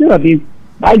girls too.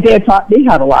 My dad taught me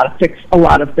how to fix a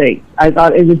lot of things. I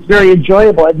thought it was very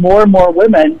enjoyable, and more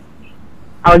women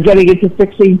are getting into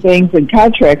fixing things and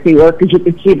contracting work, as you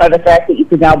can see by the fact that you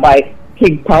can now buy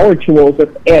King power tools at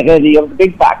any of the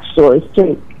big box stores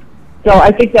too. So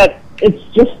I think that it's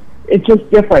just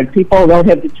different. People don't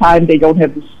have the time, they don't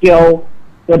have the skill,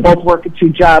 they're both working 2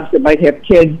 jobs, they might have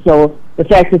kids, so the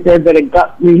fact that they're going to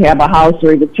gut rehab a house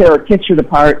or even tear a kitchen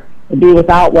apart and be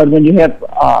without one when you have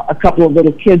a couple of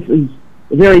little kids is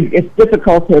it's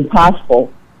difficult to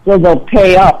impossible. So they'll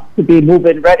pay up to be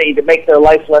move-in ready to make their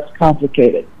life less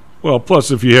complicated. Well,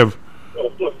 plus if you have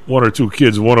 1 or 2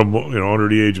 kids, one of them under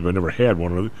the age of, I never had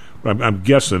one. I'm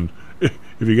guessing if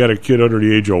you got a kid under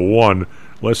the age of 1,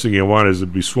 last thing you want is to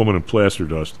be swimming in plaster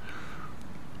dust.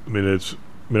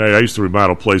 I used to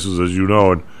remodel places, as you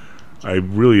know, and I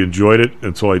really enjoyed it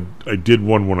until I did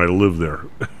one when I lived there.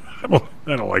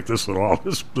 I don't like this at all.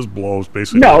 This blows,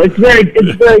 basically. No, it's very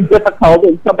difficult.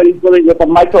 When somebody's living with a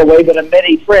microwave and a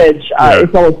mini fridge,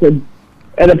 it's always an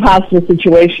impossible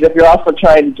situation if you're also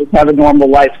trying to just have a normal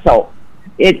life. So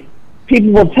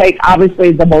people will take,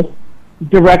 obviously, the most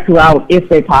direct route if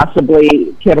they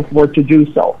possibly can afford to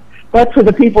do so. But for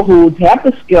the people who have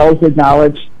the skills and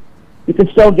knowledge, you can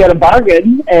still get a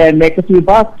bargain and make a few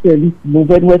bucks and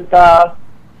move in with,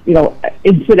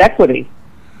 instant equity.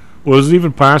 Well, is it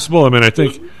even possible? I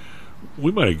think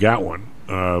we might have got one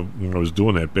when I was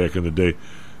doing that back in the day.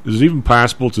 Is it even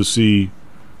possible to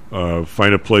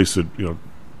find a place that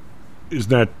is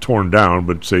not torn down,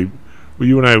 but say, well,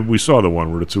 you and I, we saw the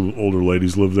one where the 2 older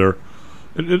ladies lived there.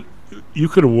 You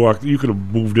could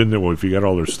have moved in there. Well, if you got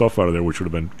all their stuff out of there, which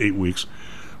would have been 8 weeks,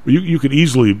 but you could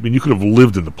easily. You could have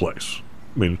lived in the place.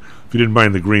 If you didn't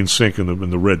mind the green sink and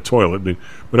the red toilet,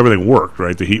 but everything worked,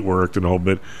 right? The heat worked and the whole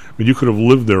bit. You could have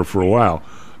lived there for a while.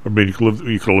 You could have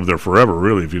lived there forever,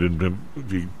 really, if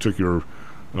you took you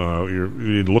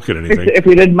didn't look at anything. If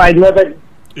you didn't mind living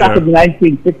stuff in the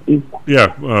 1960s.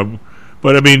 Yeah,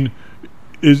 but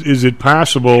is it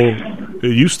possible?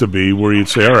 It used to be where you'd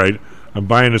say, all right, I'm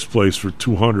buying this place for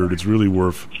 $200. It's really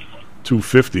worth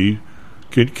 $250.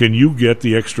 Can you get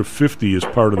the extra $50 as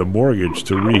part of the mortgage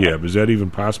to rehab? Is that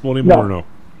even possible anymore or no?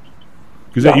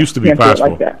 Because that used to be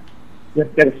possible. Like that. You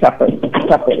have to get a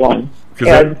separate loan.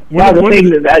 And the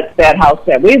thing that house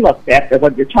that we looked at, that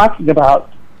what you're talking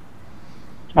about,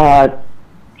 that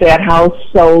house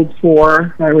sold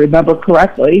for, if I remember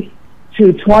correctly,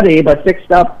 $220, but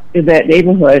fixed up in that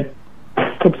neighborhood,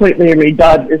 completely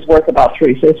redone, is worth about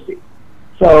 $350.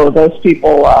 So those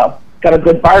people got a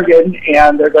good bargain,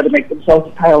 and they're going to make themselves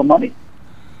a pile of money.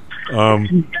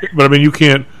 But you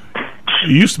can't.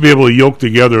 You used to be able to yoke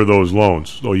together those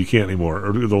loans, though you can't anymore.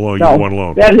 Or the loan, one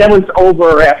loan. That was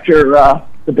over after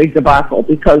the big debacle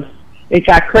because it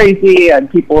got crazy and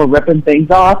people were ripping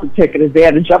things off and taking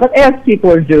advantage of it, as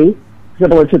people are due,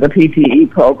 similar to the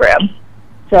PPE program.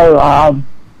 So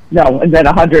no, and then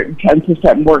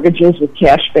 110% mortgages with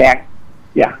cash back.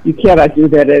 Yeah, you cannot do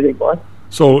that anymore.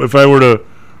 So if I were to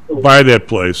buy that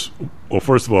place, well,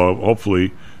 first of all, hopefully,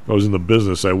 if I was in the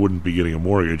business, I wouldn't be getting a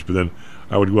mortgage, but then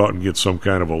I would go out and get some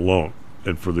kind of a loan,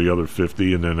 and for the other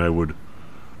 $50, and then I would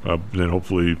then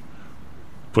hopefully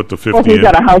put the $50 in. Well, if you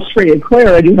got a house free and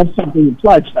clear and you have something to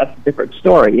pledge, that's a different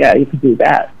story. Yeah, you could do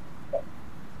that.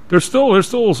 There's still a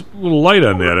little light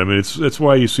on that. That's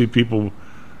why you see people.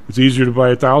 It's easier to buy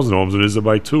 1,000 homes than it is to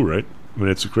buy 2, right?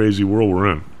 It's a crazy world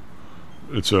we're in.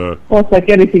 It's like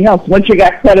anything else. Once you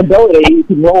got credibility, you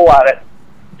can roll on it.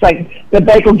 It's like the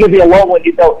bank will give you a loan when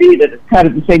you don't need it. It's kind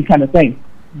of the same kind of thing.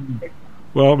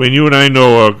 Well, you and I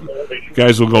know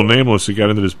guys will go nameless that got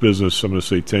into this business, I'm going to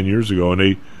say 10 years ago,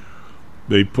 and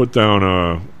they put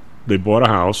down, they bought a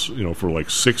house, for like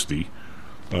 60,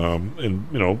 in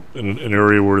an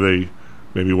area where they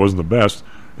maybe wasn't the best,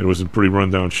 and it was in pretty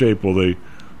rundown shape. Well, they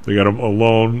got a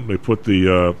loan, they put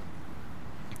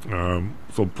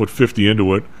put 50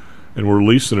 into it, and we're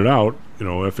leasing it out,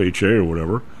 FHA or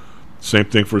whatever. Same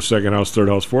thing for a second house, third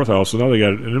house, fourth house. So now they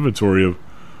got an inventory of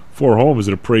 4 homes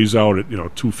that appraise out at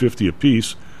 $250 a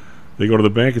piece. They go to the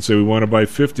bank and say we want to buy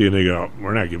 50, and they go,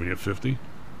 we're not giving you 50.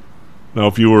 Now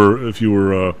if you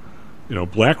were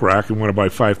BlackRock and want to buy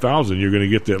 5,000, you're going to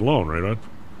get that loan, right?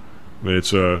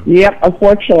 It's yep.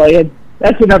 Unfortunately,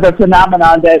 that's another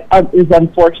phenomenon that is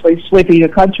unfortunately sweeping the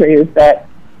country, is that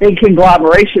big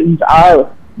conglomerations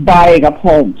are buying up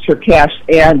homes for cash,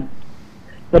 and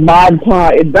the Mod Pa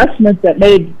investment that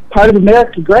made part of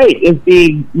America great is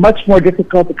being much more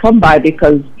difficult to come by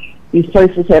because these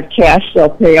places have cash, they'll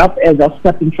pay up and they'll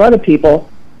step in front of people.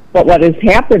 But what is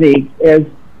happening is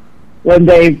when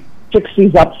they fix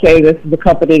these up, say this is the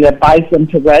company that buys them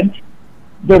to rent,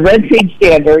 the renting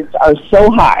standards are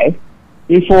so high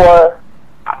before,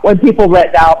 when people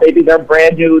rent now, maybe they're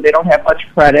brand new, they don't have much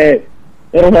credit,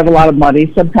 they don't have a lot of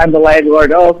money. Sometimes the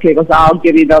landlord, goes, I'll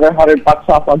give you another $100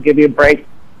 off, I'll give you a break.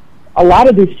 A lot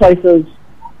of these places,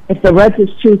 if the rent is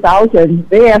 $2,000,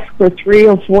 they ask for 3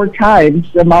 or 4 times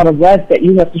the amount of rent that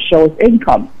you have to show as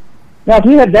income. Now, if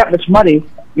you have that much money,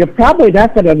 you're probably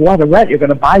not going to want to rent. You're going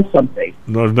to buy something.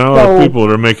 No, there's not a lot of people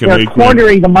that are making they're $8,000.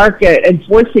 cornering the market and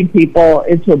forcing people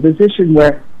into a position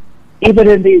where, even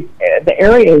in the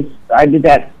areas, I mean,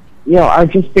 that are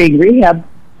just being rehabbed,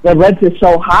 the rent is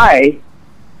so high,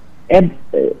 and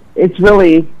it's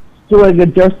really doing a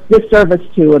disservice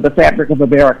to the fabric of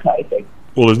America, I think.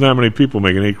 Well, there's not many people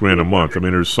making $8,000 a month. I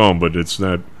mean, there's some, but it's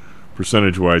not,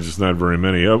 percentage-wise, it's not very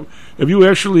many. Have you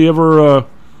actually ever,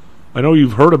 I know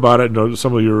you've heard about it,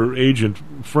 some of your agent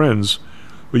friends,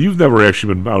 but you've never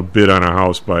actually been outbid on a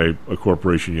house by a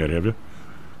corporation yet, have you?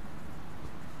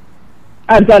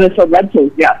 I've done it for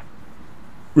rentals, yes.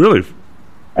 Really?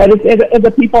 And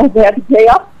the people have had to pay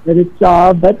up, and it's,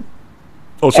 but...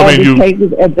 Oh, so I mean,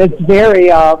 it's very,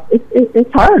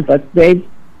 it's hard, but they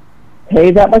pay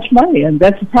that much money, and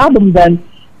that's the problem. Then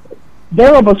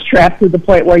they're almost trapped to the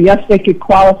point where, yes, they could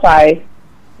qualify.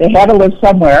 They had to live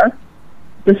somewhere.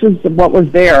 This is what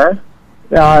was there.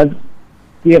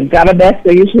 You've got to match.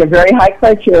 They usually have very high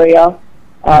criteria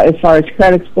as far as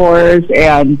credit scores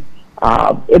and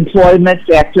employment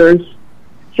factors.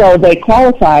 So they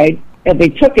qualified, and they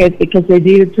took it because they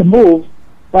needed to move,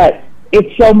 but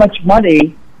it's so much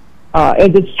money,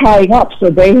 and it's tying up. So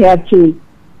they had to,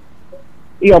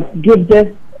 have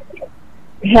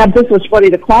this much money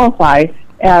to qualify,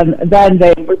 and then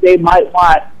they might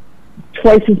want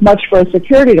twice as much for a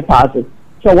security deposit.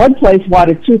 So one place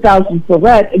wanted $2,000 for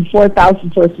rent and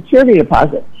 $4,000 for a security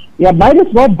deposit. You might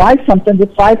as well buy something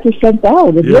with 5%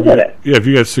 down and live in it. Yeah, if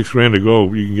you got $6,000 to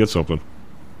go, you can get something.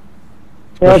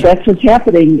 Well, that's what's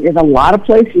happening in a lot of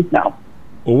places now.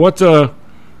 Well, what? So,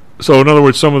 in other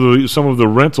words, some of the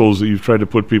rentals that you've tried to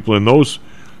put people in, those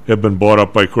have been bought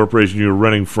up by corporations. You're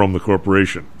renting from the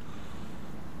corporation,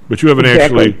 but you haven't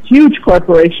actually huge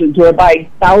corporations who are buying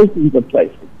thousands of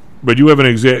places. But you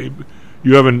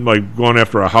haven't like gone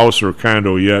after a house or a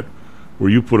condo yet, where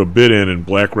you put a bid in and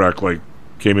BlackRock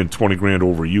came in $20,000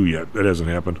 over you yet. That hasn't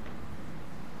happened.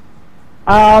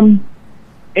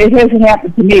 It hasn't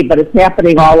happened to me, but it's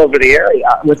happening all over the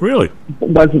area. Really?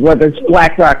 Whether it's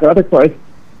BlackRock or other corporations.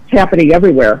 It's happening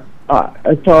everywhere.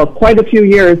 For quite a few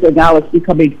years, and now it's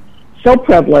becoming so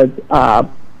prevalent. Like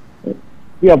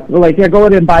they're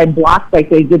going and buying blocks, like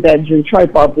they did that in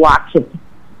Detroit, bought blocks of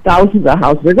thousands of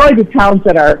houses. They're going to towns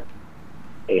that are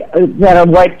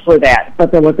ripe for that.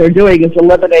 But then what they're doing is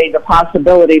eliminating the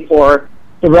possibility for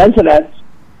the residents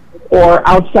or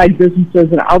outside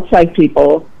businesses and outside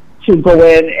people to go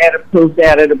in and improve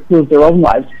that and improve their own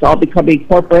lives. It's all becoming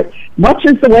corporate, much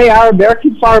as the way our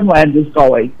American farmland is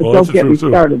going. But don't get me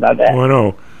started on that. Oh, I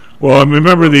know. Well, I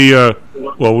remember we had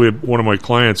one of my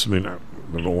clients, I don't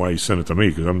know why he sent it to me,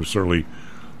 because I'm certainly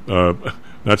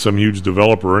not some huge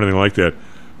developer or anything like that.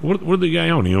 What did the guy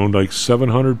own? He owned like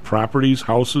 700 properties,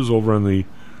 houses over on the,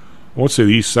 I won't say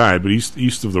the east side, but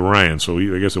east of the Ryan. So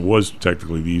I guess it was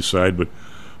technically the east side, but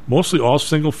mostly all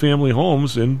single-family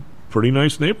homes in pretty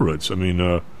nice neighborhoods. I mean,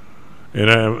 I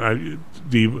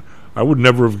would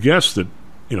never have guessed that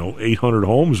 800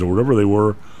 homes or whatever they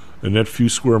were in that few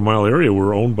square mile area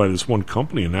were owned by this one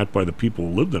company and not by the people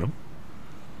who lived in them.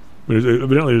 I mean,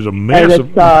 evidently, there's a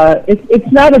massive. And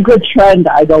it's not a good trend,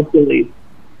 I don't believe.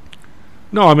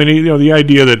 No, I mean, the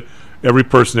idea that every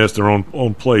person has their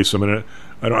own place. I mean,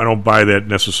 I don't buy that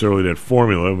necessarily, that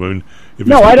formula. I mean,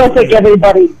 I don't think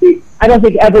everybody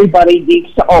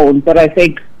needs to own, but I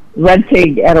think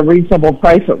renting at a reasonable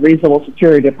price with reasonable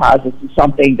security deposits is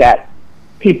something that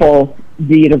people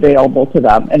need available to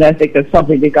them, and I think that's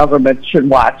something the government should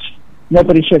watch.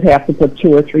 Nobody should have to put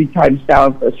 2 or 3 times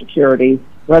down for a security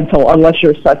rental unless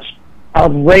you're such a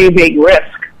raving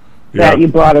risk that you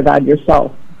brought it on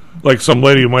yourself. Like some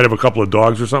lady who might have a couple of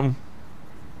dogs or something?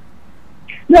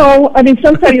 No, I mean,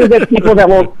 sometimes you get people that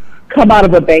will come out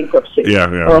of a bankruptcy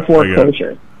or a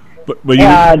foreclosure. But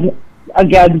and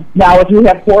again, now if you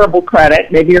have horrible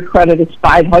credit, maybe your credit is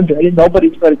 500 and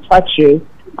nobody's going to touch you.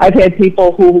 I've had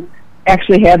people who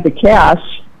actually had the cash,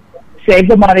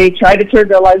 saved the money, tried to turn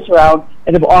their lives around,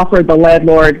 and have offered the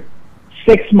landlord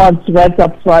 6 months rent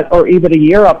up front or even a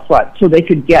year up front so they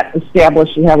could get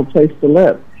established and have a place to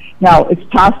live. Now, it's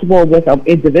possible with an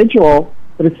individual,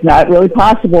 but it's not really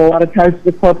possible a lot of times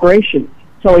with a corporation.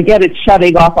 So again, it's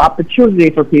shutting off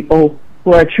opportunity for people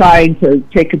who are trying to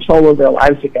take control of their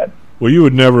lives again. Well, you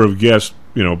would never have guessed,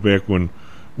 back when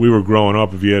we were growing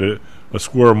up, if you had a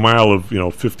square mile of,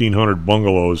 1,500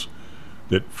 bungalows,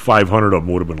 that 500 of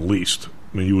them would have been leased.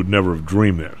 I mean, you would never have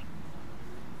dreamed that.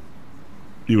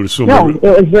 You would assume. No, it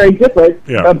was very different.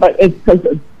 Yeah. But it's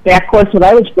because back, of course, when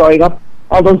I was growing up,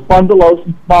 all those bungalows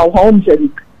and small homes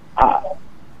and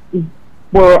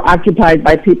were occupied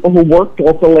by people who worked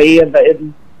locally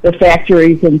in the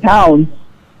factories and towns.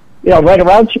 right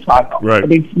around Chicago. Right. I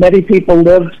mean, many people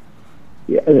lived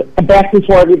back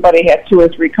before everybody had 2 or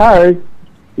 3 cars.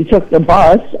 You took the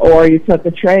bus or you took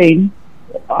a train.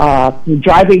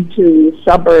 Driving to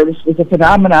suburbs was a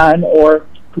phenomenon, or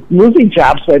losing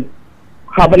jobs. With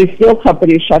how many steel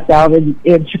companies shut down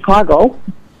in Chicago?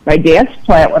 My dance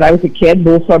plant, when I was a kid,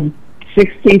 moved from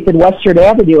 16th and Western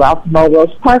Avenue out to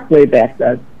Melrose Parkway back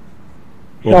then.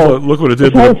 Well, So look what it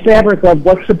did. the whole fabric of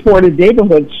what supported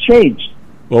neighborhoods changed.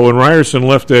 Well, when Ryerson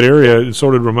left that area, and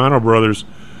so did Romano Brothers,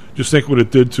 just think what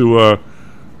it did to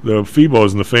the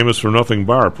Phoebos and the Famous for Nothing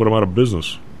bar. Put them out of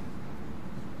business.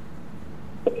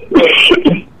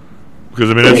 Because,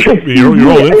 I mean, that's, your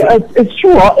whole it's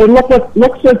true. And look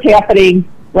what's happening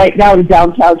right now in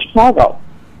downtown Chicago.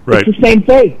 Right. It's the same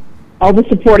thing. All the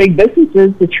supporting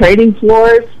businesses, the trading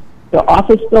floors, the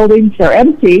office buildings are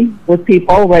empty with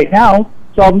people right now.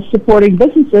 So all the supporting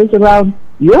businesses around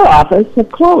your office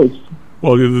have closed.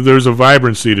 Well, there's a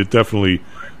vibrancy that definitely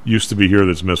used to be here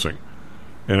that's missing,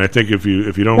 and I think if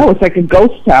you don't, no, it's like a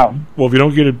ghost town. Well, if you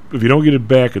don't get it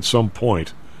back at some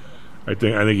point, I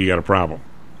think you got a problem.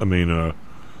 I mean,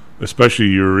 especially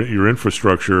your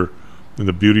infrastructure, and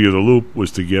the beauty of the Loop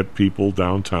was to get people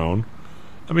downtown.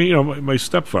 I mean, my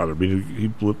stepfather, I mean,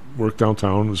 he worked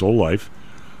downtown his whole life,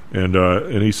 and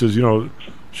he says,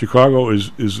 Chicago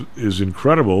is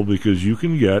incredible because you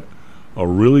can get a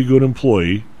really good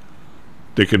employee.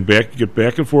 They can get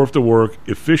back and forth to work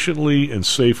efficiently and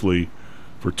safely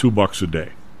for $2 a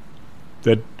day.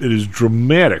 That it is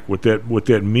dramatic what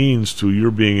that means to your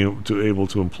being able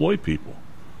to employ people,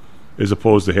 as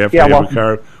opposed to have a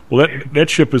car. Well, that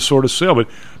ship is sort of sailed. But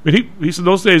I mean, he said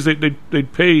those days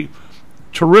they'd pay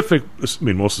terrific. I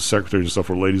mean, most of the secretaries and stuff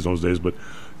were ladies in those days, but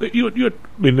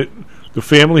the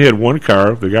family had one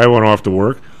car. The guy went off to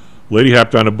work. Lady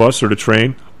hopped on the bus or the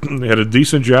train. They had a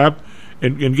decent job.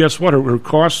 And guess what? Her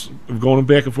costs of going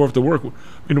back and forth to work.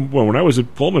 I mean, when I was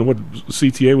at Pullman,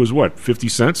 CTA was 50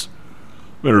 cents,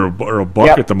 or a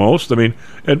buck at the most. I mean,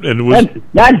 and it was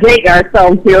not dating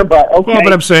ourselves here, but okay. Well,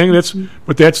 but I'm saying that's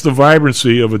the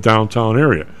vibrancy of a downtown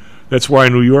area. That's why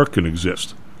New York can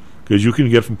exist, because you can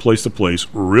get from place to place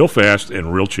real fast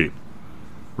and real cheap,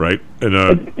 right?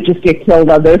 And just get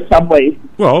killed on their subways.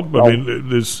 Well, I mean,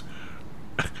 there's.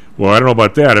 Well, I don't know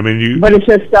about that. I mean, but it's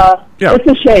just it's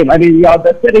a shame. I mean,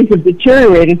 the cities have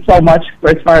deteriorated so much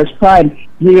as far as crime.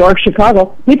 New York,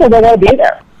 Chicago, people don't want to be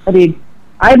there. I mean,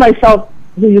 I myself,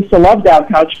 who used to love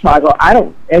downtown Chicago,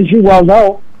 as you well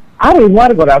know, I don't even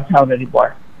want to go downtown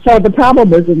anymore. So the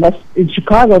problem is, unless in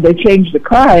Chicago they change the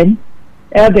crime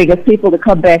and they get people to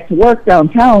come back to work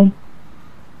downtown,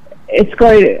 it's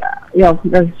going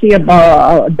to, see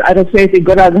I don't see anything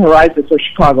good on the horizon for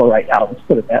Chicago right now. Let's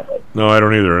put it that way. No, I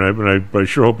don't either, and I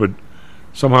sure hope it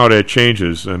somehow that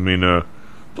changes. I mean,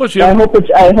 plus I hope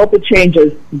it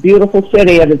changes. Beautiful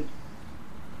city, and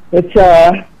it's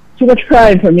too much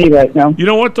crime for me right now. You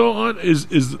know what though? Is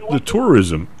the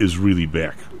tourism is really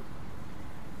back.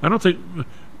 I don't think.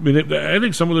 I mean, I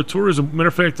think some of the tourism. Matter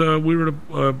of fact, we were at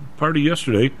a party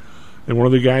yesterday, and one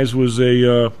of the guys was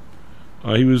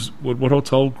he was what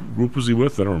hotel group was he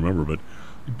with? I don't remember, but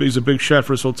he's a big shot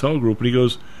for his hotel group, and he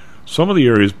goes, some of the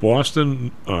areas,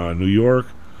 Boston, New York,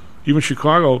 even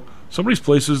Chicago, some of these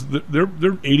places they're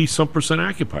 80-some%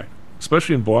 occupied,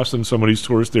 especially in Boston. Some of these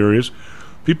tourist areas,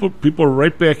 people are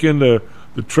right back into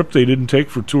the trip they didn't take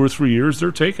for 2 or 3 years.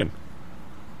 They're taking.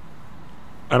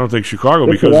 I don't think Chicago,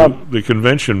 because of the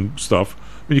convention stuff.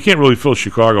 I mean, you can't really fill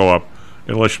Chicago up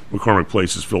unless McCormick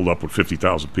Place is filled up with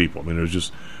 50,000 people. I mean,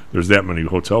 there's that many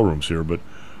hotel rooms here, but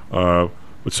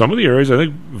some of the areas, I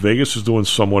think Vegas is doing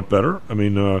somewhat better. I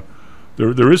mean,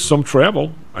 there is some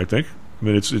travel, I think. I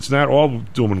mean, it's not all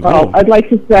doom and gloom. I'd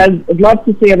love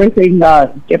to see everything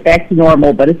get back to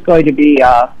normal, but it's going to be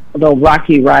a little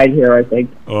rocky ride here, I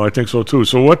think. Oh, I think so too.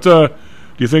 So, what do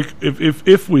you think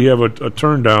if we have a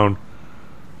turn down?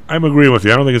 I'm agreeing with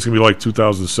you. I don't think it's going to be like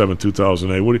 2007,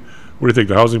 2008. What do you think?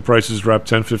 The housing prices drop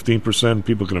 10, 15%.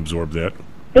 People can absorb that.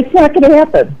 It's not going to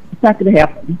happen. It's not going to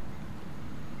happen.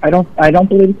 I don't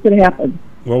believe it's going to happen.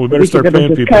 Well, we better start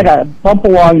paying people. Kind of bump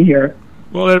along here.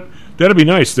 Well, that'd be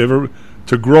nice to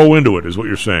grow into it, is what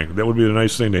you're saying. That would be the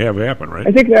nice thing to have happen, right?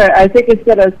 I think it's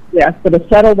going to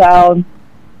settle down.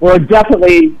 We're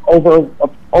definitely over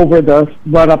the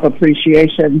run-up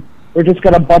appreciation. We're just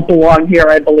going to bump along here,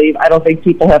 I believe. I don't think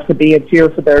people have to be in fear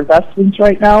for their investments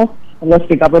right now, unless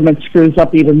the government screws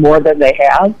up even more than they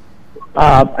have.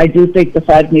 I do think the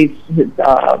Fed needs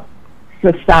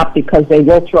to stop, because they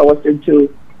will throw us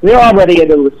into. We're already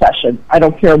in a recession. I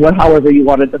don't care however you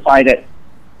want to define it.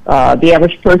 The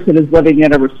average person is living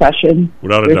in a recession.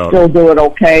 Without a They're doubt. still doing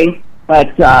okay,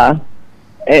 but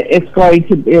it's going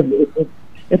to,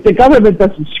 if the government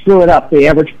doesn't screw it up, the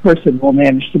average person will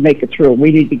manage to make it through.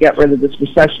 We need to get rid of this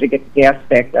recession to get the gas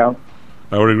back down.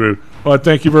 I would agree. Well,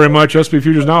 thank you very much. SP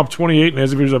Futures now up 28 and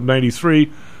S&P Futures up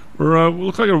 93. We're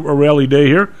looks like a rally day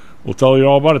here. We'll tell you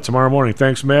all about it tomorrow morning.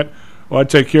 Thanks, Matt. Well,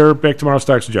 take care. Back tomorrow,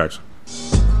 Stocks and Jocks.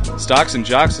 Stocks and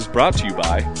Jocks is brought to you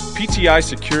by PTI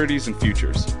Securities and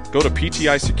Futures. Go to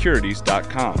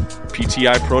PTIsecurities.com.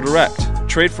 PTI ProDirect.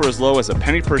 Trade for as low as a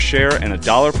penny per share and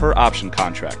 $1 per option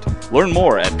contract. Learn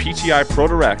more at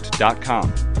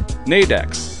PTIProDirect.com.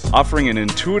 Nadex, offering an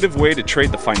intuitive way to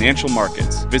trade the financial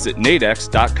markets. Visit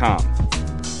nadex.com.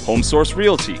 HomeSource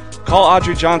Realty. Call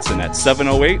Audrey Johnson at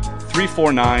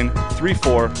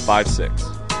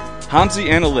 708-349-3456. Hamzy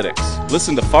Analytics.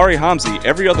 Listen to Fari Hamzy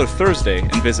every other Thursday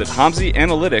and visit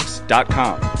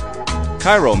HamzyAnalytics.com.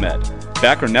 ChiroMed.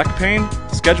 Back or neck pain?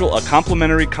 Schedule a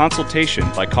complimentary consultation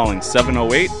by calling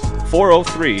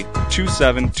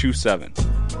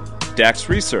 708-403-2727. DAX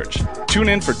Research. Tune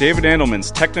in for David Andelman's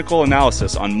technical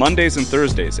analysis on Mondays and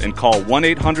Thursdays and call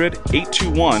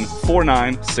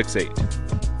 1-800-821-4968.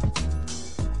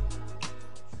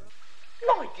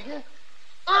 No, I didn't.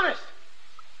 Honest.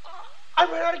 I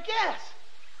ran out of gas.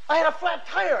 I had a flat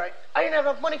tire. I didn't have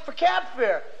enough money for cab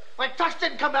fare. My tux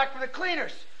didn't come back from the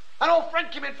cleaners. An old friend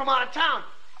came in from out of town.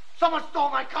 Someone stole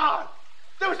my car.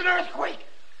 There was an earthquake.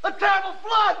 A terrible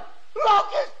flood.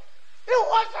 Locust. It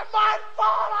wasn't my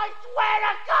fault, I swear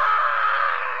to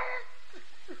God!